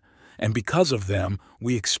someone, and because of them,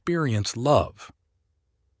 we experience love.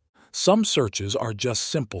 Some searches are just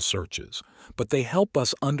simple searches, but they help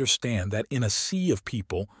us understand that in a sea of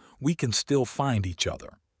people, we can still find each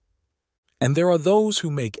other. And there are those who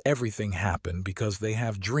make everything happen because they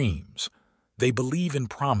have dreams. They believe in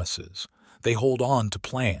promises. They hold on to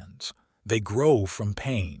plans. They grow from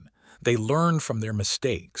pain. They learn from their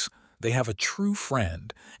mistakes. They have a true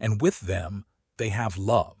friend, and with them, they have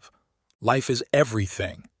love. Life is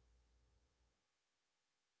everything.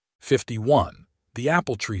 51. The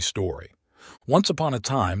Apple Tree Story. Once upon a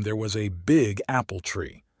time, there was a big apple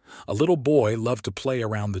tree. A little boy loved to play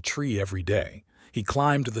around the tree every day. He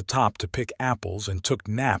climbed to the top to pick apples and took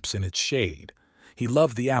naps in its shade. He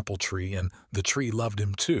loved the apple tree, and the tree loved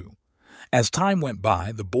him too. As time went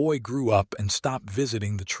by, the boy grew up and stopped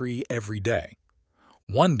visiting the tree every day.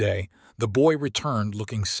 One day, the boy returned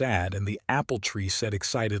looking sad, and the apple tree said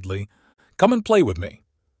excitedly, "Come and play with me."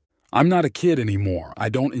 "I'm not a kid anymore. I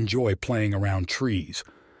don't enjoy playing around trees.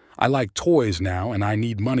 I like toys now, and I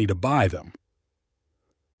need money to buy them."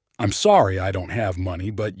 "I'm sorry I don't have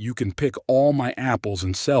money, but you can pick all my apples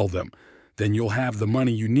and sell them. Then you'll have the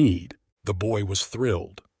money you need." The boy was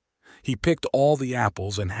thrilled. He picked all the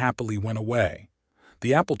apples and happily went away.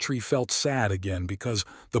 The apple tree felt sad again because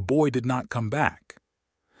the boy did not come back.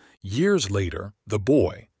 Years later, the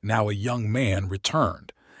boy, now a young man,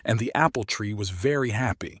 returned, and the apple tree was very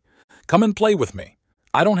happy. "Come and play with me.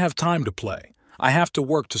 I don't have time to play. I have to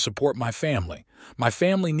work to support my family. My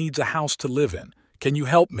family needs a house to live in. Can you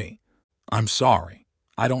help me?" "I'm sorry.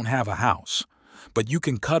 I don't have a house. But you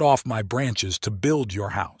can cut off my branches to build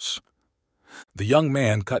your house." The young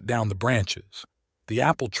man cut down the branches. The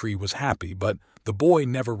apple tree was happy, but the boy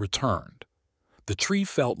never returned. The tree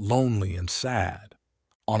felt lonely and sad.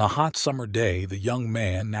 On a hot summer day, the young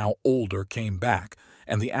man, now older, came back,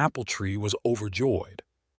 and the apple tree was overjoyed.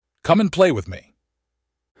 "Come and play with me."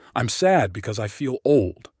 "I'm sad because I feel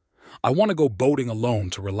old. I want to go boating alone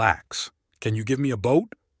to relax. Can you give me a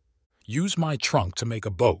boat?" "Use my trunk to make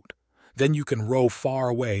a boat. Then you can row far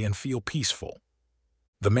away and feel peaceful."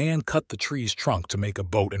 The man cut the tree's trunk to make a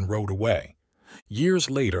boat and rowed away. Years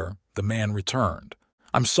later, the man returned.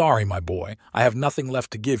 "I'm sorry, my boy. I have nothing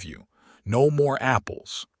left to give you. No more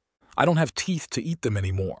apples. I don't have teeth to eat them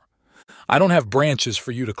anymore. I don't have branches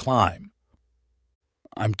for you to climb.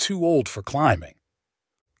 I'm too old for climbing.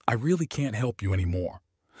 I really can't help you anymore.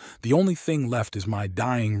 The only thing left is my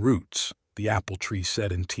dying roots," the apple tree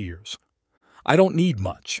said in tears. "I don't need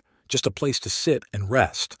much, just a place to sit and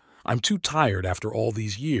rest. I'm too tired after all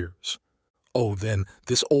these years." "Oh, then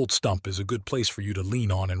this old stump is a good place for you to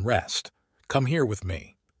lean on and rest. Come here with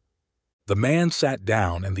me." The man sat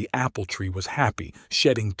down, and the apple tree was happy,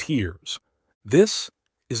 shedding tears. This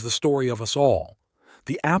is the story of us all.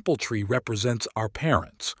 The apple tree represents our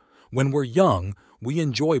parents. When we're young, we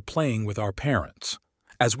enjoy playing with our parents.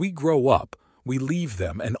 As we grow up, we leave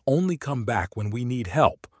them and only come back when we need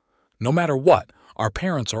help. No matter what, our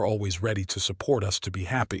parents are always ready to support us to be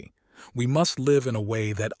happy. We must live in a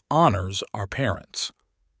way that honors our parents.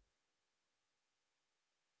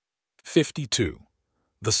 52.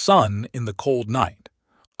 The Sun in the Cold Night.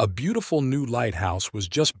 A beautiful new lighthouse was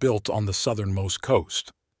just built on the southernmost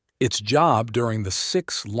coast. Its job during the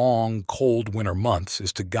 6 long, cold winter months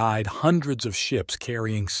is to guide hundreds of ships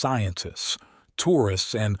carrying scientists,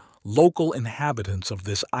 tourists, and local inhabitants of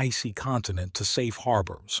this icy continent to safe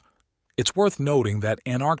harbors. It's worth noting that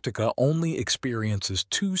Antarctica only experiences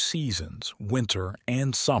 2 seasons, winter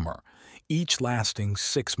and summer, each lasting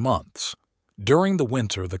 6 months. During the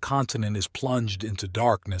winter, the continent is plunged into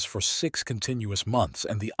darkness for 6 continuous months,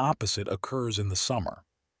 and the opposite occurs in the summer.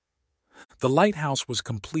 The lighthouse was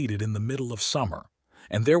completed in the middle of summer,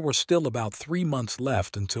 and there were still about 3 months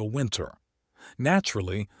left until winter.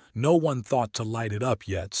 Naturally, no one thought to light it up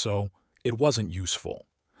yet, so it wasn't useful.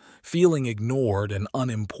 Feeling ignored and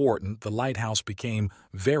unimportant, the lighthouse became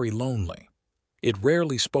very lonely. It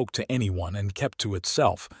rarely spoke to anyone and kept to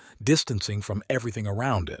itself, distancing from everything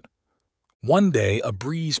around it. One day, a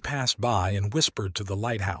breeze passed by and whispered to the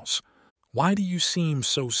lighthouse, "Why do you seem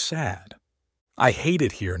so sad?" "I hate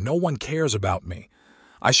it here. No one cares about me.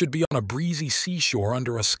 I should be on a breezy seashore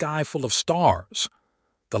under a sky full of stars."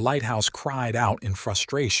 The lighthouse cried out in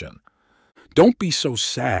frustration. "Don't be so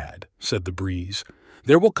sad," said the breeze.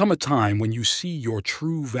 There will come a time when you see your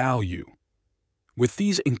true value. With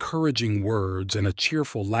these encouraging words and a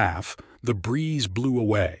cheerful laugh, the breeze blew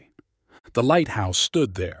away. The lighthouse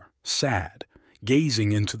stood there, sad,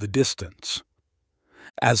 gazing into the distance.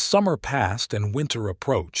 As summer passed and winter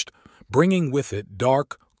approached, bringing with it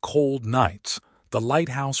dark, cold nights, the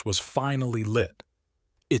lighthouse was finally lit.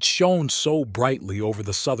 It shone so brightly over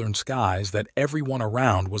the southern skies that everyone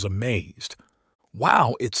around was amazed.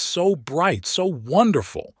 "Wow, it's so bright, so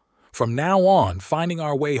wonderful! From now on, finding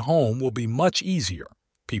our way home will be much easier,"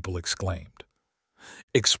 people exclaimed.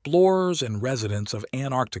 Explorers and residents of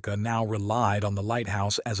Antarctica now relied on the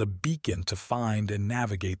lighthouse as a beacon to find and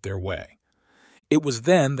navigate their way. It was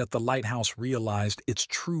then that the lighthouse realized its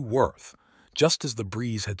true worth, just as the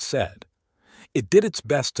breeze had said. It did its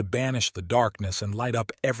best to banish the darkness and light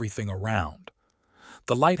up everything around.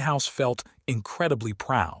 The lighthouse felt incredibly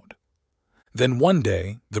proud. Then one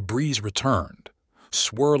day, the breeze returned,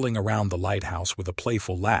 swirling around the lighthouse with a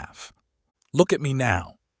playful laugh. "Look at me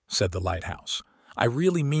now," said the lighthouse. "I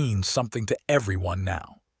really mean something to everyone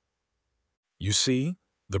now." "You see,"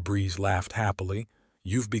 the breeze laughed happily,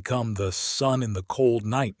 "you've become the sun in the cold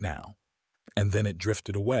night now." And then it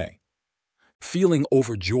drifted away. Feeling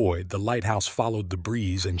overjoyed, the lighthouse followed the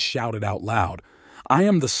breeze and shouted out loud, "I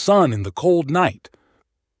am the sun in the cold night."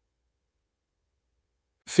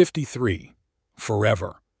 53.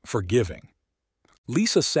 Forever, forgiving.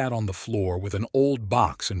 Lisa sat on the floor with an old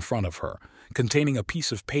box in front of her, containing a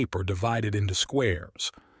piece of paper divided into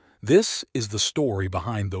squares. This is the story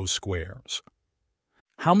behind those squares.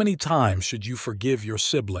 "How many times should you forgive your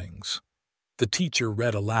siblings?" The teacher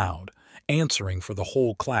read aloud, answering for the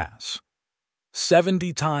whole class.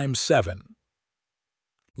 70 times 7.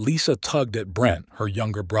 Lisa tugged at Brent, her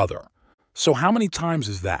younger brother. "So how many times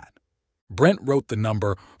is that?" Brent wrote the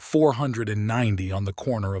number 490 on the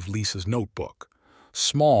corner of Lisa's notebook.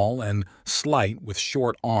 Small and slight with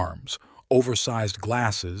short arms, oversized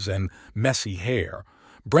glasses, and messy hair,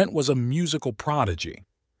 Brent was a musical prodigy.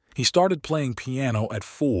 He started playing piano at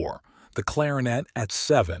 4, the clarinet at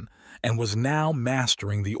 7, and was now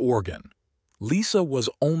mastering the organ. Lisa was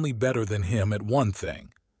only better than him at one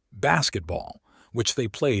thing, basketball, which they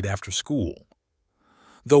played after school.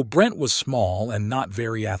 Though Brent was small and not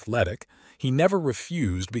very athletic, he never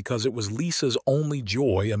refused because it was Lisa's only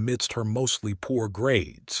joy amidst her mostly poor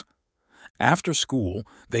grades. After school,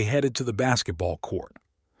 they headed to the basketball court.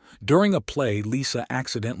 During a play, Lisa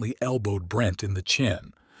accidentally elbowed Brent in the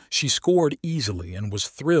chin. She scored easily and was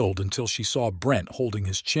thrilled until she saw Brent holding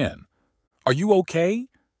his chin. "Are you okay?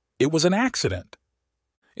 It was an accident."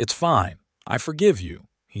 "It's fine. I forgive you,"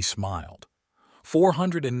 he smiled.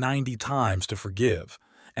 490 times to forgive,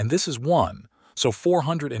 and this is one, so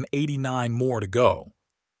 489 more to go.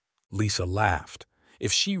 Lisa laughed.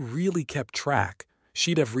 If she really kept track,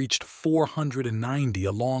 she'd have reached 490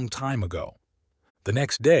 a long time ago. The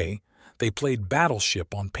next day, they played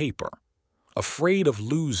Battleship on paper. Afraid of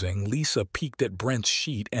losing, Lisa peeked at Brent's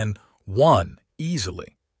sheet and won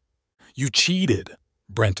easily. "You cheated,"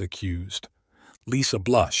 Brent accused. Lisa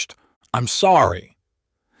blushed. "I'm sorry."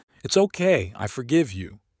 "It's okay, I forgive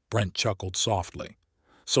you," Brent chuckled softly.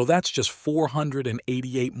 "So that's just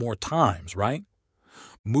 488 more times, right?"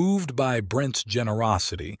 Moved by Brent's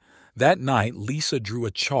generosity, that night Lisa drew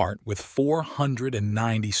a chart with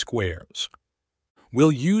 490 squares.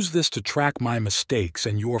 "We'll use this to track my mistakes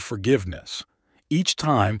and your forgiveness. Each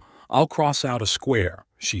time, I'll cross out a square,"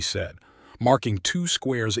 she said, marking 2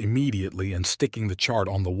 squares immediately and sticking the chart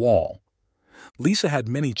on the wall. Lisa had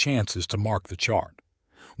many chances to mark the chart.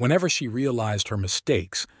 Whenever she realized her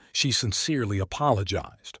mistakes, she sincerely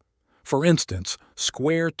apologized. For instance,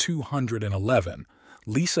 square 211,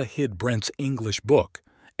 Lisa hid Brent's English book,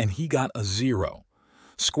 and he got a 0.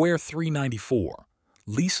 Square 394,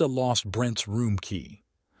 Lisa lost Brent's room key.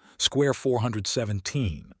 Square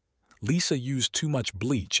 417, Lisa used too much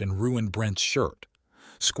bleach and ruined Brent's shirt.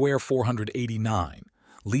 Square 489,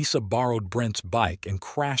 Lisa borrowed Brent's bike and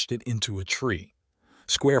crashed it into a tree.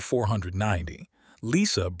 Square 490,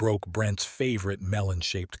 Lisa broke Brent's favorite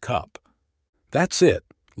melon-shaped cup. "That's it,"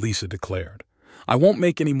 Lisa declared. "I won't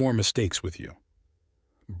make any more mistakes with you."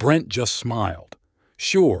 Brent just smiled.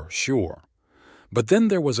 Sure. But then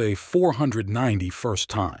there was a 490 first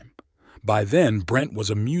time. By then, Brent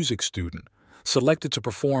was a music student, selected to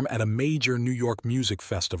perform at a major New York music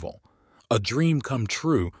festival. A dream come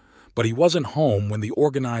true, but he wasn't home when the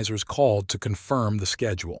organizers called to confirm the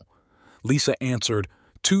schedule. Lisa answered,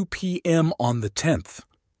 2 p.m. on the 10th.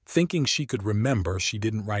 Thinking she could remember, she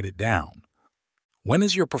didn't write it down. "When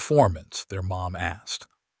is your performance?" their mom asked.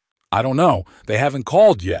 "I don't know. They haven't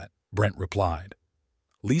called yet," Brent replied.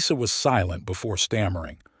 Lisa was silent before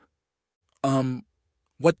stammering.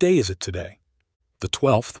 What day is it today? The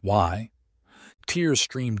 12th, why? Tears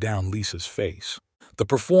streamed down Lisa's face. The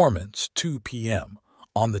performance, 2 p.m.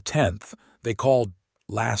 On the 10th, they called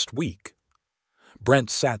last week.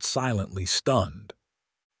 Brent sat silently, stunned.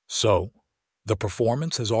 So, the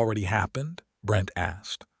performance has already happened? Brent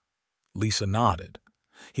asked. Lisa nodded.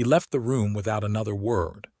 He left the room without another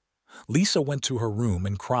word. Lisa went to her room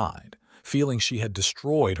and cried, feeling she had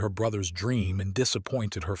destroyed her brother's dream and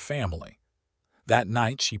disappointed her family. That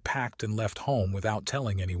night she packed and left home without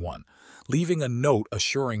telling anyone, leaving a note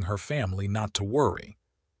assuring her family not to worry.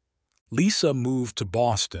 Lisa moved to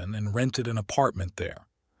Boston and rented an apartment there.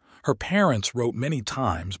 Her parents wrote many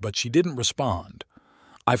times, but she didn't respond.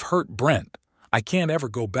 "I've hurt Brent. I can't ever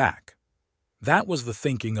go back." That was the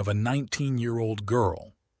thinking of a 19-year-old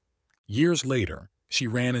girl. Years later, she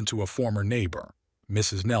ran into a former neighbor,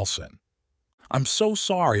 Mrs. Nelson. "I'm so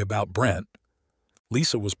sorry about Brent."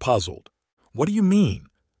 Lisa was puzzled. "What do you mean?"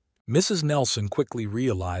 Mrs. Nelson quickly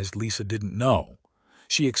realized Lisa didn't know.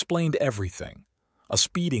 She explained everything. A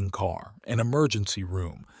speeding car, an emergency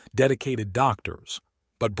room, dedicated doctors.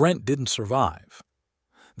 But Brent didn't survive.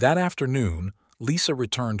 That afternoon, Lisa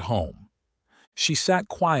returned home. She sat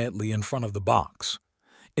quietly in front of the box.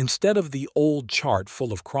 Instead of the old chart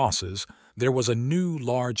full of crosses, there was a new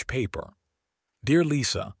large paper. "Dear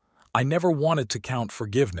Lisa, I never wanted to count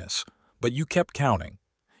forgiveness, but you kept counting.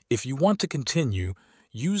 If you want to continue,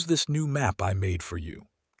 use this new map I made for you.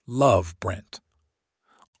 Love, Brent."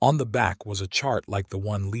 On the back was a chart like the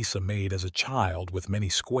one Lisa made as a child with many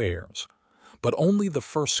squares. But only the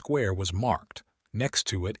first square was marked, next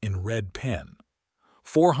to it in red pen.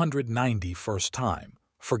 490 first time.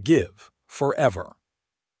 Forgive. Forever.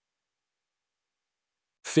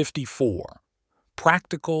 54.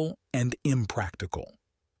 Practical and impractical.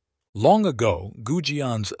 Long ago,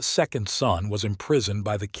 Gujian's second son was imprisoned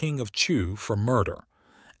by the king of Chu for murder.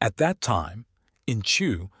 At that time, in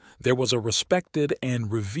Chu, there was a respected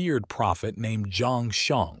and revered prophet named Zhang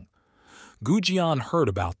Sheng. Gujian heard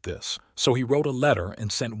about this, so he wrote a letter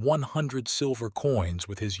and sent 100 silver coins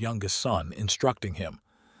with his youngest son, instructing him,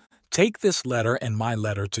 "Take this letter and my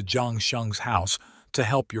letter to Zhang Sheng's house to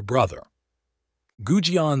help your brother."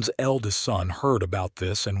 Gujian's eldest son heard about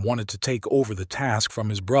this and wanted to take over the task from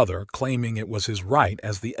his brother, claiming it was his right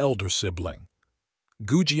as the elder sibling.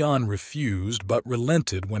 Gujian refused but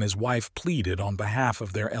relented when his wife pleaded on behalf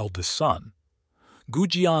of their eldest son.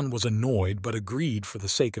 Gujian was annoyed but agreed for the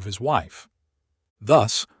sake of his wife.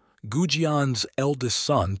 Thus, Gujian's eldest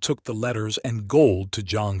son took the letters and gold to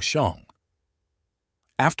Zhang Sheng.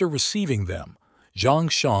 After receiving them,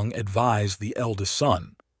 Zhang Sheng advised the eldest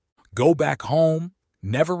son, "Go back home,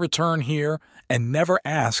 never return here, and never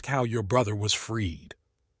ask how your brother was freed."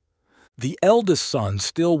 The eldest son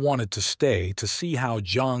still wanted to stay to see how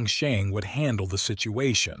Zhang Sheng would handle the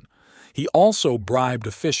situation. He also bribed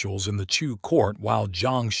officials in the Chu court while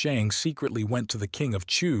Zhang Sheng secretly went to the king of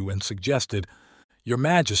Chu and suggested, "Your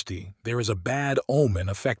Majesty, there is a bad omen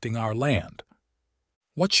affecting our land.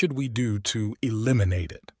 What should we do to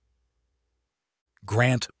eliminate it?"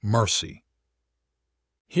 Grant mercy.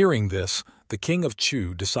 Hearing this, the king of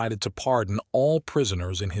Chu decided to pardon all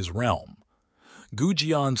prisoners in his realm.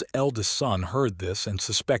 Gujian's eldest son heard this and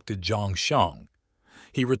suspected Zhang Sheng.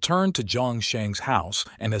 He returned to Zhang Sheng's house,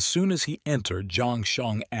 and as soon as he entered, Zhang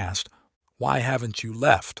Sheng asked, "Why haven't you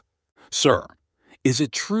left?" "Sir, is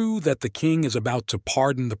it true that the king is about to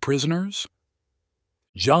pardon the prisoners?"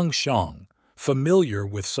 Zhang Sheng, familiar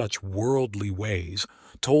with such worldly ways,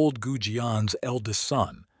 told Gujian's eldest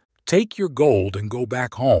son, "Take your gold and go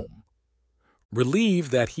back home."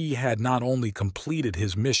 Relieved that he had not only completed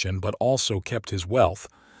his mission but also kept his wealth,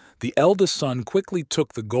 the eldest son quickly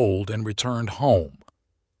took the gold and returned home.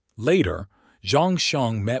 Later, Zhang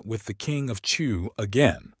Sheng met with the king of Chu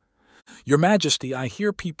again. "Your Majesty, I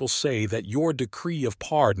hear people say that your decree of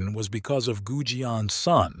pardon was because of Gujian's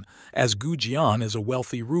son, as Gujian is a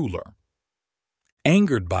wealthy ruler."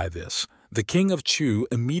 Angered by this, the king of Chu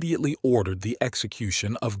immediately ordered the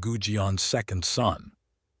execution of Gujian's second son.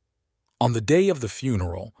 On the day of the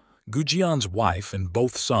funeral, Gujian's wife and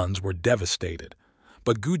both sons were devastated,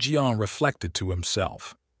 but Gujian reflected to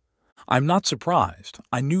himself, "I'm not surprised.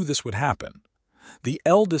 I knew this would happen. The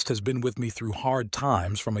eldest has been with me through hard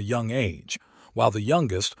times from a young age, while the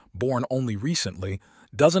youngest, born only recently,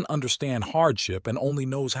 doesn't understand hardship and only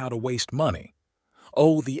knows how to waste money.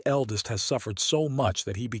 Oh, the eldest has suffered so much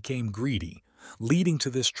that he became greedy, leading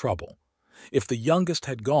to this trouble. If the youngest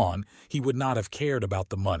had gone, he would not have cared about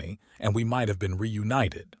the money, and we might have been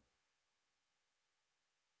reunited."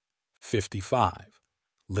 55.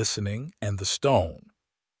 Listening and the Stone.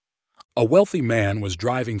 A wealthy man was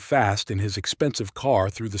driving fast in his expensive car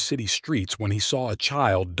through the city streets when he saw a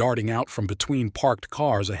child darting out from between parked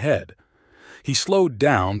cars ahead. He slowed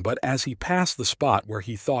down, but as he passed the spot where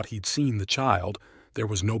he thought he'd seen the child, there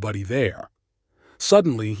was nobody there.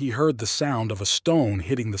 Suddenly, he heard the sound of a stone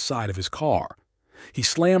hitting the side of his car. He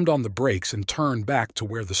slammed on the brakes and turned back to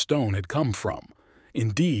where the stone had come from.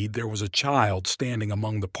 Indeed, there was a child standing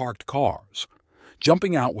among the parked cars.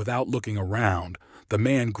 Jumping out without looking around, the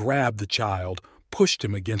man grabbed the child, pushed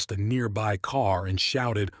him against a nearby car, and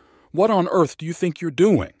shouted, "What on earth do you think you're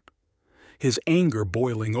doing?" His anger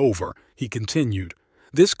boiling over, he continued,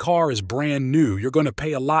 "This car is brand new. You're going to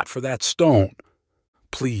pay a lot for that stone."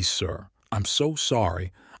 "Please, sir, I'm so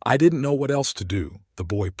sorry. I didn't know what else to do," the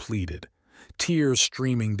boy pleaded, tears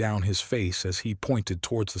streaming down his face as he pointed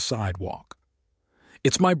towards the sidewalk.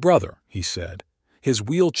 "It's my brother," he said. "His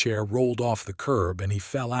wheelchair rolled off the curb and he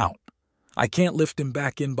fell out. I can't lift him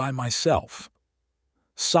back in by myself."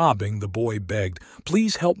 Sobbing, the boy begged,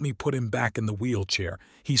 "Please help me put him back in the wheelchair.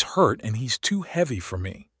 He's hurt and he's too heavy for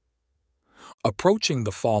me." Approaching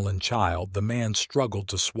the fallen child, the man struggled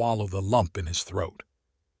to swallow the lump in his throat.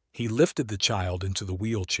 He lifted the child into the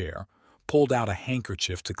wheelchair, pulled out a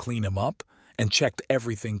handkerchief to clean him up, and checked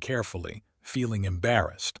everything carefully, feeling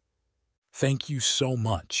embarrassed. "Thank you so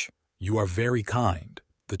much. You are very kind,"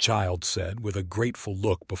 the child said with a grateful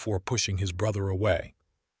look before pushing his brother away.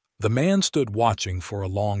 The man stood watching for a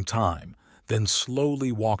long time, then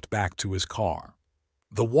slowly walked back to his car.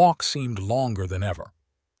 The walk seemed longer than ever.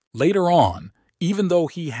 Later on, even though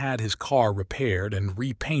he had his car repaired and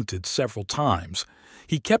repainted several times,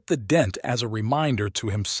 he kept the dent as a reminder to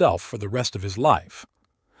himself for the rest of his life.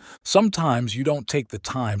 Sometimes you don't take the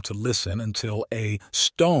time to listen until a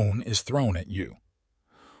stone is thrown at you.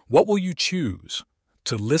 What will you choose,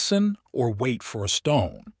 to listen or wait for a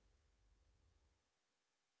stone?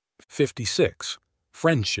 56.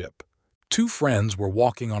 Friendship. Two friends were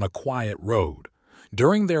walking on a quiet road.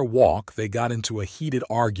 During their walk, they got into a heated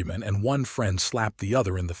argument and one friend slapped the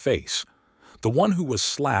other in the face. The one who was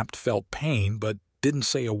slapped felt pain but didn't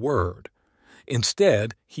say a word.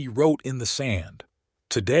 Instead, he wrote in the sand,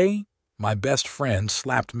 "Today, my best friend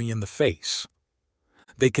slapped me in the face."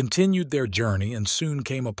 They continued their journey and soon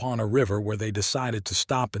came upon a river where they decided to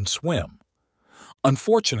stop and swim.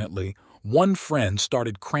 Unfortunately, one friend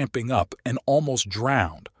started cramping up and almost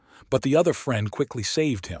drowned, but the other friend quickly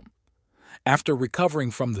saved him. After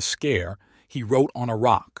recovering from the scare, he wrote on a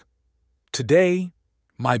rock, "Today,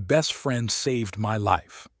 my best friend saved my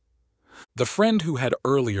life." The friend who had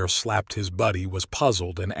earlier slapped his buddy was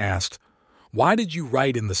puzzled and asked, "Why did you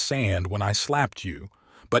write in the sand when I slapped you,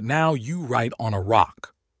 but now you write on a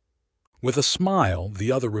rock?" With a smile,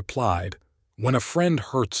 the other replied, "When a friend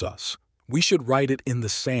hurts us, we should write it in the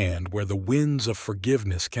sand where the winds of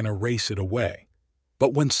forgiveness can erase it away.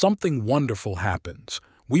 But when something wonderful happens,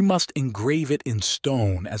 we must engrave it in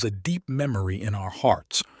stone as a deep memory in our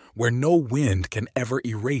hearts, where no wind can ever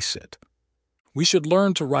erase it." We should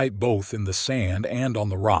learn to write both in the sand and on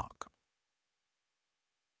the rock.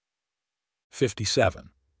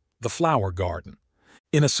 57. The Flower Garden.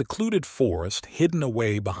 In a secluded forest, hidden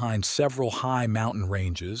away behind several high mountain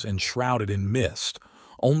ranges and shrouded in mist,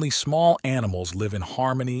 only small animals live in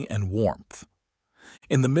harmony and warmth.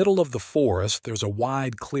 In the middle of the forest, there's a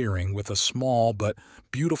wide clearing with a small but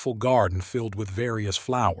beautiful garden filled with various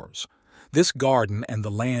flowers. This garden and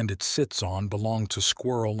the land it sits on belong to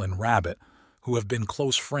Squirrel and Rabbit, who have been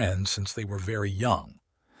close friends since they were very young.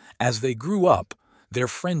 As they grew up, their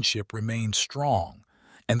friendship remained strong,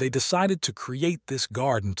 and they decided to create this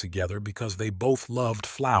garden together because they both loved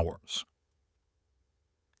flowers.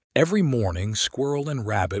 Every morning, Squirrel and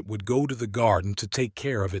Rabbit would go to the garden to take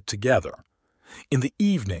care of it together. In the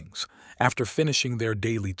evenings, after finishing their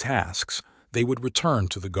daily tasks, they would return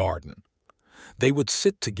to the garden. They would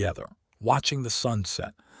sit together, watching the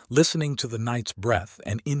sunset, listening to the night's breath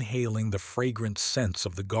and inhaling the fragrant scents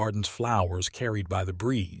of the garden's flowers carried by the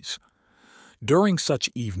breeze. During such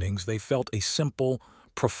evenings, they felt a simple,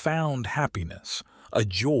 profound happiness, a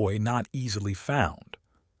joy not easily found.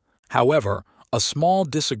 However, a small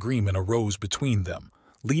disagreement arose between them,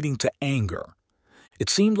 leading to anger. It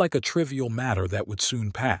seemed like a trivial matter that would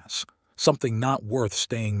soon pass, something not worth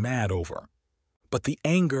staying mad over. But the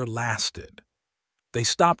anger lasted. They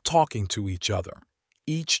stopped talking to each other,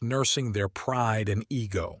 each nursing their pride and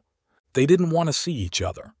ego. They didn't want to see each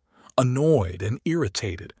other. Annoyed and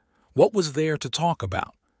irritated, what was there to talk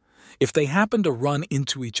about? If they happened to run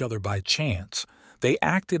into each other by chance, they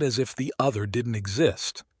acted as if the other didn't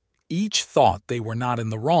exist. Each thought they were not in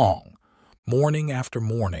the wrong, morning after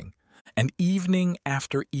morning, and evening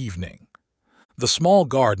after evening. The small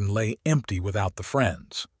garden lay empty without the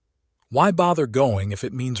friends. Why bother going if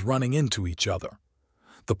it means running into each other?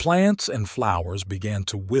 The plants and flowers began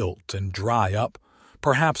to wilt and dry up,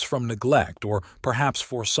 perhaps from neglect or perhaps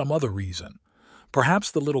for some other reason. Perhaps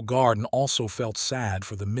the little garden also felt sad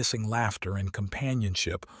for the missing laughter and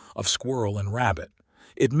companionship of squirrel and rabbit.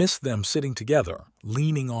 It missed them sitting together,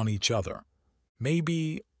 leaning on each other.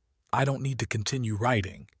 Maybe I don't need to continue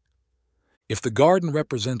writing. If the garden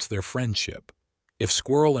represents their friendship, if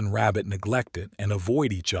squirrel and rabbit neglect it and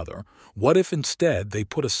avoid each other, what if instead they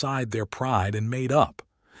put aside their pride and made up?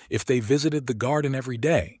 If they visited the garden every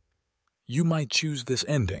day? You might choose this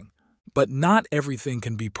ending, but not everything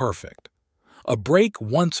can be perfect. A break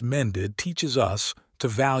once mended teaches us to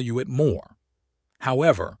value it more.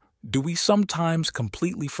 However, do we sometimes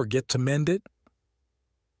completely forget to mend it?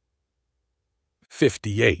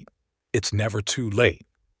 58. It's never too late.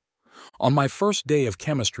 On my first day of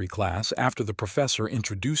chemistry class, after the professor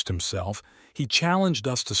introduced himself, he challenged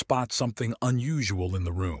us to spot something unusual in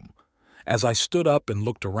the room. As I stood up and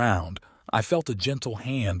looked around, I felt a gentle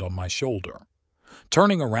hand on my shoulder.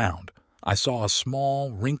 Turning around, I saw a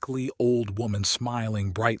small, wrinkly old woman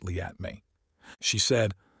smiling brightly at me. She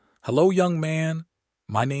said, "Hello, young man.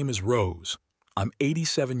 My name is Rose. I'm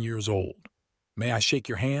 87 years old. May I shake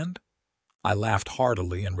your hand?" I laughed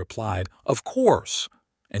heartily and replied, "Of course,"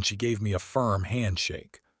 and she gave me a firm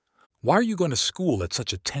handshake. "Why are you going to school at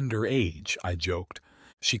such a tender age?" I joked.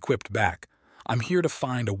 She quipped back, "I'm here to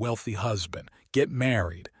find a wealthy husband, get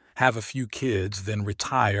married, have a few kids, then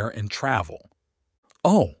retire and travel."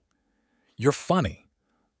 "Oh, you're funny."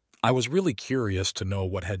 I was really curious to know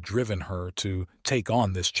what had driven her to take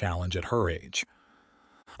on this challenge at her age.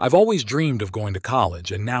 "I've always dreamed of going to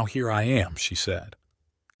college, and now here I am," she said.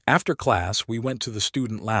 After class, we went to the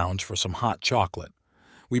student lounge for some hot chocolate.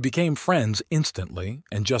 We became friends instantly,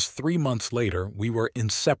 and just 3 months later, we were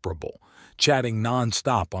inseparable, chatting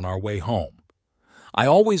nonstop on our way home. I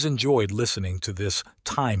always enjoyed listening to this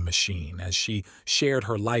time machine as she shared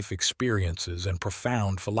her life experiences and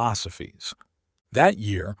profound philosophies. That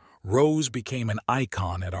year, Rose became an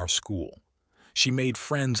icon at our school. She made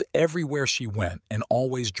friends everywhere she went and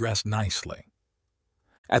always dressed nicely.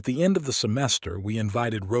 At the end of the semester, we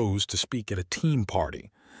invited Rose to speak at a team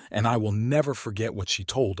party, and I will never forget what she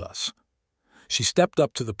told us. She stepped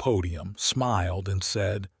up to the podium, smiled, and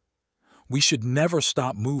said, "We should never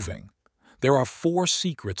stop moving. There are 4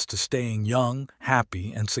 secrets to staying young,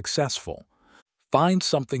 happy, and successful. Find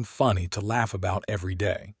something funny to laugh about every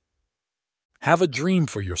day. Have a dream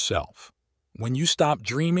for yourself. When you stop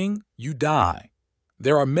dreaming, you die.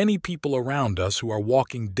 There are many people around us who are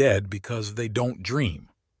walking dead because they don't dream."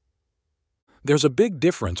 There's a big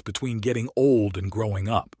difference between getting old and growing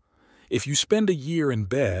up. If you spend a year in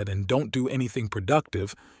bed and don't do anything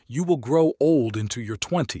productive, you will grow old into your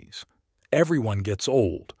 20s. Everyone gets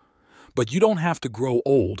old. But you don't have to grow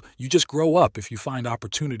old, you just grow up if you find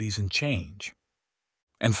opportunities and change.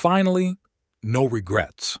 And finally, no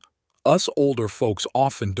regrets. Us older folks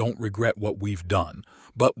often don't regret what we've done,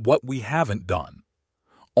 but what we haven't done.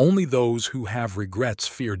 Only those who have regrets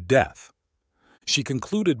fear death. She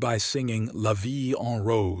concluded by singing La Vie en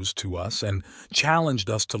Rose to us and challenged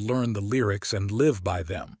us to learn the lyrics and live by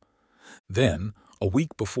them. Then, a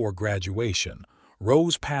week before graduation,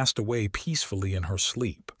 Rose passed away peacefully in her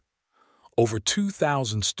sleep. Over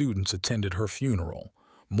 2,000 students attended her funeral,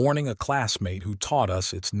 mourning a classmate who taught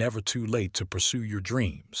us it's never too late to pursue your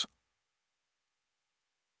dreams.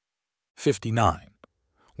 59.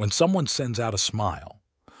 When someone sends out a smile.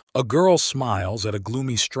 A girl smiles at a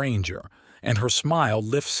gloomy stranger, and her smile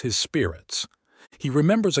lifts his spirits. He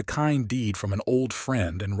remembers a kind deed from an old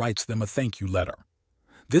friend and writes them a thank you letter.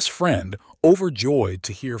 This friend, overjoyed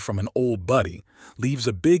to hear from an old buddy, leaves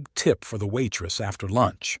a big tip for the waitress after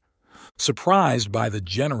lunch. Surprised by the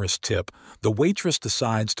generous tip, the waitress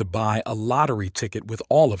decides to buy a lottery ticket with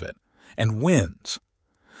all of it, and wins.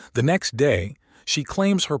 The next day, she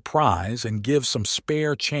claims her prize and gives some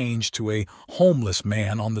spare change to a homeless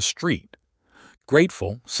man on the street.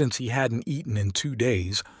 Grateful, since he hadn't eaten in 2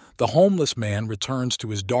 days, the homeless man returns to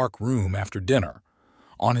his dark room after dinner.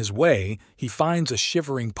 On his way, he finds a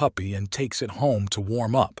shivering puppy and takes it home to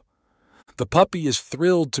warm up. The puppy is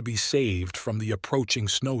thrilled to be saved from the approaching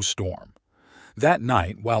snowstorm. That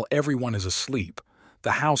night, while everyone is asleep,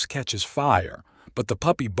 the house catches fire, but the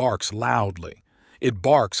puppy barks loudly. It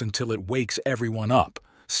barks until it wakes everyone up,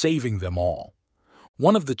 saving them all.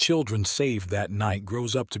 One of the children saved that night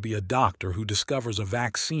grows up to be a doctor who discovers a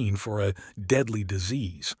vaccine for a deadly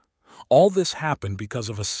disease. All this happened because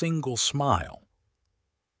of a single smile.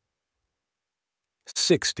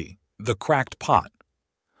 60. The cracked pot.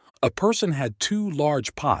 A person had two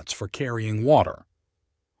large pots for carrying water.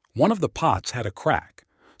 One of the pots had a crack,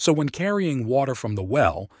 so when carrying water from the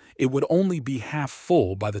well, it would only be half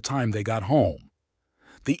full by the time they got home.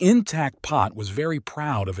 The intact pot was very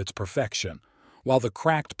proud of its perfection, while the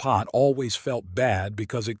cracked pot always felt bad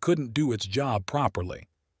because it couldn't do its job properly.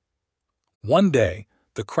 One day,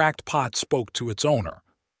 the cracked pot spoke to its owner.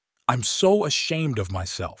 "I'm so ashamed of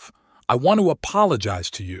myself. I want to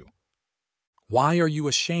apologize to you." "Why are you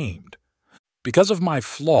ashamed?" "Because of my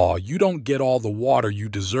flaw, you don't get all the water you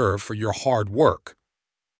deserve for your hard work."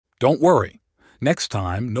 "Don't worry. Next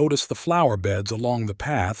time, notice the flower beds along the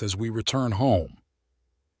path as we return home."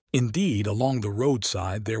 Indeed, along the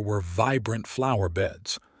roadside there were vibrant flower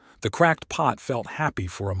beds. The cracked pot felt happy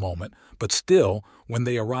for a moment, but still, when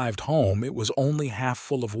they arrived home, it was only half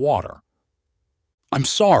full of water. "I'm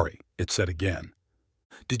sorry," it said again.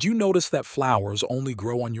 "Did you notice that flowers only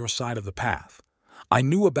grow on your side of the path? I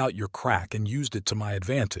knew about your crack and used it to my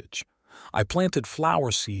advantage. I planted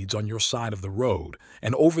flower seeds on your side of the road,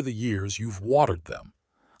 and over the years you've watered them.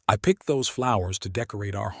 I picked those flowers to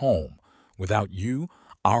decorate our home. Without you,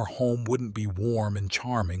 our home wouldn't be warm and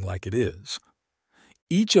charming like it is."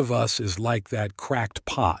 Each of us is like that cracked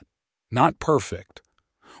pot, not perfect.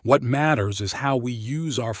 What matters is how we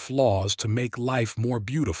use our flaws to make life more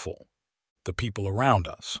beautiful, the people around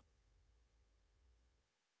us.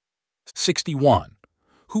 61.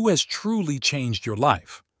 Who has truly changed your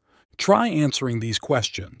life? Try answering these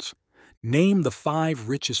questions. Name the 5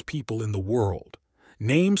 richest people in the world.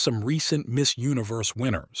 Name some recent Miss Universe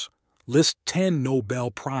winners. List 10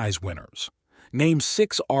 Nobel Prize winners. Name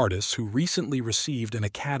 6 artists who recently received an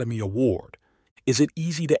Academy Award. Is it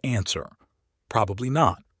easy to answer? Probably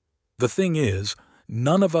not. The thing is,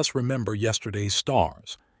 none of us remember yesterday's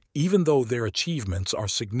stars, even though their achievements are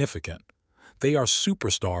significant. They are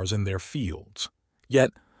superstars in their fields.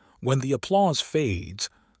 Yet, when the applause fades,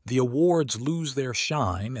 the awards lose their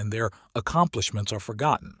shine and their accomplishments are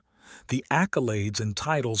forgotten. The accolades and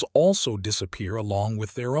titles also disappear along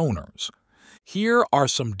with their owners. Here are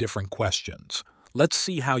some different questions. Let's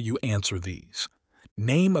see how you answer these.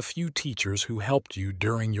 Name a few teachers who helped you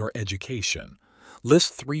during your education.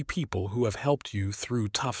 List 3 people who have helped you through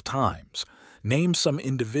tough times. Name some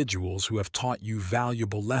individuals who have taught you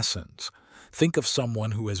valuable lessons. Think of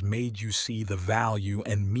someone who has made you see the value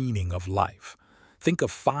and meaning of life. Think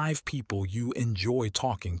of 5 people you enjoy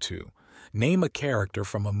talking to. Name a character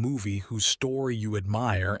from a movie whose story you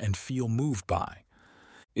admire and feel moved by.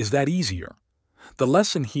 Is that easier? The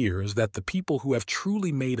lesson here is that the people who have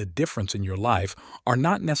truly made a difference in your life are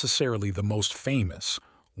not necessarily the most famous,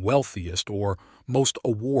 wealthiest, or most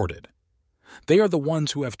awarded. They are the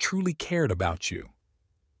ones who have truly cared about you.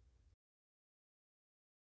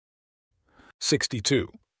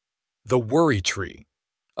 62. The worry tree.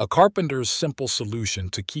 A carpenter's simple solution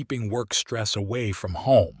to keeping work stress away from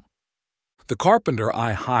home. The carpenter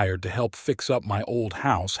I hired to help fix up my old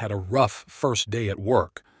house had a rough first day at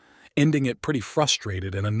work, ending it pretty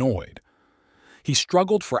frustrated and annoyed. He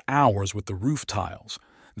struggled for hours with the roof tiles,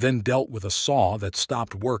 then dealt with a saw that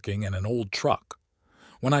stopped working and an old truck.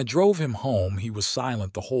 When I drove him home, he was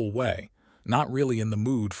silent the whole way, not really in the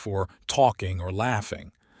mood for talking or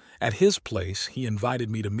laughing. At his place, he invited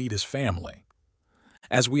me to meet his family.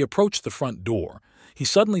 As we approached the front door, he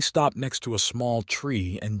suddenly stopped next to a small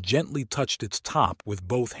tree and gently touched its top with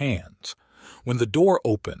both hands. When the door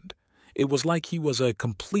opened, it was like he was a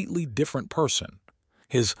completely different person.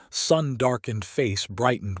 His sun-darkened face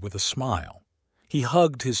brightened with a smile. He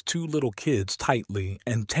hugged his 2 little kids tightly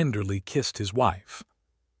and tenderly kissed his wife.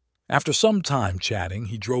 After some time chatting,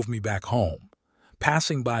 he drove me back home.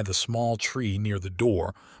 Passing by the small tree near the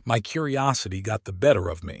door, my curiosity got the better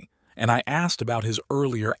of me, and I asked about his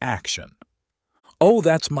earlier action. "Oh,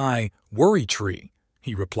 that's my worry tree,"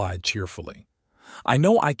 he replied cheerfully. "I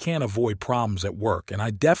know I can't avoid problems at work, and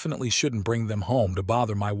I definitely shouldn't bring them home to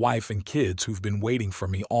bother my wife and kids who've been waiting for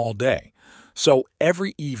me all day. So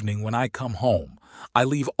every evening when I come home, I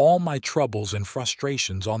leave all my troubles and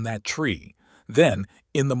frustrations on that tree. Then,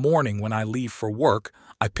 in the morning when I leave for work,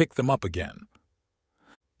 I pick them up again."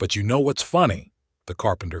 "But you know what's funny?" the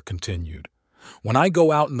carpenter continued. "When I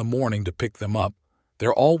go out in the morning to pick them up,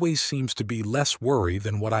 there always seems to be less worry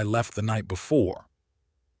than what I left the night before."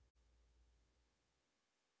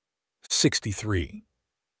 63.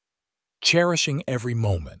 Cherishing every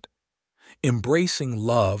moment. Embracing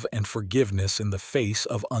love and forgiveness in the face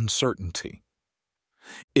of uncertainty.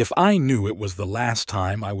 If I knew it was the last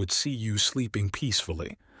time I would see you sleeping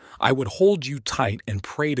peacefully, I would hold you tight and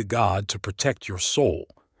pray to God to protect your soul.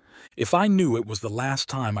 If I knew it was the last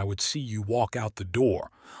time I would see you walk out the door,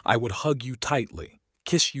 I would hug you tightly,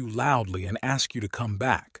 kiss you loudly, and ask you to come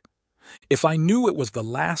back. If I knew it was the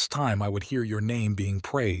last time I would hear your name being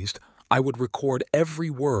praised, I would record every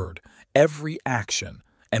word, every action,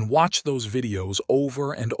 and watch those videos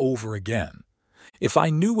over and over again. If I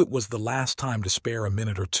knew it was the last time to spare a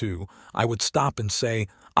minute or two, I would stop and say,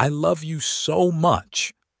 "I love you so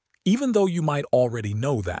much," even though you might already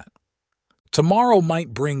know that. Tomorrow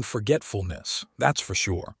might bring forgetfulness, that's for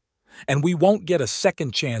sure, and we won't get a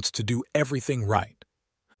second chance to do everything right.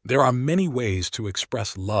 There are many ways to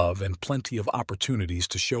express love and plenty of opportunities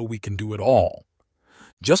to show we can do it all.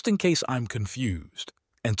 Just in case I'm confused,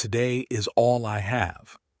 and today is all I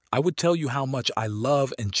have, I would tell you how much I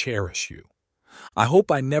love and cherish you. I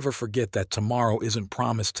hope I never forget that tomorrow isn't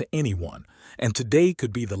promised to anyone, and today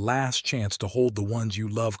could be the last chance to hold the ones you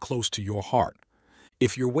love close to your heart.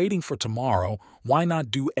 If you're waiting for tomorrow, why not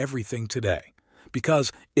do everything today?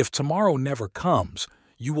 Because if tomorrow never comes,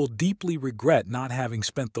 you will deeply regret not having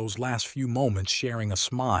spent those last few moments sharing a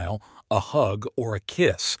smile, a hug, or a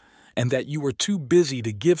kiss, and that you were too busy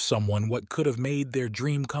to give someone what could have made their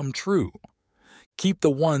dream come true. Keep the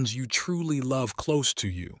ones you truly love close to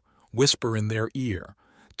you. Whisper in their ear.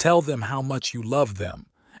 Tell them how much you love them,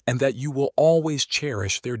 and that you will always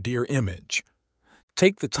cherish their dear image.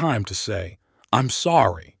 Take the time to say, "I'm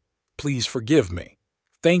sorry. Please forgive me.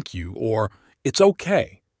 Thank you," or "It's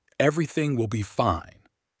okay. Everything will be fine."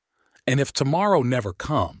 And if tomorrow never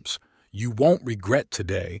comes, you won't regret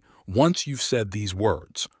today once you've said these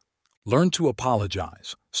words. Learn to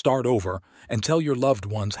apologize, start over, and tell your loved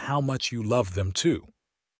ones how much you love them too.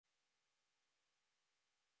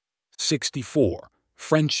 64.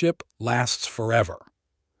 Friendship lasts forever.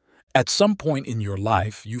 At some point in your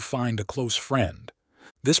life, you find a close friend.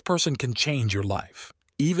 This person can change your life,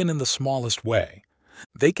 even in the smallest way.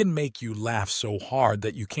 They can make you laugh so hard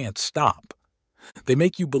that you can't stop. They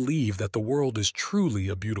make you believe that the world is truly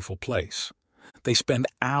a beautiful place. They spend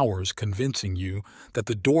hours convincing you that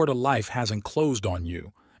the door to life hasn't closed on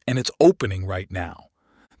you, and it's opening right now.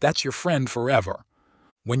 That's your friend forever.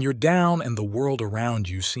 When you're down and the world around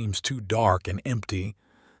you seems too dark and empty,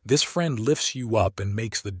 this friend lifts you up and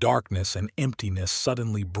makes the darkness and emptiness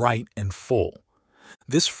suddenly bright and full.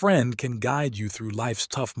 This friend can guide you through life's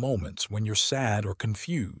tough moments when you're sad or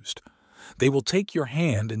confused. They will take your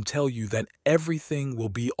hand and tell you that everything will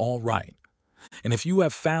be all right. And if you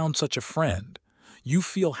have found such a friend, you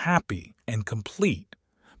feel happy and complete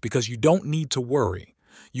because you don't need to worry.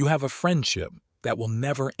 You have a friendship that will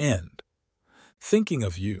never end. Thinking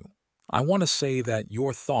of you, I want to say that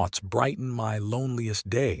your thoughts brighten my loneliest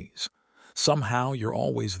days. Somehow you're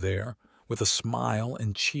always there, with a smile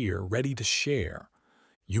and cheer ready to share.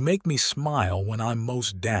 You make me smile when I'm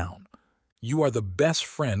most down. You are the best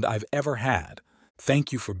friend I've ever had.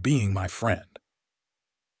 Thank you for being my friend.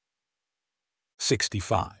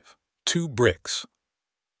 65. 2 bricks.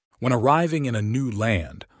 When arriving in a new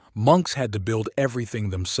land, monks had to build everything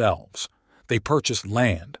themselves. They purchased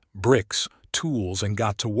land, bricks, tools, and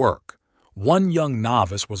got to work. One young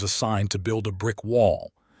novice was assigned to build a brick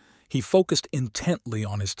wall. He focused intently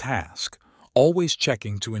on his task, always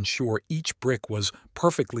checking to ensure each brick was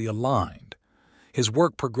perfectly aligned. His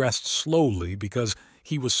work progressed slowly because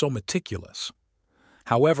he was so meticulous.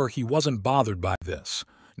 However, he wasn't bothered by this,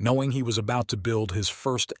 knowing he was about to build his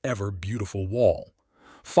first ever beautiful wall.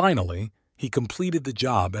 Finally, he completed the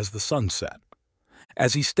job as the sun set.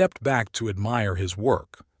 As he stepped back to admire his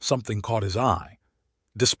work, something caught his eye.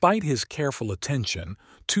 Despite his careful attention,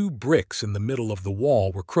 2 bricks in the middle of the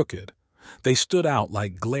wall were crooked. They stood out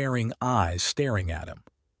like glaring eyes staring at him.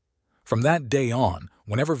 From that day on,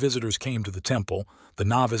 whenever visitors came to the temple, the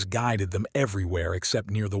novice guided them everywhere except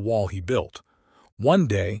near the wall he built. One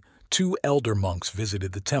day, 2 elder monks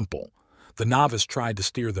visited the temple. The novice tried to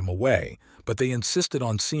steer them away, but they insisted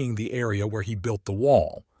on seeing the area where he built the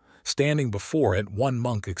wall. Standing before it, one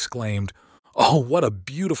monk exclaimed, "Oh, what a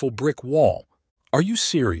beautiful brick wall! Are you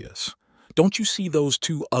serious? Don't you see those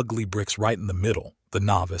 2 ugly bricks right in the middle?" the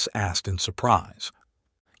novice asked in surprise.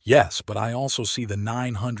 "Yes, but I also see the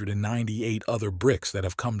 998 other bricks that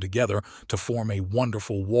have come together to form a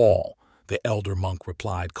wonderful wall," the elder monk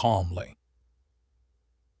replied calmly.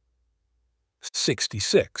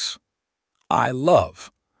 66. I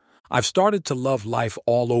love. I've started to love life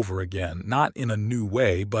all over again, not in a new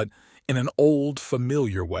way, but in an old,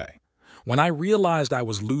 familiar way. When I realized I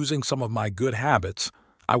was losing some of my good habits,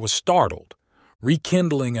 I was startled.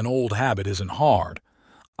 Rekindling an old habit isn't hard.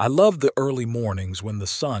 I love the early mornings when the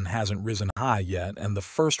sun hasn't risen high yet and the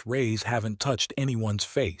first rays haven't touched anyone's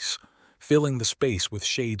face, filling the space with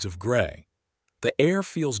shades of gray. The air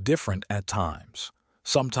feels different at times,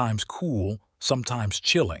 sometimes cool, sometimes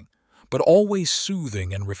chilling, but always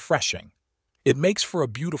soothing and refreshing. It makes for a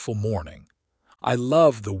beautiful morning. I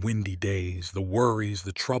love the windy days, the worries,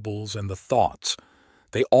 the troubles, and the thoughts.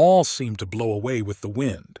 They all seem to blow away with the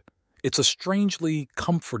wind. It's a strangely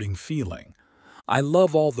comforting feeling. I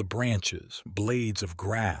love all the branches, blades of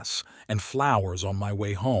grass, and flowers on my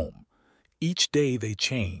way home. Each day they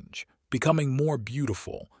change, becoming more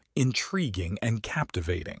beautiful, intriguing, and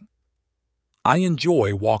captivating. I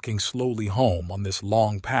enjoy walking slowly home on this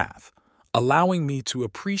long path, allowing me to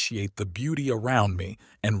appreciate the beauty around me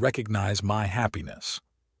and recognize my happiness.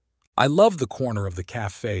 I love the corner of the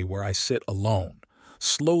cafe where I sit alone,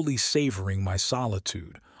 slowly savoring my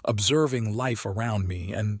solitude, observing life around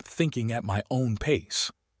me and thinking at my own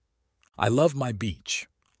pace. I love my beach,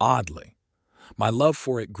 oddly. My love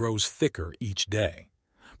for it grows thicker each day.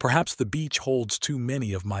 Perhaps the beach holds too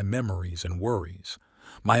many of my memories and worries.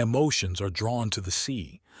 My emotions are drawn to the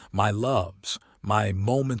sea, my loves, my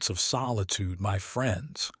moments of solitude, my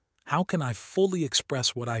friends. How can I fully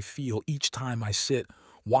express what I feel each time I sit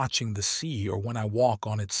watching the sea or when I walk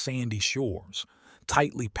on its sandy shores,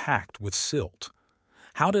 tightly packed with silt?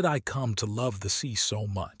 How did I come to love the sea so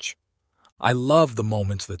much? I love the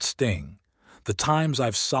moments that sting, the times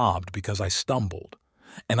I've sobbed because I stumbled,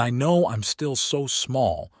 and I know I'm still so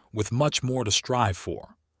small with much more to strive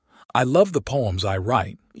for. I love the poems I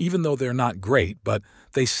write, even though they're not great, but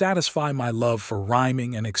they satisfy my love for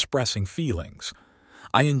rhyming and expressing feelings.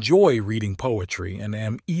 I enjoy reading poetry and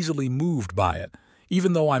am easily moved by it,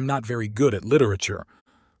 even though I'm not very good at literature.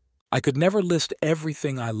 I could never list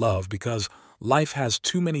everything I love because life has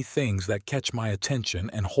too many things that catch my attention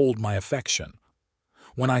and hold my affection.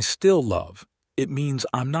 When I still love, it means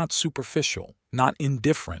I'm not superficial, not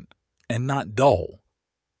indifferent, and not dull.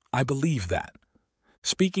 I believe that.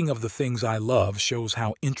 Speaking of the things I love shows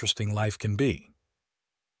how interesting life can be.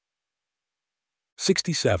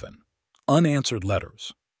 67. Unanswered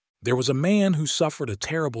letters. There was a man who suffered a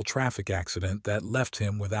terrible traffic accident that left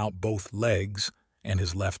him without both legs and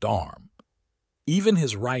his left arm. Even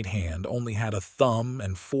his right hand only had a thumb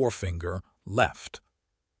and forefinger left.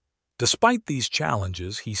 Despite these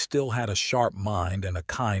challenges, he still had a sharp mind and a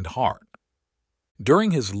kind heart.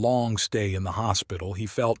 During his long stay in the hospital, he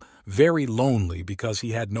felt very lonely because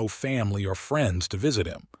he had no family or friends to visit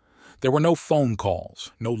him. There were no phone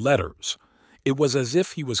calls, no letters. It was as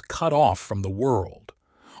if he was cut off from the world.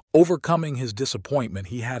 Overcoming his disappointment,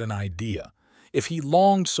 he had an idea. If he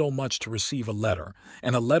longed so much to receive a letter,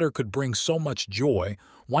 and a letter could bring so much joy,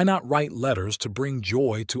 why not write letters to bring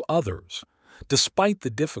joy to others? Despite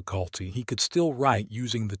the difficulty, he could still write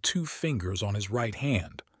using the 2 fingers on his right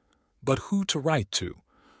hand. But who to write to?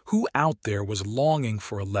 Who out there was longing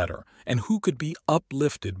for a letter, and who could be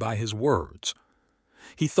uplifted by his words?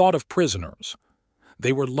 He thought of prisoners.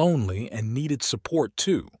 They were lonely and needed support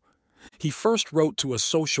too. He first wrote to a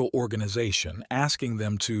social organization asking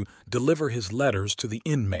them to deliver his letters to the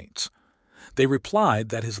inmates. They replied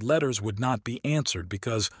that his letters would not be answered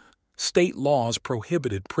because state laws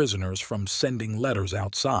prohibited prisoners from sending letters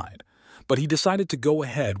outside. But he decided to go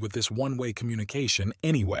ahead with this one-way communication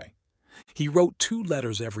anyway. He wrote 2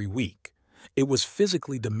 letters every week. It was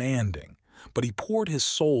physically demanding, but he poured his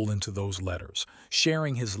soul into those letters,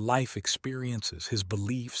 sharing his life experiences, his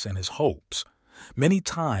beliefs, and his hopes. Many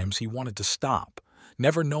times he wanted to stop,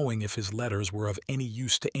 never knowing if his letters were of any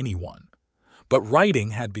use to anyone. But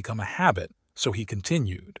writing had become a habit, so he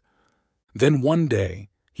continued. Then one day,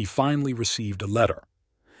 he finally received a letter.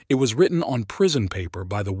 It was written on prison paper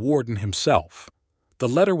by the warden himself. The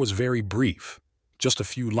letter was very brief, just a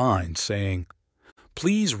few lines saying,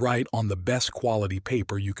 "Please write on the best quality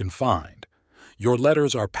paper you can find. Your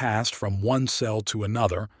letters are passed from one cell to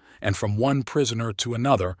another and from one prisoner to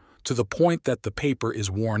another to the point that the paper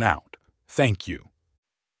is worn out. Thank you."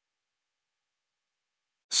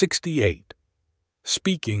 68.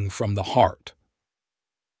 Speaking from the heart.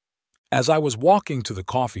 As I was walking to the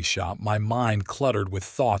coffee shop, my mind cluttered with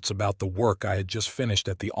thoughts about the work I had just finished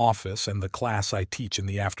at the office and the class I teach in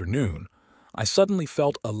the afternoon. I suddenly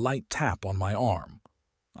felt a light tap on my arm.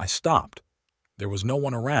 I stopped. There was no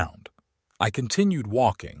one around. I continued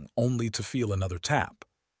walking, only to feel another tap.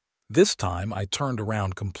 This time I turned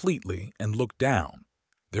around completely and looked down.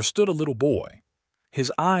 There stood a little boy.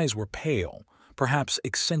 His eyes were pale, perhaps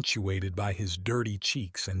accentuated by his dirty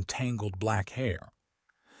cheeks and tangled black hair.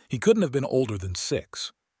 He couldn't have been older than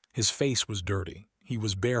 6. His face was dirty. He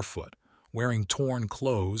was barefoot, wearing torn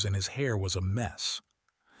clothes, and his hair was a mess.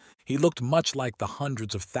 He looked much like the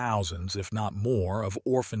hundreds of thousands, if not more, of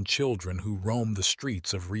orphan children who roam the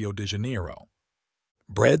streets of Rio de Janeiro.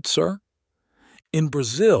 "Bread, sir?" In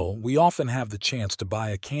Brazil, we often have the chance to buy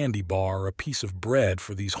a candy bar or a piece of bread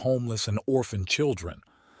for these homeless and orphan children.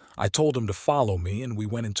 I told him to follow me and we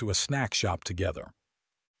went into a snack shop together.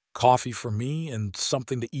 "Coffee for me and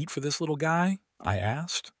something to eat for this little guy?" I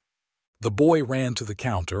asked. The boy ran to the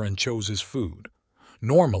counter and chose his food.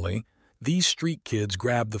 Normally, these street kids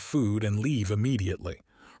grab the food and leave immediately,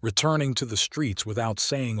 returning to the streets without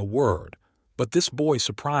saying a word. But this boy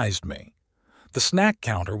surprised me. The snack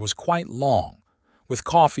counter was quite long, with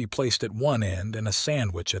coffee placed at one end and a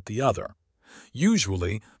sandwich at the other.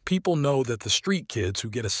 Usually, people know that the street kids who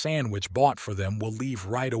get a sandwich bought for them will leave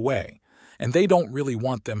right away, and they don't really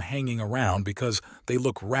want them hanging around because they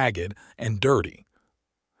look ragged and dirty.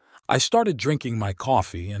 I started drinking my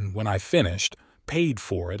coffee, and when I finished, paid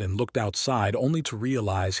for it and looked outside only to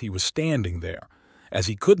realize he was standing there, as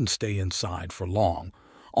he couldn't stay inside for long,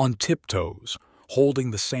 on tiptoes,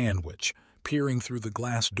 holding the sandwich, peering through the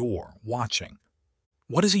glass door, watching.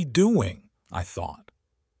 "What is he doing?" I thought.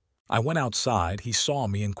 I went outside, he saw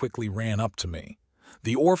me and quickly ran up to me.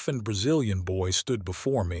 The orphaned Brazilian boy stood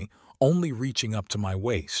before me, only reaching up to my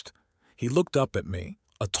waist. He looked up at me,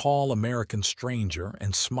 a tall American stranger,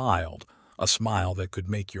 and smiled, a smile that could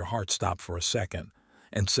make your heart stop for a second,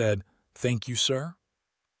 and said, "Thank you, sir."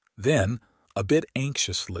 Then, a bit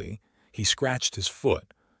anxiously, he scratched his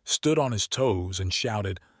foot, stood on his toes, and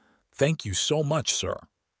shouted, "Thank you so much, sir."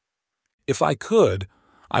 If I could,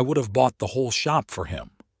 I would have bought the whole shop for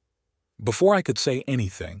him. Before I could say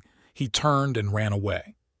anything, he turned and ran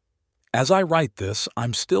away. As I write this,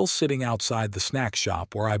 I'm still sitting outside the snack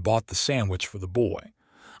shop where I bought the sandwich for the boy.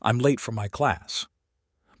 I'm late for my class.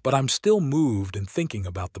 But I'm still moved and thinking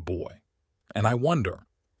about the boy. And I wonder,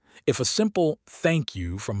 if a simple thank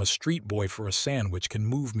you from a street boy for a sandwich can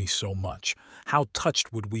move me so much, how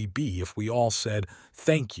touched would we be if we all said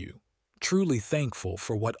thank you, truly thankful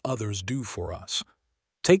for what others do for us?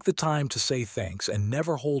 Take the time to say thanks and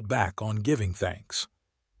never hold back on giving thanks.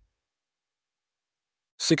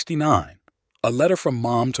 69. A letter from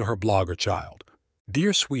mom to her blogger child.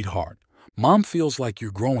 Dear sweetheart, Mom feels like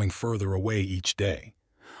you're growing further away each day.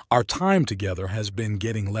 Our time together has been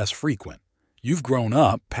getting less frequent. You've grown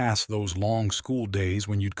up past those long school days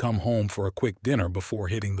when you'd come home for a quick dinner before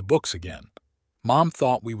hitting the books again. Mom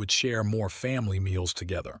thought we would share more family meals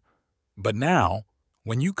together. But now,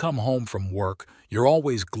 when you come home from work, you're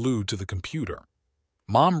always glued to the computer.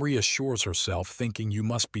 Mom reassures herself thinking you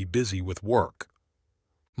must be busy with work.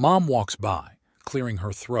 Mom walks by, clearing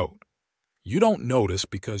her throat. You don't notice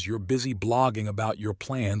because you're busy blogging about your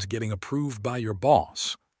plans getting approved by your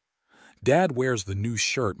boss. Dad wears the new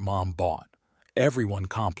shirt Mom bought. Everyone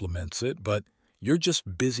compliments it, but you're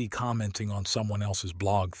just busy commenting on someone else's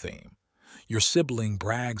blog theme. Your sibling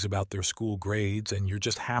brags about their school grades and you're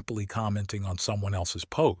just happily commenting on someone else's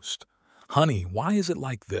post. Honey, why is it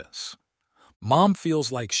like this? Mom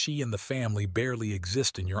feels like she and the family barely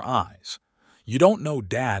exist in your eyes. You don't know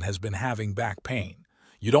Dad has been having back pain.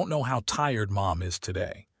 You don't know how tired Mom is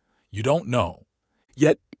today. You don't know.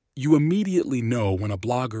 Yet, you immediately know when a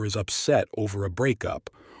blogger is upset over a breakup,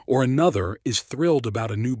 or another is thrilled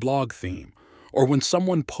about a new blog theme, or when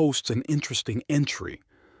someone posts an interesting entry.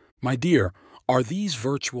 My dear, are these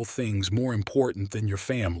virtual things more important than your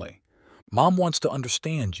family? Mom wants to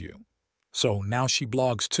understand you. So now she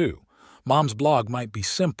blogs too. Mom's blog might be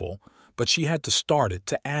simple, but she had to start it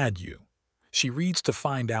to add you. She reads to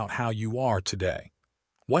find out how you are today.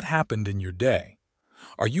 What happened in your day?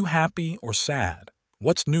 Are you happy or sad?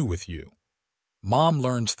 What's new with you? Mom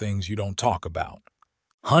learns things you don't talk about.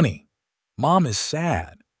 Honey, Mom is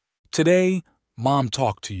sad. Today, Mom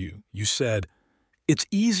talked to you. You said, it's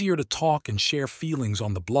easier to talk and share feelings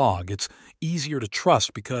on the blog. It's easier to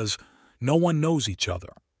trust because no one knows each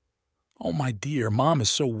other. Oh, my dear, Mom is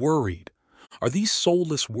so worried. Are these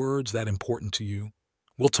soulless words that important to you?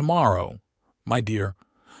 Will tomorrow, my dear,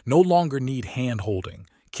 no longer need hand-holding,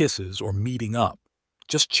 kisses, or meeting up.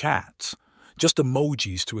 Just chats, just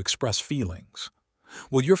emojis to express feelings.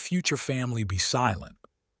 Will your future family be silent?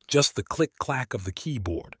 Just the click-clack of the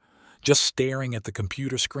keyboard, just staring at the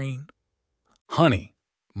computer screen? Honey,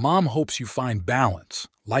 Mom hopes you find balance.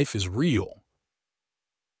 Life is real.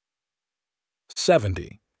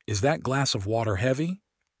 70. Is that glass of water heavy?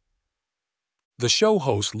 The show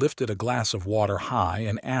host lifted a glass of water high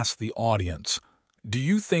and asked the audience, do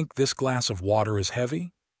you think this glass of water is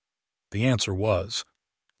heavy? The answer was,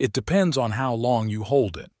 it depends on how long you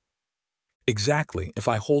hold it. Exactly, if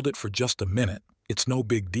I hold it for just a minute, it's no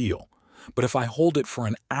big deal. But if I hold it for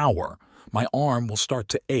an hour, my arm will start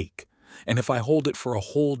to ache. And if I hold it for a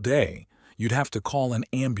whole day, you'd have to call an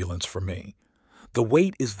ambulance for me. The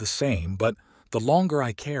weight is the same, but The longer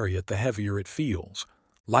I carry it, the heavier it feels.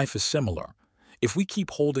 Life is similar. If we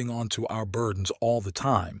keep holding on to our burdens all the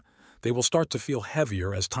time, they will start to feel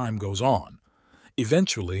heavier as time goes on.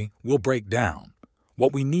 Eventually, we'll break down.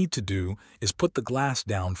 What we need to do is put the glass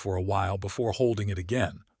down for a while before holding it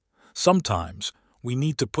again. Sometimes, we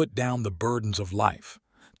need to put down the burdens of life,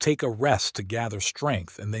 take a rest to gather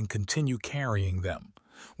strength, and then continue carrying them.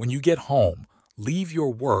 When you get home, leave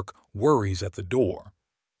your work worries at the door.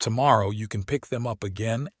 Tomorrow you can pick them up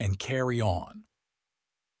again and carry on.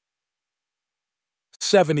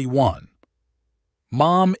 71.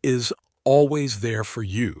 Mom is always there for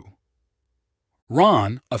you.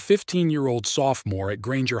 Ron, a 15-year-old sophomore at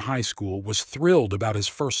Granger High School, was thrilled about his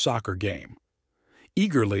first soccer game.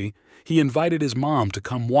 Eagerly, he invited his mom to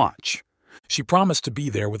come watch. She promised to be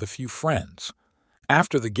there with a few friends.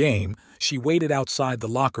 After the game, she waited outside the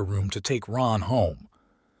locker room to take Ron home.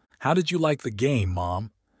 "How did you like the game,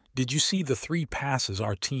 Mom? Did you see the 3 passes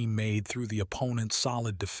our team made through the opponent's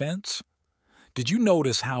solid defense? Did you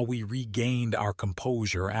notice how we regained our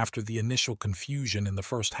composure after the initial confusion in the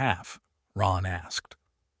first half?" Ron asked.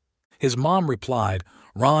 His mom replied,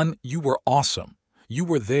 "Ron, you were awesome. You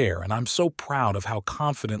were there, and I'm so proud of how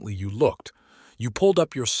confidently you looked. You pulled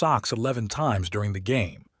up your socks 11 times during the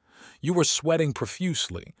game. You were sweating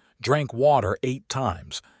profusely, drank water 8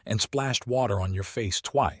 times, and splashed water on your face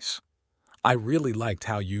twice. I really liked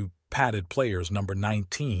how you patted players number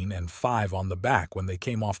 19 and 5 on the back when they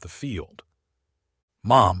came off the field."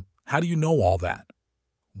 "Mom, how do you know all that?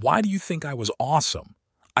 Why do you think I was awesome?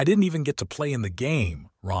 I didn't even get to play in the game,"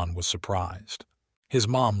 Ron was surprised. His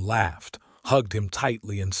mom laughed, hugged him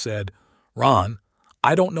tightly, and said, "Ron,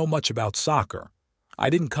 I don't know much about soccer. I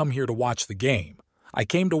didn't come here to watch the game. I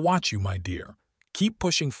came to watch you, my dear. Keep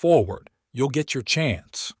pushing forward. You'll get your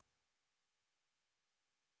chance."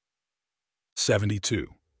 72.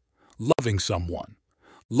 Loving someone.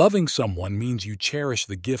 Loving someone means you cherish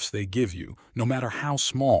the gifts they give you, no matter how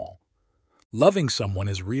small. Loving someone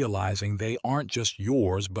is realizing they aren't just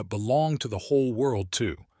yours but belong to the whole world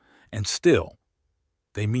too, and still,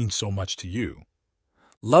 they mean so much to you.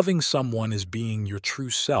 Loving someone is being your true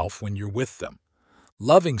self when you're with them.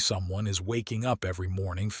 Loving someone is waking up every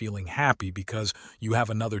morning feeling happy because you have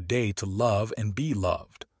another day to love and be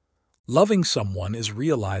loved. Loving someone is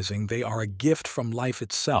realizing they are a gift from life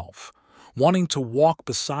itself, wanting to walk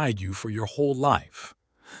beside you for your whole life.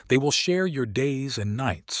 They will share your days and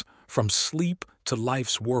nights, from sleep to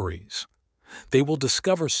life's worries. They will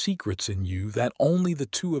discover secrets in you that only the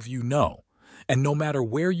two of you know, and no matter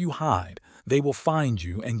where you hide, they will find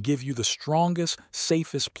you and give you the strongest,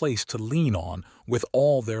 safest place to lean on with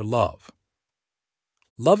all their love.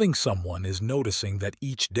 Loving someone is noticing that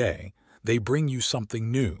each day they bring you something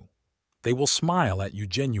new. They will smile at you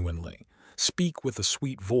genuinely, speak with a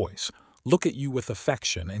sweet voice, look at you with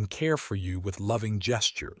affection, and care for you with loving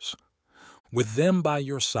gestures. With them by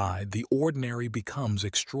your side, the ordinary becomes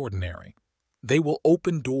extraordinary. They will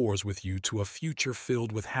open doors with you to a future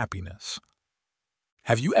filled with happiness.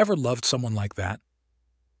 Have you ever loved someone like that?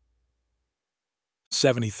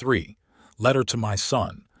 73. Letter to my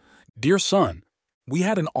son. Dear son, we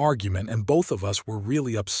had an argument and both of us were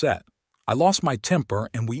really upset. I lost my temper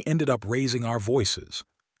and we ended up raising our voices.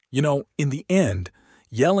 You know, in the end,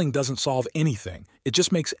 yelling doesn't solve anything. It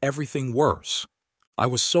just makes everything worse. I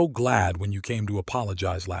was so glad when you came to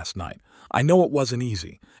apologize last night. I know it wasn't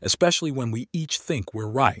easy, especially when we each think we're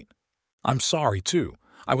right. I'm sorry, too.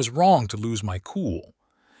 I was wrong to lose my cool.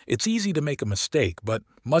 It's easy to make a mistake, but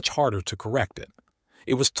much harder to correct it.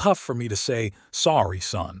 It was tough for me to say, sorry,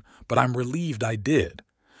 son, but I'm relieved I did.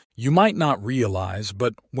 You might not realize,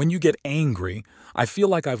 but when you get angry, I feel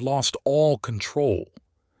like I've lost all control.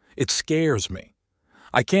 It scares me.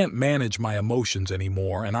 I can't manage my emotions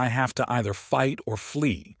anymore, and I have to either fight or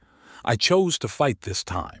flee. I chose to fight this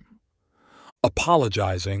time.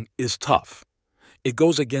 Apologizing is tough. It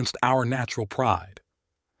goes against our natural pride.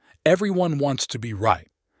 Everyone wants to be right,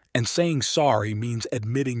 and saying sorry means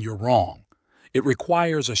admitting you're wrong. It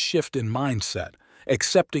requires a shift in mindset,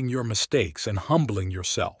 accepting your mistakes and humbling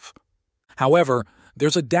yourself. However,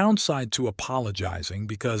 there's a downside to apologizing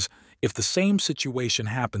because if the same situation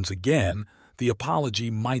happens again, the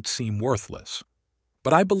apology might seem worthless.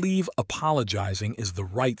 But I believe apologizing is the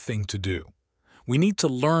right thing to do. We need to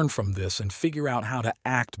learn from this and figure out how to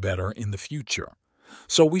act better in the future.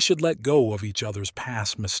 So we should let go of each other's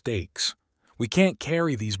past mistakes. We can't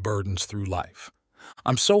carry these burdens through life.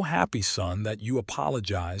 I'm so happy, son, that you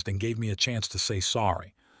apologized and gave me a chance to say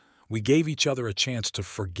sorry. We gave each other a chance to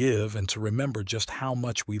forgive and to remember just how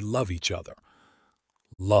much we love each other.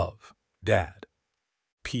 Love, Dad.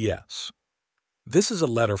 P.S. This is a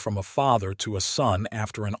letter from a father to a son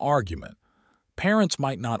after an argument. Parents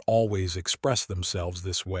might not always express themselves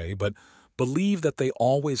this way, but believe that they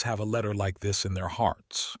always have a letter like this in their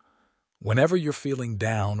hearts. Whenever you're feeling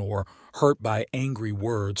down or hurt by angry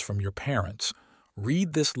words from your parents,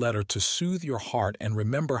 read this letter to soothe your heart and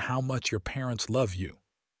remember how much your parents love you.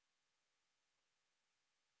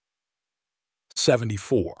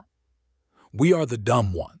 74. We are the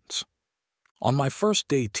dumb ones. On my first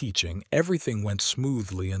day teaching, everything went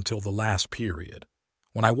smoothly until the last period.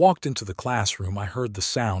 When I walked into the classroom, I heard the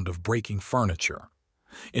sound of breaking furniture.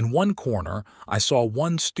 In one corner, I saw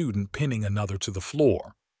one student pinning another to the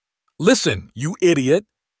floor. "Listen, you idiot!"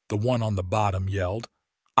 the one on the bottom yelled.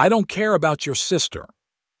 "I don't care about your sister.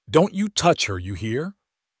 Don't you touch her, you hear?"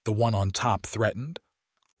 the one on top threatened.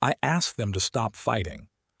 I asked them to stop fighting.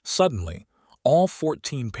 Suddenly, all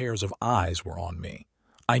 14 pairs of eyes were on me.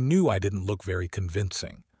 I knew I didn't look very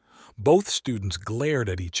convincing. Both students glared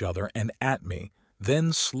at each other and at me,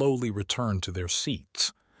 then slowly returned to their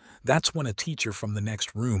seats. That's when a teacher from the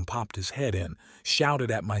next room popped his head in,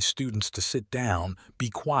 shouted at my students to sit down, be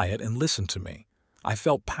quiet, and listen to me. I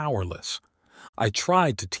felt powerless. I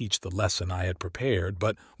tried to teach the lesson I had prepared,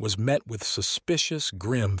 but was met with suspicious,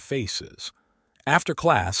 grim faces. After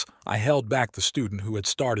class, I held back the student who had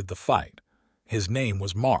started the fight. His name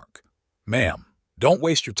was Mark. "Ma'am, don't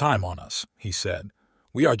waste your time on us," he said.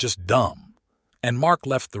 "We are just dumb." And Mark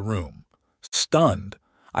left the room. Stunned,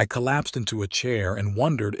 I collapsed into a chair and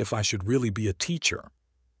wondered if I should really be a teacher.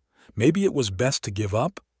 Maybe it was best to give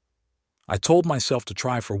up? I told myself to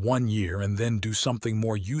try for 1 year and then do something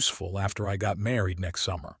more useful after I got married next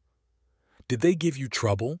summer. "Did they give you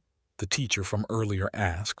trouble?" the teacher from earlier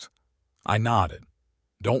asked. I nodded.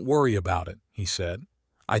 "Don't worry about it," he said.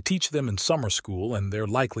 "I teach them in summer school and they're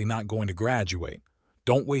likely not going to graduate.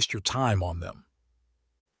 Don't waste your time on them."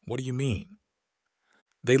 "What do you mean?"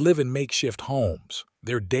 "They live in makeshift homes.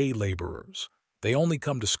 They're day laborers. They only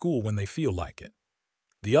come to school when they feel like it."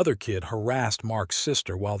 The other kid harassed Mark's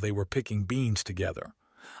sister while they were picking beans together.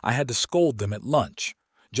 I had to scold them at lunch.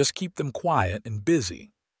 Just keep them quiet and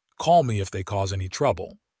busy. Call me if they cause any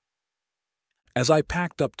trouble. As I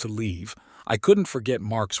packed up to leave, I couldn't forget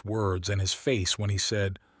Mark's words and his face when he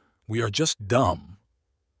said, "We are just dumb."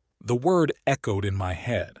 The word echoed in my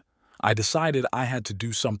head. I decided I had to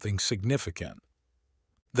do something significant.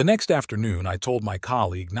 The next afternoon, I told my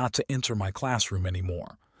colleague not to enter my classroom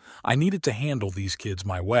anymore. I needed to handle these kids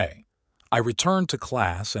my way. I returned to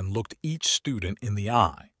class and looked each student in the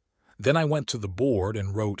eye. Then I went to the board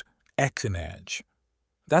and wrote Echinage.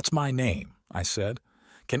 "That's my name," I said.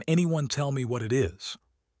 "Can anyone tell me what it is?"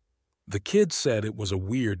 The kids said it was a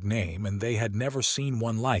weird name and they had never seen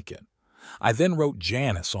one like it. I then wrote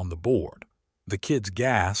Janice on the board. The kids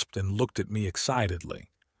gasped and looked at me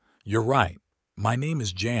excitedly. "You're right. My name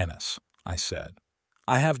is Janice," I said.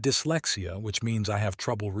 "I have dyslexia, which means I have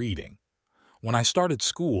trouble reading. When I started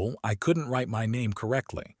school, I couldn't write my name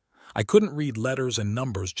correctly. I couldn't read letters and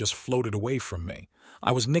numbers just floated away from me.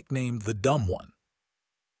 I was nicknamed the Dumb One."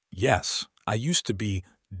 Yes, I used to be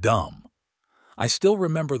dumb. I still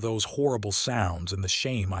remember those horrible sounds and the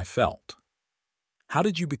shame I felt. "How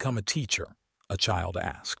did you become a teacher?" a child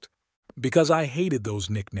asked. "Because I hated those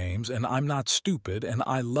nicknames and I'm not stupid and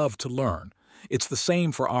I love to learn. It's the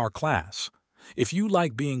same for our class. If you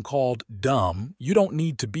like being called dumb, you don't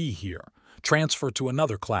need to be here. Transfer to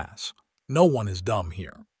another class. No one is dumb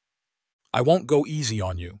here." "I won't go easy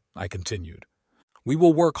on you," I continued. "We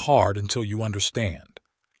will work hard until you understand.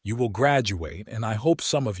 You will graduate, and I hope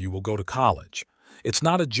some of you will go to college. It's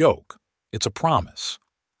not a joke. It's a promise.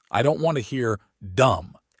 I don't want to hear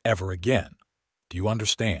dumb ever again. Do you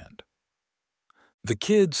understand?" The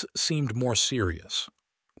kids seemed more serious.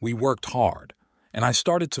 We worked hard, and I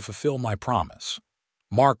started to fulfill my promise.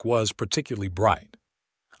 Mark was particularly bright.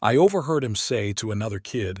 I overheard him say to another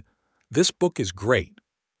kid, "This book is great.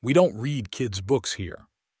 We don't read kids' books here."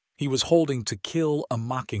 He was holding To Kill a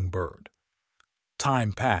Mockingbird.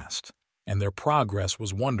 Time passed, and their progress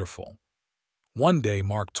was wonderful. One day,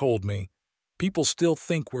 Mark told me, "People still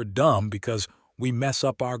think we're dumb because we mess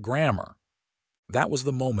up our grammar." That was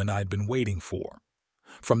the moment I'd been waiting for.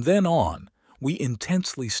 From then on, we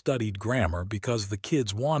intensely studied grammar because the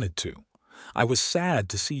kids wanted to. I was sad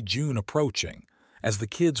to see June approaching, as the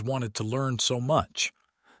kids wanted to learn so much.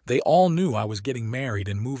 They all knew I was getting married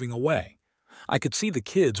and moving away. I could see the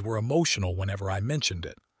kids were emotional whenever I mentioned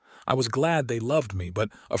it. I was glad they loved me, but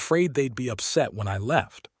afraid they'd be upset when I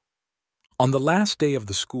left. On the last day of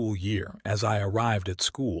the school year, as I arrived at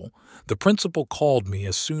school, the principal called me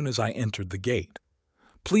as soon as I entered the gate.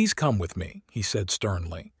 "Please come with me," he said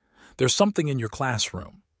sternly. "There's something in your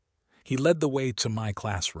classroom." He led the way to my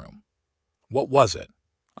classroom. What was it?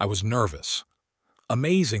 I was nervous.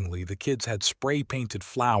 Amazingly, the kids had spray-painted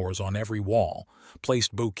flowers on every wall,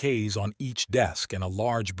 placed bouquets on each desk, and a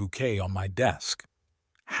large bouquet on my desk.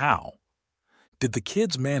 How? Did the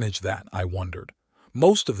kids manage that, I wondered.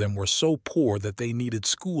 Most of them were so poor that they needed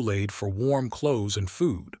school aid for warm clothes and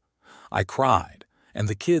food. I cried, and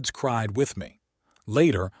the kids cried with me.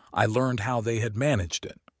 Later, I learned how they had managed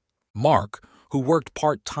it. Mark, who worked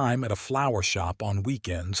part-time at a flower shop on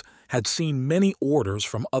weekends, had seen many orders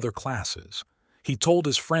from other classes. He told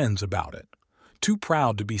his friends about it. Too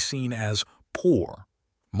proud to be seen as poor,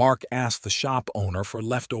 Mark asked the shop owner for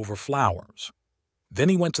leftover flowers. Then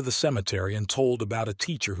he went to the cemetery and told about a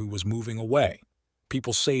teacher who was moving away.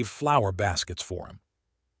 People saved flower baskets for him.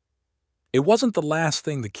 It wasn't the last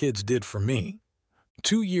thing the kids did for me.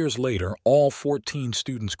 2 years later, all 14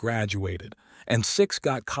 students graduated, and 6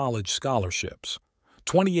 got college scholarships.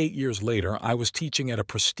 28 years later, I was teaching at a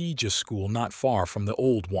prestigious school not far from the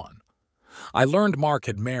old one. I learned Mark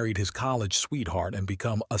had married his college sweetheart and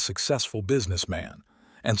become a successful businessman.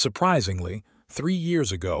 And surprisingly, 3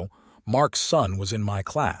 years ago, Mark's son was in my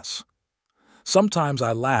class. Sometimes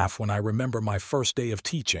I laugh when I remember my first day of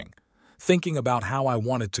teaching, thinking about how I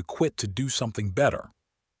wanted to quit to do something better.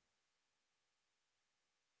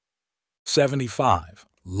 75.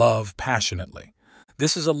 Love passionately.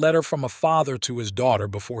 This is a letter from a father to his daughter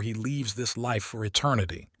before he leaves this life for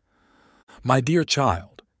eternity. My dear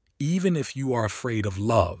child, even if you are afraid of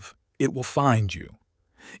love, it will find you.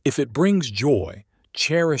 If it brings joy,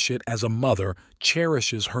 cherish it as a mother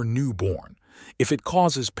cherishes her newborn. If it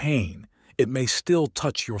causes pain, it may still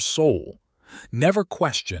touch your soul. Never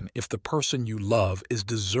question if the person you love is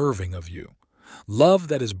deserving of you. Love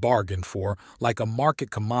that is bargained for like a market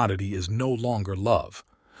commodity is no longer love.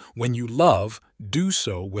 When you love, do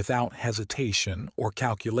so without hesitation or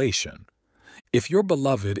calculation. If your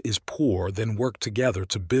beloved is poor, then work together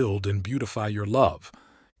to build and beautify your love.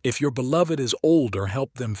 If your beloved is older,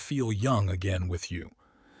 help them feel young again with you.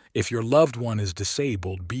 If your loved one is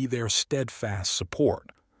disabled, be their steadfast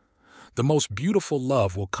support. The most beautiful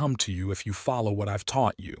love will come to you if you follow what I've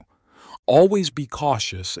taught you. Always be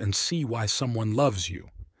cautious and see why someone loves you.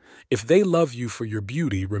 If they love you for your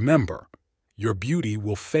beauty, remember, your beauty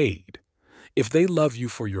will fade. If they love you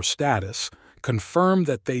for your status, confirm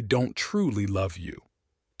that they don't truly love you.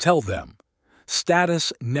 Tell them,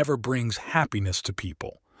 status never brings happiness to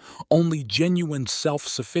people. Only genuine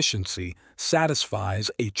self-sufficiency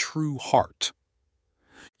satisfies a true heart.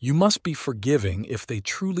 You must be forgiving if they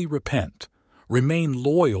truly repent. Remain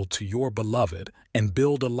loyal to your beloved and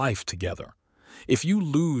build a life together. If you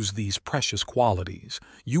lose these precious qualities,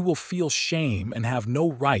 you will feel shame and have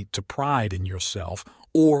no right to pride in yourself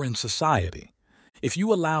or in society. If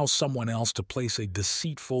you allow someone else to place a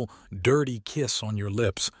deceitful, dirty kiss on your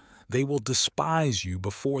lips, they will despise you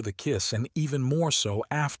before the kiss and even more so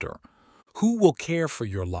after. Who will care for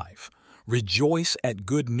your life, rejoice at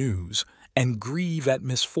good news, and grieve at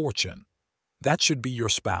misfortune? That should be your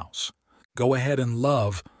spouse. Go ahead and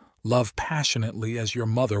love passionately as your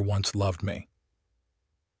mother once loved me.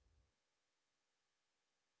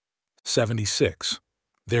 76.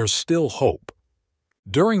 There's still hope.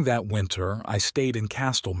 During that winter, I stayed in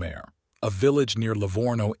Castelmare, a village near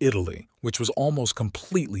Livorno, Italy, which was almost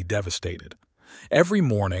completely devastated. Every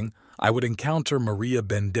morning, I would encounter Maria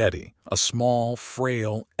Bendetti, a small,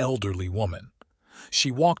 frail, elderly woman. She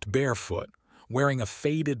walked barefoot, wearing a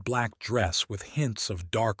faded black dress with hints of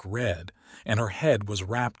dark red, and her head was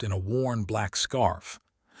wrapped in a worn black scarf.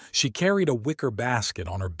 She carried a wicker basket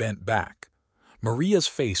on her bent back. Maria's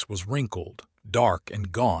face was wrinkled, dark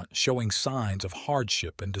and gaunt, showing signs of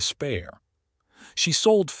hardship and despair. She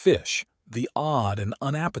sold fish, the odd and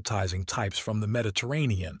unappetizing types from the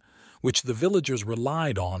Mediterranean, which the villagers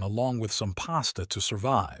relied on along with some pasta to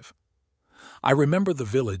survive. I remember the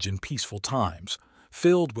village in peaceful times,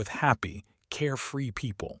 filled with happy, carefree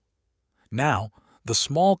people. Now, the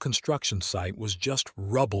small construction site was just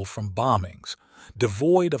rubble from bombings,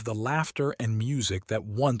 devoid of the laughter and music that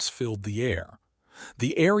once filled the air.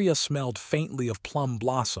 The area smelled faintly of plum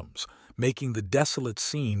blossoms, making the desolate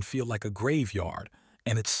scene feel like a graveyard,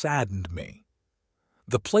 and it saddened me.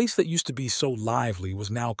 The place that used to be so lively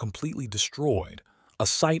was now completely destroyed, a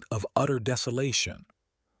site of utter desolation.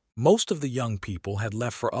 Most of the young people had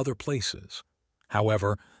left for other places.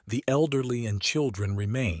 However, the elderly and children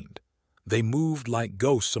remained. They moved like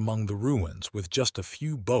ghosts among the ruins with just a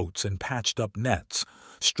few boats and patched-up nets,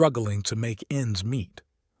 struggling to make ends meet.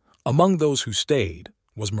 Among those who stayed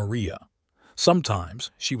was Maria.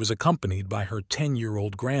 Sometimes she was accompanied by her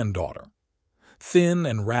 10-year-old granddaughter. Thin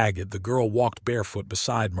and ragged, the girl walked barefoot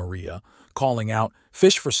beside Maria, calling out,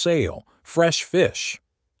 "Fish for sale, fresh fish,"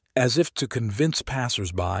 as if to convince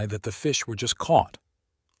passers-by that the fish were just caught.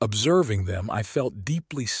 Observing them, I felt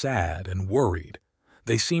deeply sad and worried.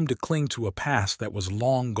 They seemed to cling to a past that was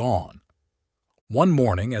long gone. One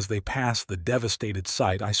morning, as they passed the devastated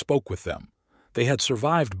site, I spoke with them. They had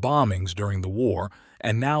survived bombings during the war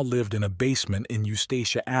and now lived in a basement in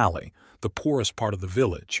Eustacia Alley, the poorest part of the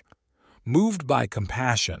village. Moved by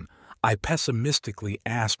compassion, I pessimistically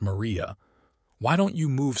asked Maria, "Why don't you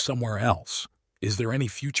move somewhere else? Is there any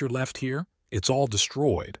future left here? It's all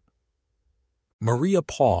destroyed." Maria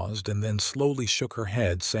paused and then slowly shook her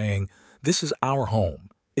head, saying, "This is our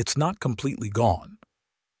home. It's not completely gone."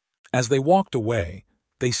 As they walked away,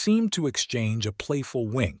 they seemed to exchange a playful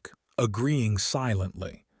wink, agreeing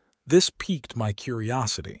silently. This piqued my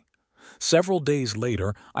curiosity. Several days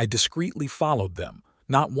later, I discreetly followed them,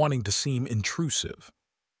 not wanting to seem intrusive.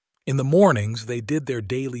 In the mornings, they did their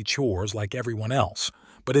daily chores like everyone else,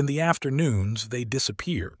 but in the afternoons, they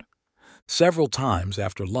disappeared. Several times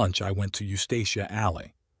after lunch, I went to Eustacia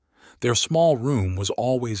Alley. Their small room was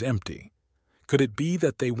always empty. Could it be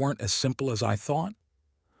that they weren't as simple as I thought?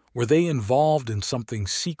 Were they involved in something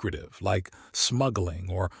secretive, like smuggling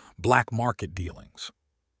or black market dealings?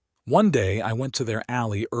 One day, I went to their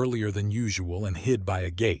alley earlier than usual and hid by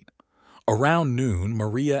a gate. Around noon,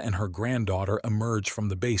 Maria and her granddaughter emerged from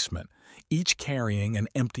the basement, each carrying an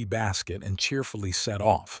empty basket, and cheerfully set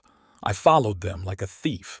off. I followed them like a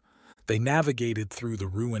thief. They navigated through the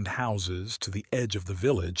ruined houses to the edge of the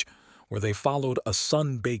village, where they followed a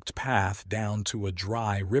sun-baked path down to a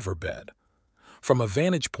dry riverbed. From a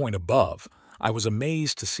vantage point above, I was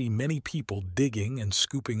amazed to see many people digging and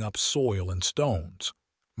scooping up soil and stones.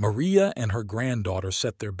 Maria and her granddaughter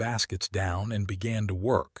set their baskets down and began to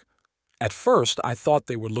work. At first, I thought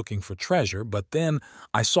they were looking for treasure, but then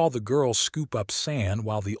I saw the girl scoop up sand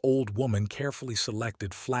while the old woman carefully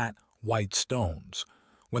selected flat, white stones.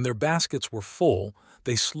 When their baskets were full,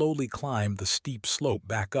 they slowly climbed the steep slope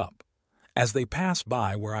back up. As they passed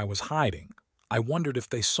by where I was hiding, I wondered if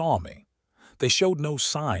they saw me. They showed no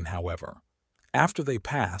sign, however. After they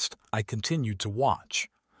passed, I continued to watch.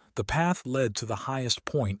 The path led to the highest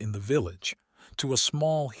point in the village, to a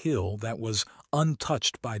small hill that was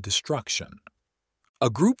untouched by destruction. A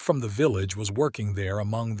group from the village was working there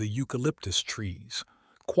among the eucalyptus trees,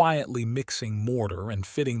 quietly mixing mortar and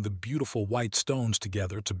fitting the beautiful white stones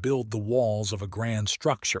together to build the walls of a grand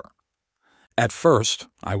structure. At first,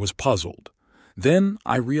 I was puzzled. Then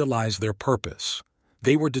I realized their purpose.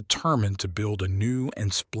 They were determined to build a new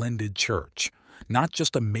and splendid church, not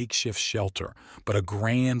just a makeshift shelter, but a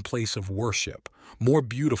grand place of worship, more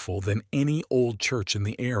beautiful than any old church in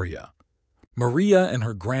the area. Maria and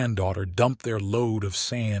her granddaughter dumped their load of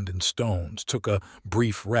sand and stones, took a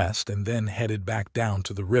brief rest, and then headed back down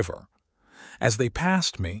to the river. As they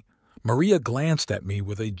passed me, Maria glanced at me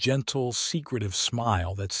with a gentle, secretive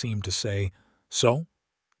smile that seemed to say, "So,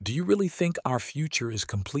 do you really think our future is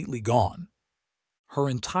completely gone?" Her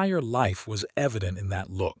entire life was evident in that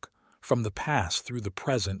look, from the past through the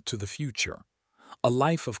present to the future. A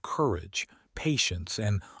life of courage, patience,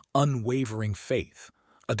 and unwavering faith,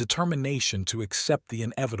 a determination to accept the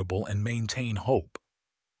inevitable and maintain hope.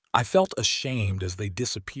 I felt ashamed as they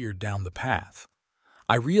disappeared down the path.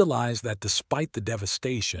 I realized that despite the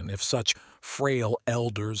devastation, if such frail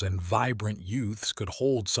elders and vibrant youths could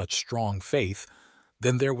hold such strong faith,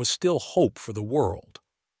 then there was still hope for the world.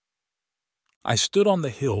 I stood on the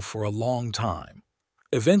hill for a long time.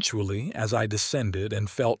 Eventually, as I descended and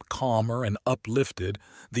felt calmer and uplifted,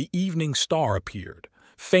 the evening star appeared,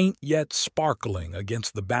 faint yet sparkling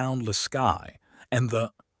against the boundless sky, and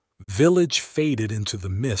the village faded into the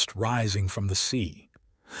mist rising from the sea.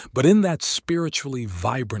 But in that spiritually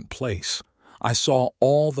vibrant place, I saw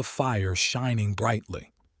all the fire shining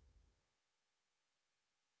brightly.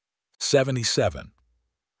 77.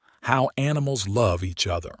 How animals love each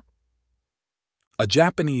other. A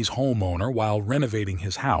Japanese homeowner, while renovating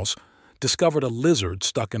his house, discovered a lizard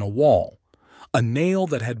stuck in a wall. A nail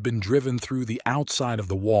that had been driven through the outside of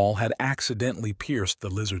the wall had accidentally pierced the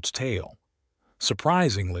lizard's tail.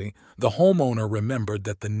 Surprisingly, the homeowner remembered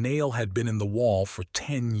that the nail had been in the wall for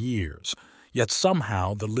 10 years, yet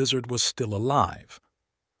somehow the lizard was still alive.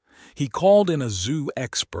 He called in a zoo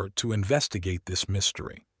expert to investigate this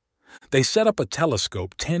mystery. They set up a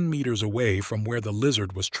telescope 10 meters away from where the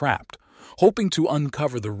lizard was trapped, hoping to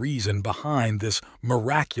uncover the reason behind this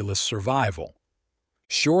miraculous survival.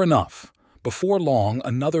 Sure enough, before long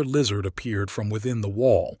another lizard appeared from within the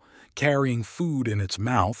wall, carrying food in its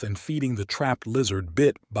mouth and feeding the trapped lizard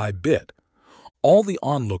bit by bit. All the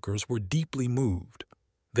onlookers were deeply moved.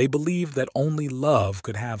 They believed that only love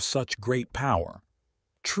could have such great power.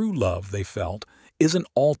 True love, they felt, isn't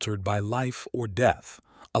altered by life or death,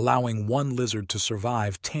 allowing one lizard to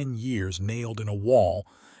survive 10 years nailed in a wall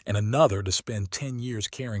and another to spend 10 years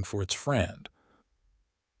caring for its friend.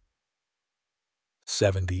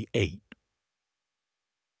 78.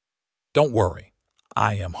 Don't worry,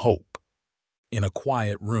 I am hope. In a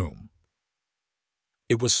quiet room.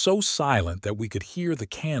 It was so silent that we could hear the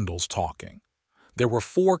candles talking. There were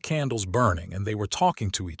 4 candles burning, and they were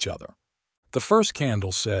talking to each other. The first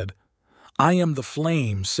candle said, I am the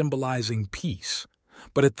flame symbolizing peace.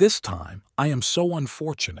 But at this time, I am so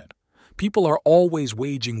unfortunate. People are always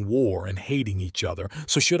waging war and hating each other,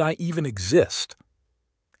 so should I even exist?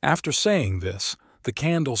 After saying this, the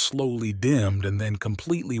candle slowly dimmed and then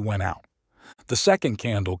completely went out. The second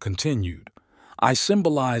candle continued, I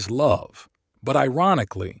symbolize love. But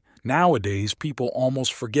ironically, nowadays people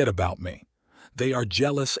almost forget about me. They are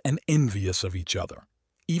jealous and envious of each other.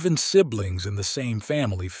 Even siblings in the same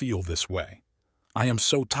family feel this way. I am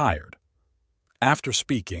so tired. After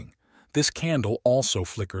speaking, this candle also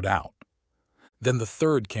flickered out. Then the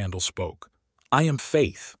third candle spoke. I am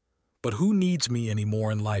faith, but who needs me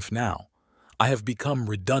anymore in life now? I have become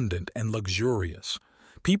redundant and luxurious.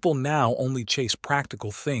 People now only chase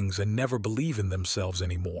practical things and never believe in themselves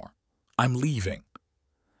anymore. I'm leaving.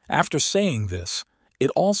 After saying this,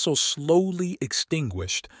 it also slowly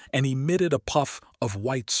extinguished and emitted a puff of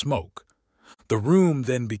white smoke. The room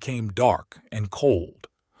then became dark and cold.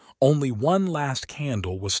 Only one last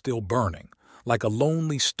candle was still burning, like a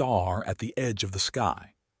lonely star at the edge of the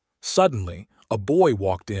sky. Suddenly, a boy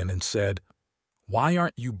walked in and said, Why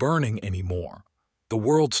aren't you burning anymore? The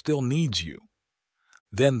world still needs you.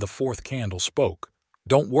 Then the fourth candle spoke.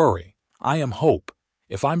 Don't worry, I am hope.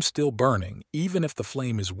 If I'm still burning, even if the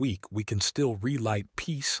flame is weak, we can still relight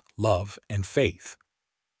peace, love, and faith.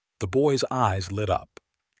 The boy's eyes lit up,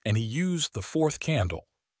 and he used the fourth candle,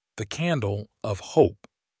 the candle of hope,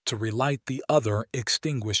 to relight the other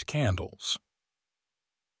extinguished candles.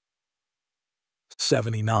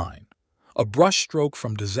 79. A brushstroke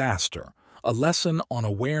from disaster, a lesson on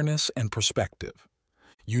awareness and perspective.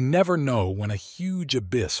 You never know when a huge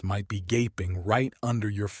abyss might be gaping right under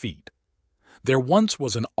your feet. There once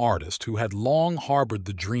was an artist who had long harbored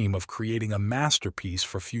the dream of creating a masterpiece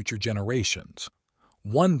for future generations.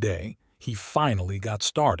 One day, he finally got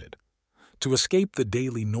started. To escape the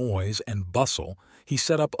daily noise and bustle, he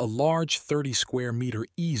set up a large 30-square-meter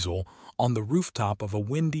easel on the rooftop of a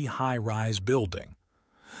windy high-rise building.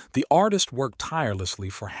 The artist worked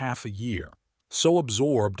tirelessly for half a year, so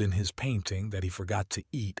absorbed in his painting that he forgot to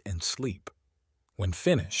eat and sleep. When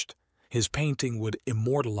finished, his painting would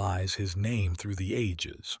immortalize his name through the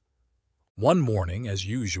ages. One morning, as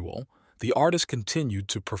usual, the artist continued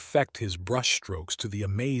to perfect his brushstrokes to the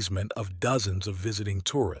amazement of dozens of visiting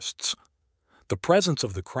tourists. The presence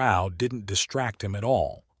of the crowd didn't distract him at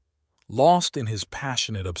all. Lost in his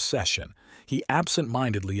passionate obsession, he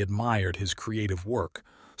absent-mindedly admired his creative work,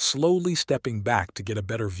 slowly stepping back to get a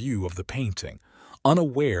better view of the painting,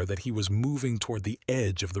 unaware that he was moving toward the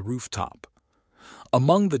edge of the rooftop.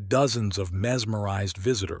 Among the dozens of mesmerized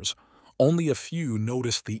visitors, only a few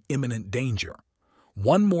noticed the imminent danger.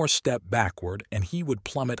 One more step backward and he would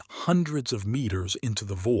plummet hundreds of meters into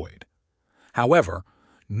the void. However,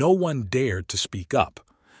 no one dared to speak up,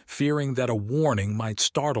 fearing that a warning might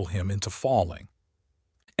startle him into falling.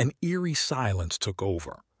 An eerie silence took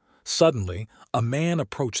over. Suddenly, a man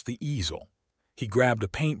approached the easel. He grabbed a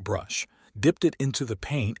paintbrush, dipped it into the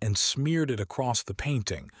paint and smeared it across the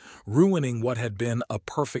painting, ruining what had been a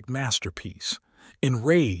perfect masterpiece.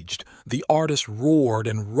 Enraged, the artist roared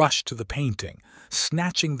and rushed to the painting,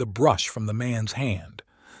 snatching the brush from the man's hand.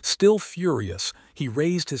 Still furious, he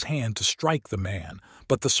raised his hand to strike the man,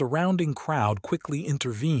 but the surrounding crowd quickly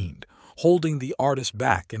intervened, holding the artist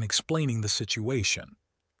back and explaining the situation.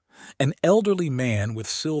 An elderly man with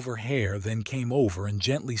silver hair then came over and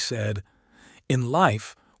gently said, "In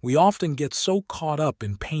life, we often get so caught up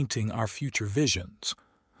in painting our future visions.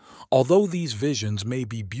 Although these visions may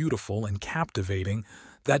be beautiful and captivating,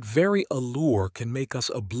 that very allure can make us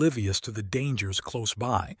oblivious to the dangers close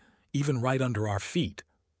by, even right under our feet.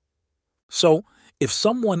 So, if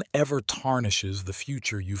someone ever tarnishes the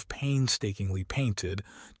future you've painstakingly painted,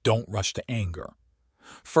 don't rush to anger.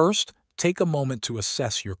 First, take a moment to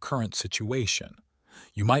assess your current situation.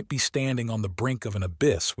 You might be standing on the brink of an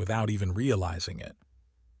abyss without even realizing it."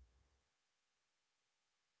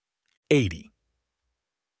 80.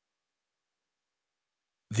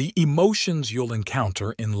 The emotions you'll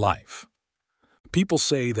encounter in life. People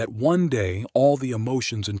say that one day all the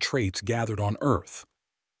emotions and traits gathered on Earth.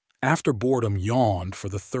 After boredom yawned for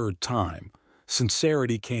the third time,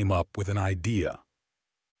 sincerity came up with an idea.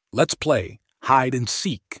 Let's play hide and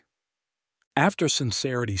seek. After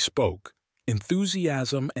sincerity spoke,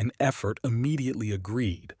 enthusiasm and effort immediately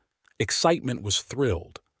agreed. Excitement was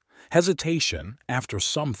thrilled. Hesitation, after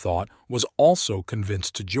some thought, was also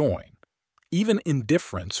convinced to join. Even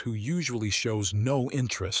indifference, who usually shows no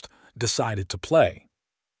interest, decided to play.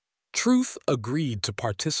 Truth agreed to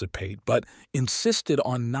participate, but insisted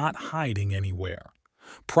on not hiding anywhere.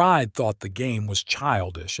 Pride thought the game was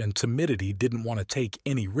childish, and timidity didn't want to take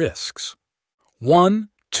any risks. 1,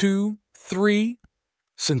 2, 3.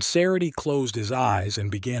 Sincerity closed his eyes and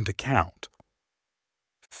began to count.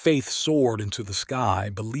 Faith soared into the sky,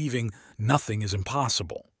 believing nothing is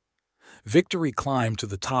impossible. Victory climbed to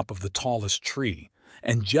the top of the tallest tree,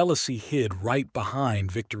 and jealousy hid right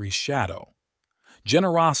behind Victory's shadow.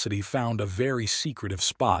 Generosity found a very secretive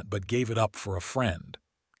spot but gave it up for a friend.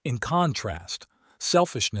 In contrast,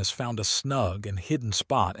 selfishness found a snug and hidden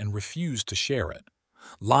spot and refused to share it.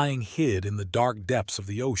 Lying hid in the dark depths of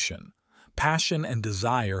the ocean. Passion and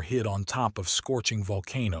desire hid on top of scorching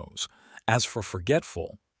volcanoes. As for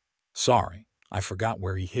forgetful, sorry, I forgot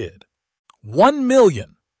where he hid.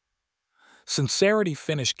 1,000,000! Sincerity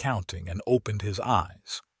finished counting and opened his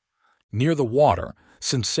eyes. Near the water,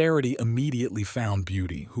 Sincerity immediately found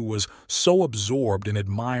Beauty, who was so absorbed in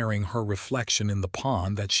admiring her reflection in the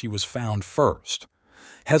pond that she was found first.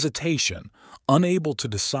 Hesitation, unable to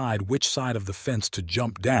decide which side of the fence to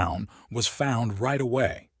jump down, was found right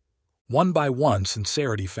away. One by one,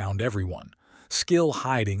 Sincerity found everyone, skill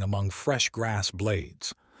hiding among fresh grass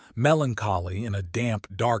blades, melancholy in a damp,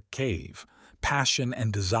 dark cave, passion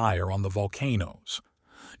and desire on the volcanoes.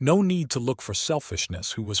 No need to look for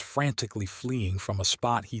selfishness, who was frantically fleeing from a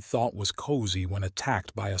spot he thought was cozy when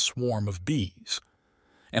attacked by a swarm of bees.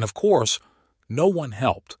 And of course, no one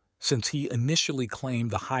helped, since he initially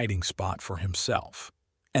claimed the hiding spot for himself.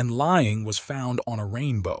 And lying was found on a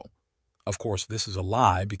rainbow. Of course, this is a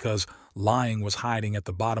lie, because lying was hiding at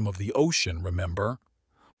the bottom of the ocean, remember?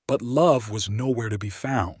 But love was nowhere to be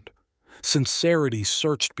found. Sincerity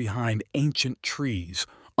searched behind ancient trees,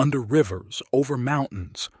 under rivers, over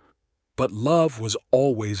mountains. But love was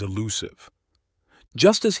always elusive.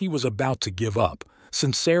 Just as he was about to give up,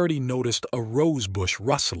 Sincerity noticed a rose bush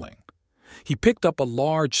rustling. He picked up a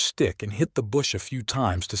large stick and hit the bush a few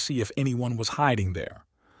times to see if anyone was hiding there.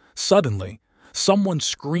 Suddenly, someone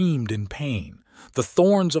screamed in pain. The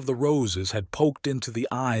thorns of the roses had poked into the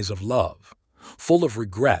eyes of love. Full of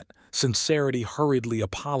regret, Sincerity hurriedly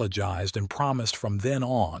apologized and promised from then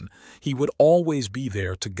on he would always be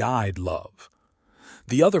there to guide love.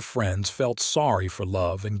 The other friends felt sorry for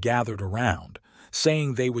love and gathered around,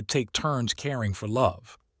 saying they would take turns caring for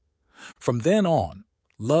love. From then on,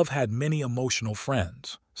 love had many emotional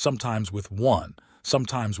friends, sometimes with one,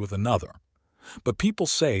 sometimes with another. But people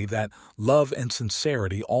say that love and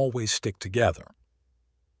sincerity always stick together.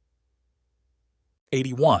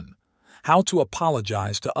 81. How to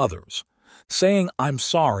apologize to others. Saying "I'm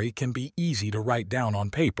sorry" can be easy to write down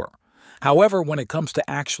on paper. However, when it comes to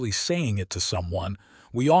actually saying it to someone,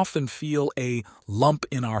 we often feel a lump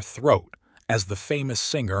in our throat, as the famous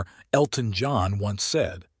singer Elton John once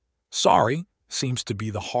said. Sorry seems to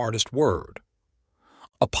be the hardest word.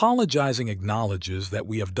 Apologizing acknowledges that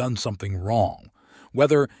we have done something wrong,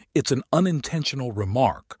 whether it's an unintentional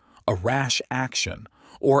remark, a rash action,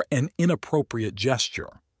 or an inappropriate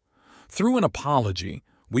gesture. Through an apology,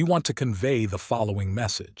 we want to convey the following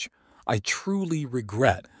message: I truly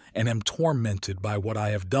regret and am tormented by what I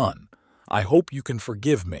have done. I hope you can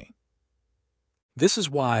forgive me. This is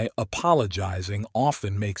why apologizing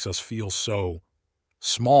often makes us feel so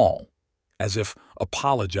small, as if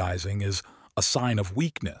apologizing is a sign of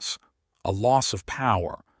weakness, a loss of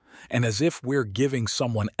power, and as if we're giving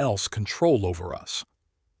someone else control over us.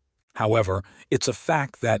 However, it's a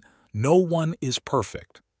fact that no one is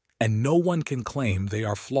perfect, and no one can claim they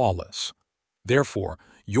are flawless. Therefore,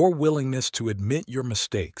 your willingness to admit your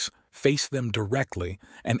mistakes, face them directly,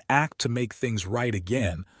 and act to make things right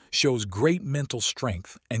again shows great mental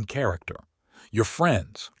strength and character. Your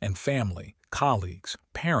friends and family, colleagues,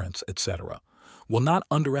 parents, etc., will not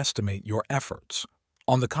underestimate your efforts.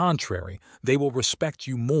 On the contrary, they will respect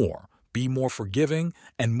you more, be more forgiving,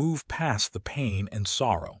 and move past the pain and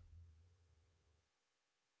sorrow.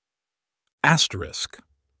 Asterisk.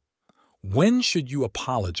 When should you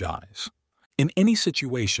apologize? In any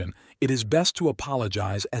situation, it is best to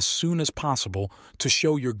apologize as soon as possible to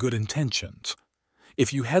show your good intentions.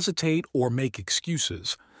 If you hesitate or make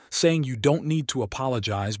excuses, saying you don't need to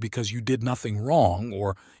apologize because you did nothing wrong,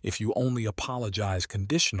 or if you only apologize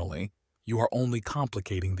conditionally, you are only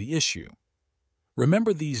complicating the issue.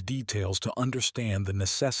 Remember these details to understand the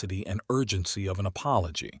necessity and urgency of an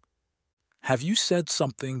apology. Have you said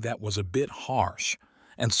something that was a bit harsh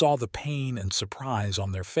and saw the pain and surprise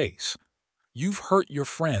on their face? You've hurt your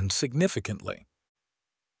friend significantly.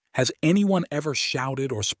 Has anyone ever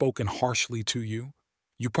shouted or spoken harshly to you?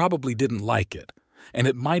 You probably didn't like it, and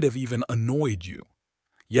it might have even annoyed you.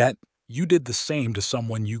 Yet, you did the same to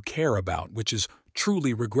someone you care about, which is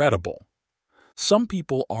truly regrettable. Some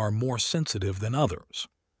people are more sensitive than others.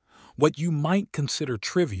 What you might consider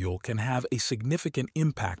trivial can have a significant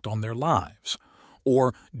impact on their lives.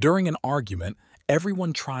 Or, during an argument,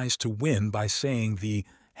 everyone tries to win by saying the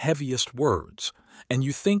heaviest words, and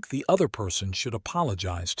you think the other person should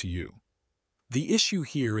apologize to you. The issue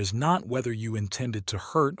here is not whether you intended to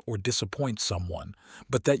hurt or disappoint someone,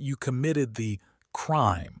 but that you committed the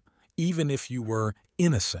crime, even if you were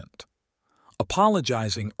innocent.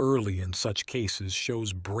 Apologizing early in such cases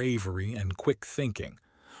shows bravery and quick thinking,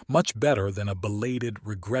 much better than a belated,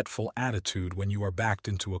 regretful attitude when you are backed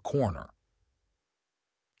into a corner.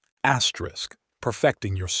 Asterisk,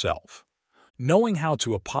 perfecting yourself. Knowing how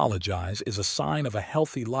to apologize is a sign of a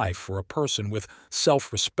healthy life for a person with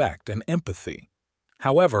self-respect and empathy.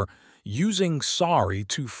 However, using sorry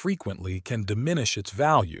too frequently can diminish its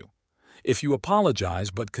value. If you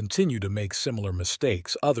apologize but continue to make similar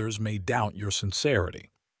mistakes, others may doubt your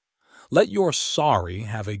sincerity. Let your sorry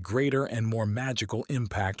have a greater and more magical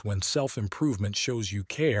impact when self-improvement shows you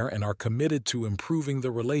care and are committed to improving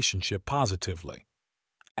the relationship positively.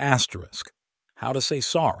 Asterisk, how to say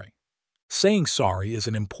sorry. Saying sorry is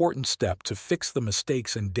an important step to fix the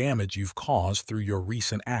mistakes and damage you've caused through your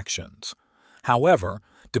recent actions. However,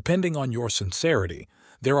 depending on your sincerity,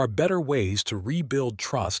 there are better ways to rebuild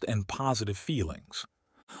trust and positive feelings.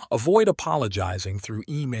 Avoid apologizing through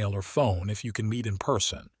email or phone if you can meet in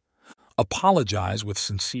person. Apologize with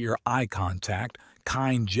sincere eye contact,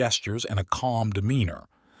 kind gestures, and a calm demeanor.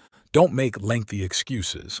 Don't make lengthy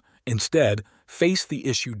excuses. Instead, face the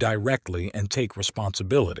issue directly and take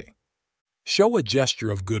responsibility. Show a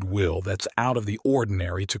gesture of goodwill that's out of the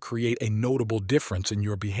ordinary to create a notable difference in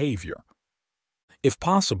your behavior. If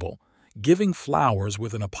possible, giving flowers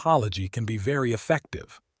with an apology can be very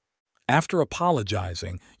effective. After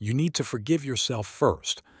apologizing, you need to forgive yourself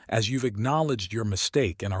first, as you've acknowledged your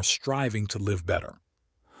mistake and are striving to live better.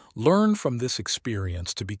 Learn from this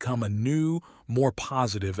experience to become a new, more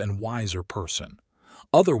positive and wiser person.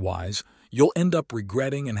 Otherwise, you'll end up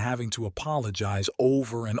regretting and having to apologize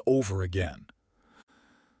over and over again.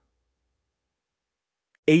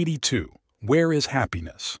 82. Where is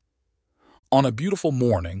happiness? On a beautiful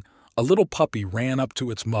morning, a little puppy ran up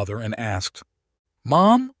to its mother and asked,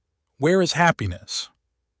 "Mom, where is happiness?"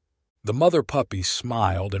 The mother puppy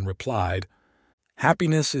smiled and replied,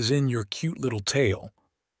 "Happiness is in your cute little tail."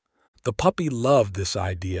 The puppy loved this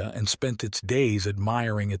idea and spent its days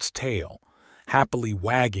admiring its tail, happily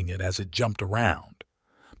wagging it as it jumped around.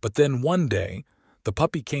 But then one day, the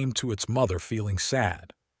puppy came to its mother feeling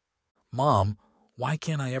sad. "Mom, why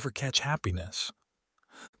can't I ever catch happiness?"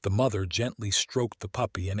 The mother gently stroked the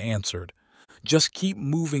puppy and answered, "Just keep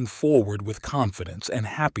moving forward with confidence and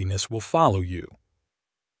happiness will follow you."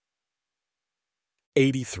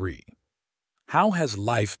 83. How has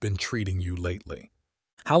life been treating you lately?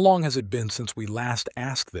 How long has it been since we last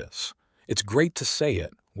asked this? It's great to say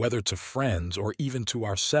it, whether to friends or even to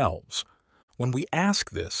ourselves. When we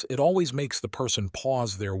ask this, it always makes the person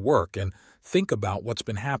pause their work and think about what's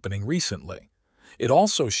been happening recently. It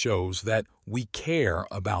also shows that we care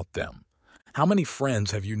about them. How many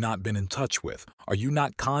friends have you not been in touch with? Are you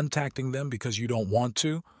not contacting them because you don't want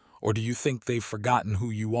to? Or do you think they've forgotten who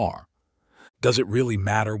you are? Does it really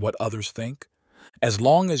matter what others think? As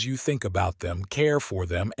long as you think about them, care for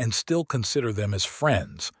them, and still consider them as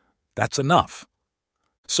friends, that's enough.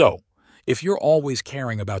 So, if you're always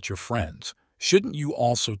caring about your friends, shouldn't you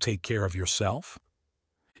also take care of yourself?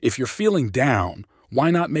 If you're feeling down,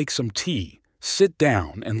 why not make some tea, sit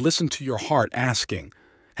down, and listen to your heart asking,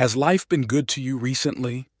 "Has life been good to you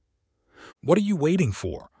recently?" What are you waiting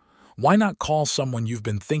for? Why not call someone you've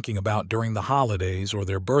been thinking about during the holidays or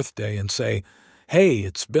their birthday and say, "Hey,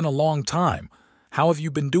 it's been a long time. How have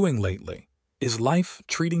you been doing lately? Is life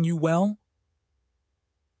treating you well?"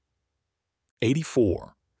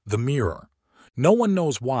 84. The mirror. No one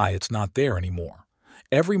knows why it's not there anymore.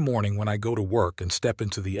 Every morning when I go to work and step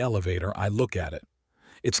into the elevator, I look at it.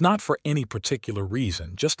 It's not for any particular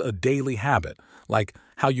reason, just a daily habit, like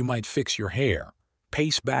how you might fix your hair.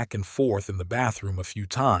 pace back and forth in the bathroom a few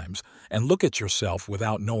times, and look at yourself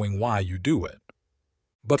without knowing why you do it.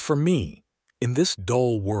 But for me, in this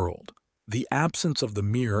dull world, the absence of the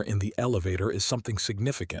mirror in the elevator is something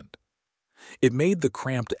significant. It made the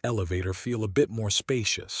cramped elevator feel a bit more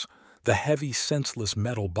spacious. The heavy, senseless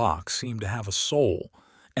metal box seemed to have a soul,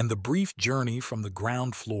 and the brief journey from the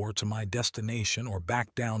ground floor to my destination or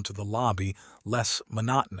back down to the lobby less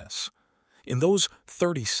monotonous. In those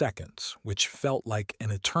 30 seconds, which felt like an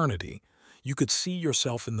eternity, you could see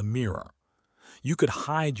yourself in the mirror. You could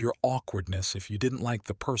hide your awkwardness if you didn't like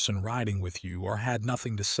the person riding with you or had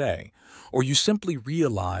nothing to say, or you simply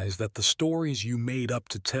realized that the stories you made up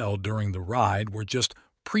to tell during the ride were just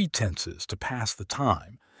pretenses to pass the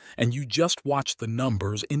time, and you just watched the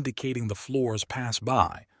numbers indicating the floors pass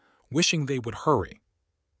by, wishing they would hurry.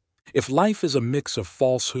 If life is a mix of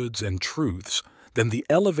falsehoods and truths, then the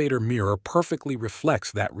elevator mirror perfectly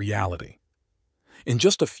reflects that reality. In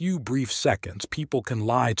just a few brief seconds, people can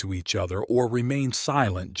lie to each other or remain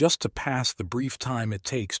silent just to pass the brief time it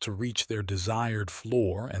takes to reach their desired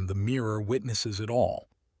floor, and the mirror witnesses it all.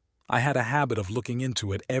 I had a habit of looking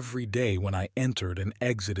into it every day when I entered and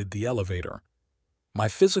exited the elevator. My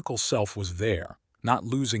physical self was there, not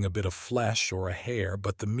losing a bit of flesh or a hair,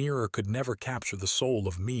 but the mirror could never capture the soul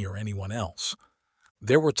of me or anyone else.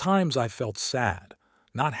 There were times I felt sad,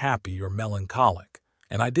 not happy or melancholic,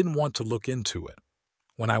 and I didn't want to look into it.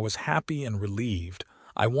 When I was happy and relieved,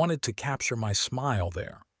 I wanted to capture my smile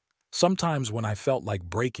there. Sometimes when I felt like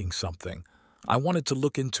breaking something, I wanted to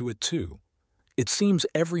look into it too. It seems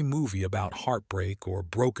every movie about heartbreak or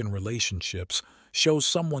broken relationships shows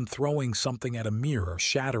someone throwing something at a mirror,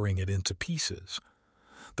 shattering it into pieces.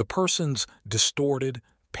 The person's distorted,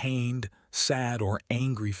 pained, sad, or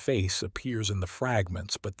angry face appears in the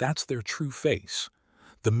fragments, but that's their true face.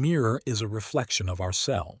 The mirror is a reflection of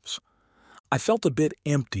ourselves. I felt a bit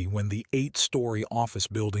empty when the 8-story office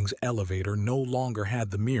building's elevator no longer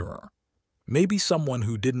had the mirror. Maybe someone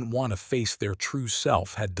who didn't want to face their true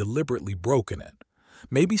self had deliberately broken it.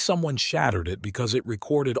 Maybe someone shattered it because it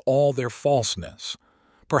recorded all their falseness.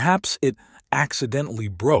 Perhaps it accidentally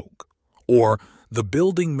broke, or the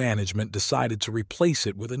building management decided to replace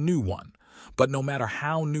it with a new one. But no matter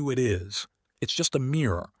how new it is, it's just a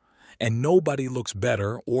mirror, and nobody looks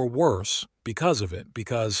better or worse because of it,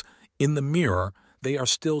 because in the mirror, they are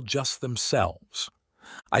still just themselves.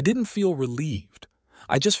 I didn't feel relieved.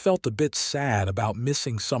 I just felt a bit sad about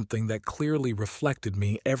missing something that clearly reflected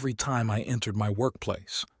me every time I entered my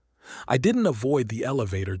workplace. I didn't avoid the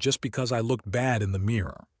elevator just because I looked bad in the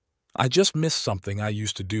mirror. I just missed something I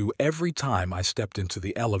used to do every time I stepped into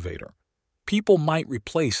the elevator. People might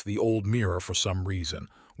replace the old mirror for some reason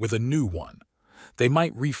with a new one. They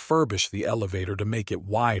might refurbish the elevator to make it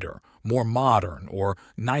wider, more modern, or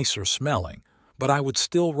nicer smelling, but I would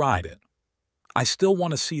still ride it. I still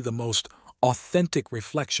want to see the most authentic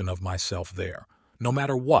reflection of myself there, no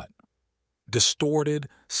matter what. Distorted,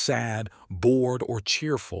 sad, bored, or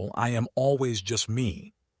cheerful, I am always just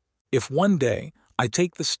me. If one day I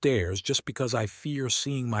take the stairs just because I fear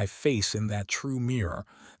seeing my face in that true mirror,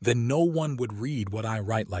 then no one would read what I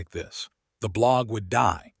write like this. The blog would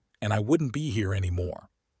die, and I wouldn't be here anymore.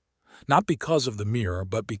 Not because of the mirror,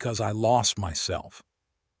 but because I lost myself.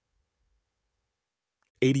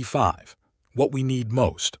 85. What we need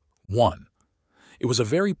most. 1. It was a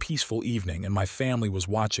very peaceful evening, and my family was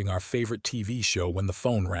watching our favorite TV show when the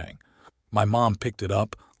phone rang. My mom picked it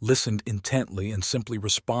up, listened intently, and simply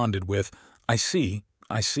responded with, I see,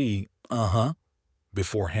 uh-huh,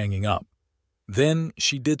 before hanging up. Then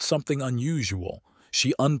she did something unusual.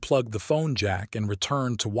 She unplugged the phone jack and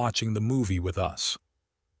returned to watching the movie with us.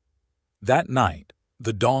 That night,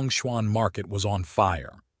 the Dongshuan market was on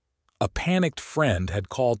fire. A panicked friend had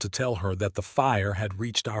called to tell her that the fire had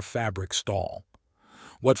reached our fabric stall.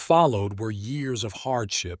 What followed were years of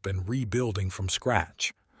hardship and rebuilding from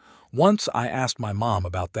scratch. Once I asked my mom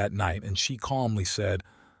about that night, and she calmly said,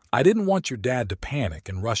 I didn't want your dad to panic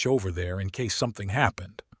and rush over there in case something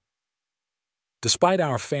happened. Despite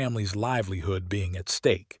our family's livelihood being at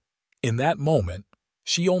stake, in that moment,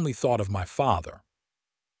 she only thought of my father.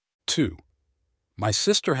 2. My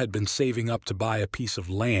sister had been saving up to buy a piece of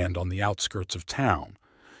land on the outskirts of town.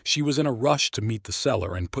 She was in a rush to meet the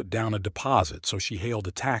seller and put down a deposit, so she hailed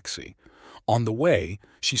a taxi. On the way,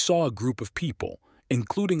 she saw a group of people,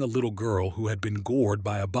 including a little girl who had been gored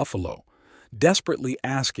by a buffalo, desperately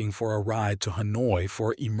asking for a ride to Hanoi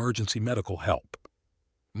for emergency medical help.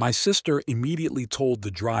 My sister immediately told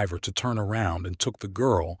the driver to turn around and took the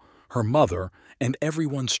girl, her mother, and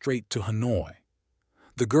everyone straight to Hanoi.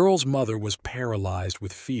 The girl's mother was paralyzed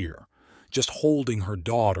with fear, just holding her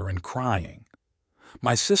daughter and crying.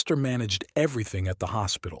 My sister managed everything at the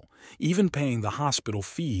hospital, even paying the hospital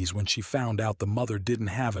fees when she found out the mother didn't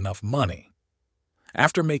have enough money.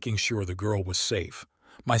 After making sure the girl was safe,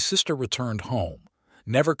 my sister returned home,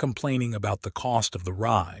 never complaining about the cost of the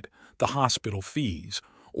ride, the hospital fees,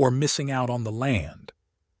 or missing out on the land.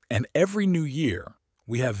 And every new year,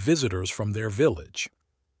 we have visitors from their village.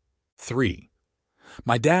 3.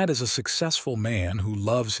 My dad is a successful man who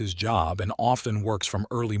loves his job and often works from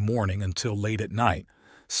early morning until late at night,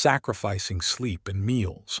 sacrificing sleep and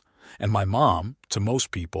meals. And my mom, to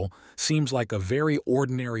most people, seems like a very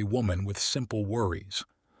ordinary woman with simple worries.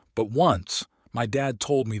 But once, my dad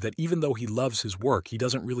told me that even though he loves his work, he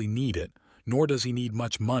doesn't really need it, nor does he need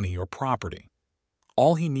much money or property.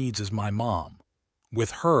 All he needs is my mom.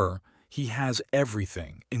 With her, he has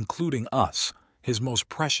everything, including us, his most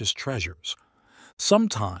precious treasures.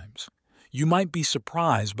 Sometimes, you might be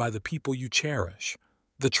surprised by the people you cherish,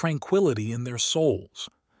 the tranquility in their souls,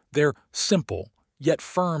 their simple yet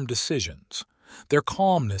firm decisions, their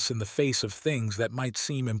calmness in the face of things that might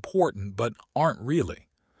seem important but aren't really,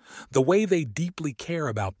 the way they deeply care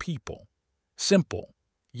about people, simple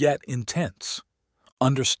yet intense.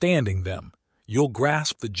 Understanding them, you'll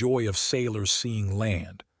grasp the joy of sailors seeing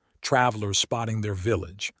land, travelers spotting their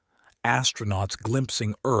village, astronauts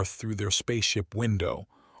glimpsing Earth through their spaceship window,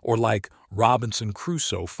 or like Robinson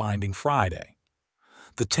Crusoe finding Friday.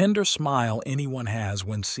 The tender smile anyone has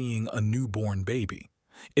when seeing a newborn baby.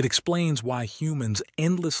 It explains why humans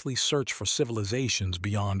endlessly search for civilizations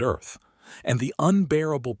beyond Earth, and the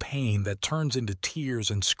unbearable pain that turns into tears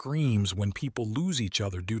and screams when people lose each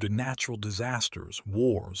other due to natural disasters,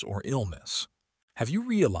 wars, or illness. Have you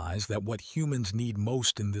realized that what humans need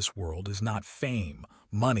most in this world is not fame,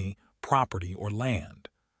 money, property, or land?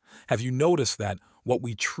 Have you noticed that what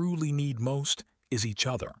we truly need most is each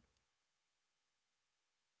other?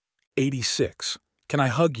 86. Can I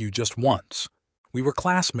hug you just once? We were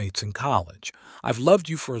classmates in college. I've loved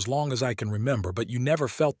you for as long as I can remember, but you never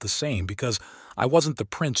felt the same because I wasn't the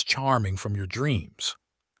Prince Charming from your dreams.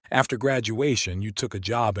 After graduation, you took a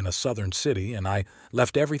job in a southern city, and I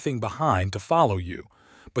left everything behind to follow you.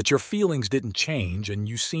 But your feelings didn't change, and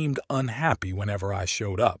you seemed unhappy whenever I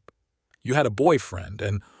showed up. You had a boyfriend,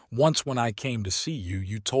 and once when I came to see you,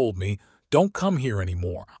 you told me, "Don't come here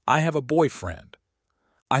anymore. I have a boyfriend."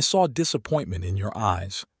 I saw disappointment in your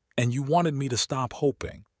eyes, and you wanted me to stop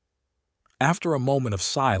hoping. After a moment of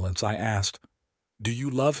silence, I asked, "Do you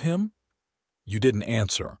love him?" You didn't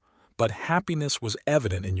answer, but happiness was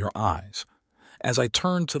evident in your eyes. As I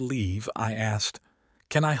turned to leave, I asked,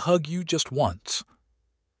 "Can I hug you just once?"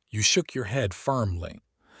 You shook your head firmly.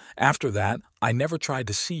 After that, I never tried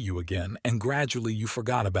to see you again, and gradually you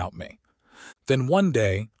forgot about me. Then one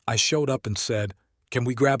day, I showed up and said, "Can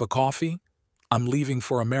we grab a coffee? I'm leaving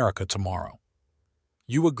for America tomorrow."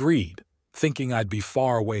 You agreed, thinking I'd be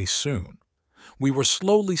far away soon. We were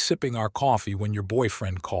slowly sipping our coffee when your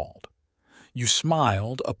boyfriend called. You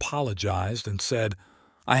smiled, apologized, and said,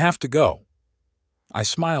 "I have to go." I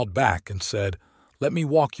smiled back and said, "Let me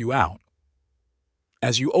walk you out."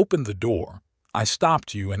 As you opened the door, I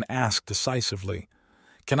stopped you and asked decisively,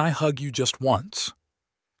 "Can I hug you just once?"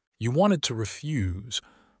 You wanted to refuse,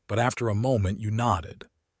 but after a moment you nodded.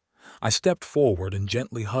 I stepped forward and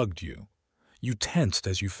gently hugged you. You tensed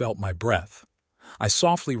as you felt my breath. I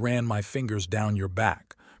softly ran my fingers down your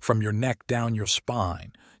back, from your neck down your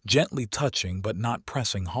spine, gently touching but not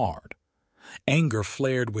pressing hard. Anger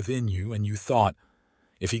flared within you, and you thought,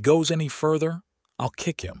 "If he goes any further, I'll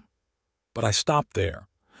kick him." But I stopped there,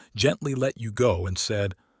 gently let you go, and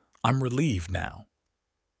said, "I'm relieved now."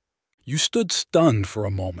 You stood stunned for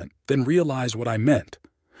a moment, then realized what I meant.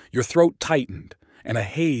 Your throat tightened, and a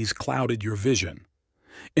haze clouded your vision.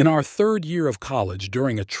 In our third year of college,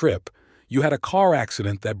 during a trip, you had a car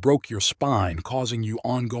accident that broke your spine, causing you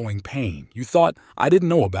ongoing pain. You thought I didn't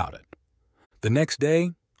know about it. The next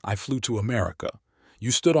day, I flew to America.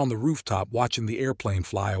 You stood on the rooftop watching the airplane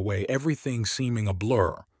fly away, everything seeming a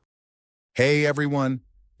blur. Hey everyone,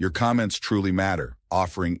 your comments truly matter,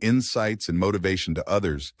 offering insights and motivation to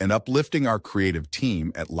others and uplifting our creative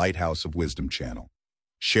team at Lighthouse of Wisdom channel.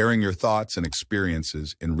 Sharing your thoughts and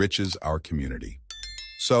experiences enriches our community.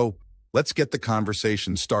 So, let's get the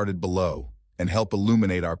conversation started below and help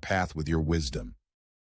illuminate our path with your wisdom.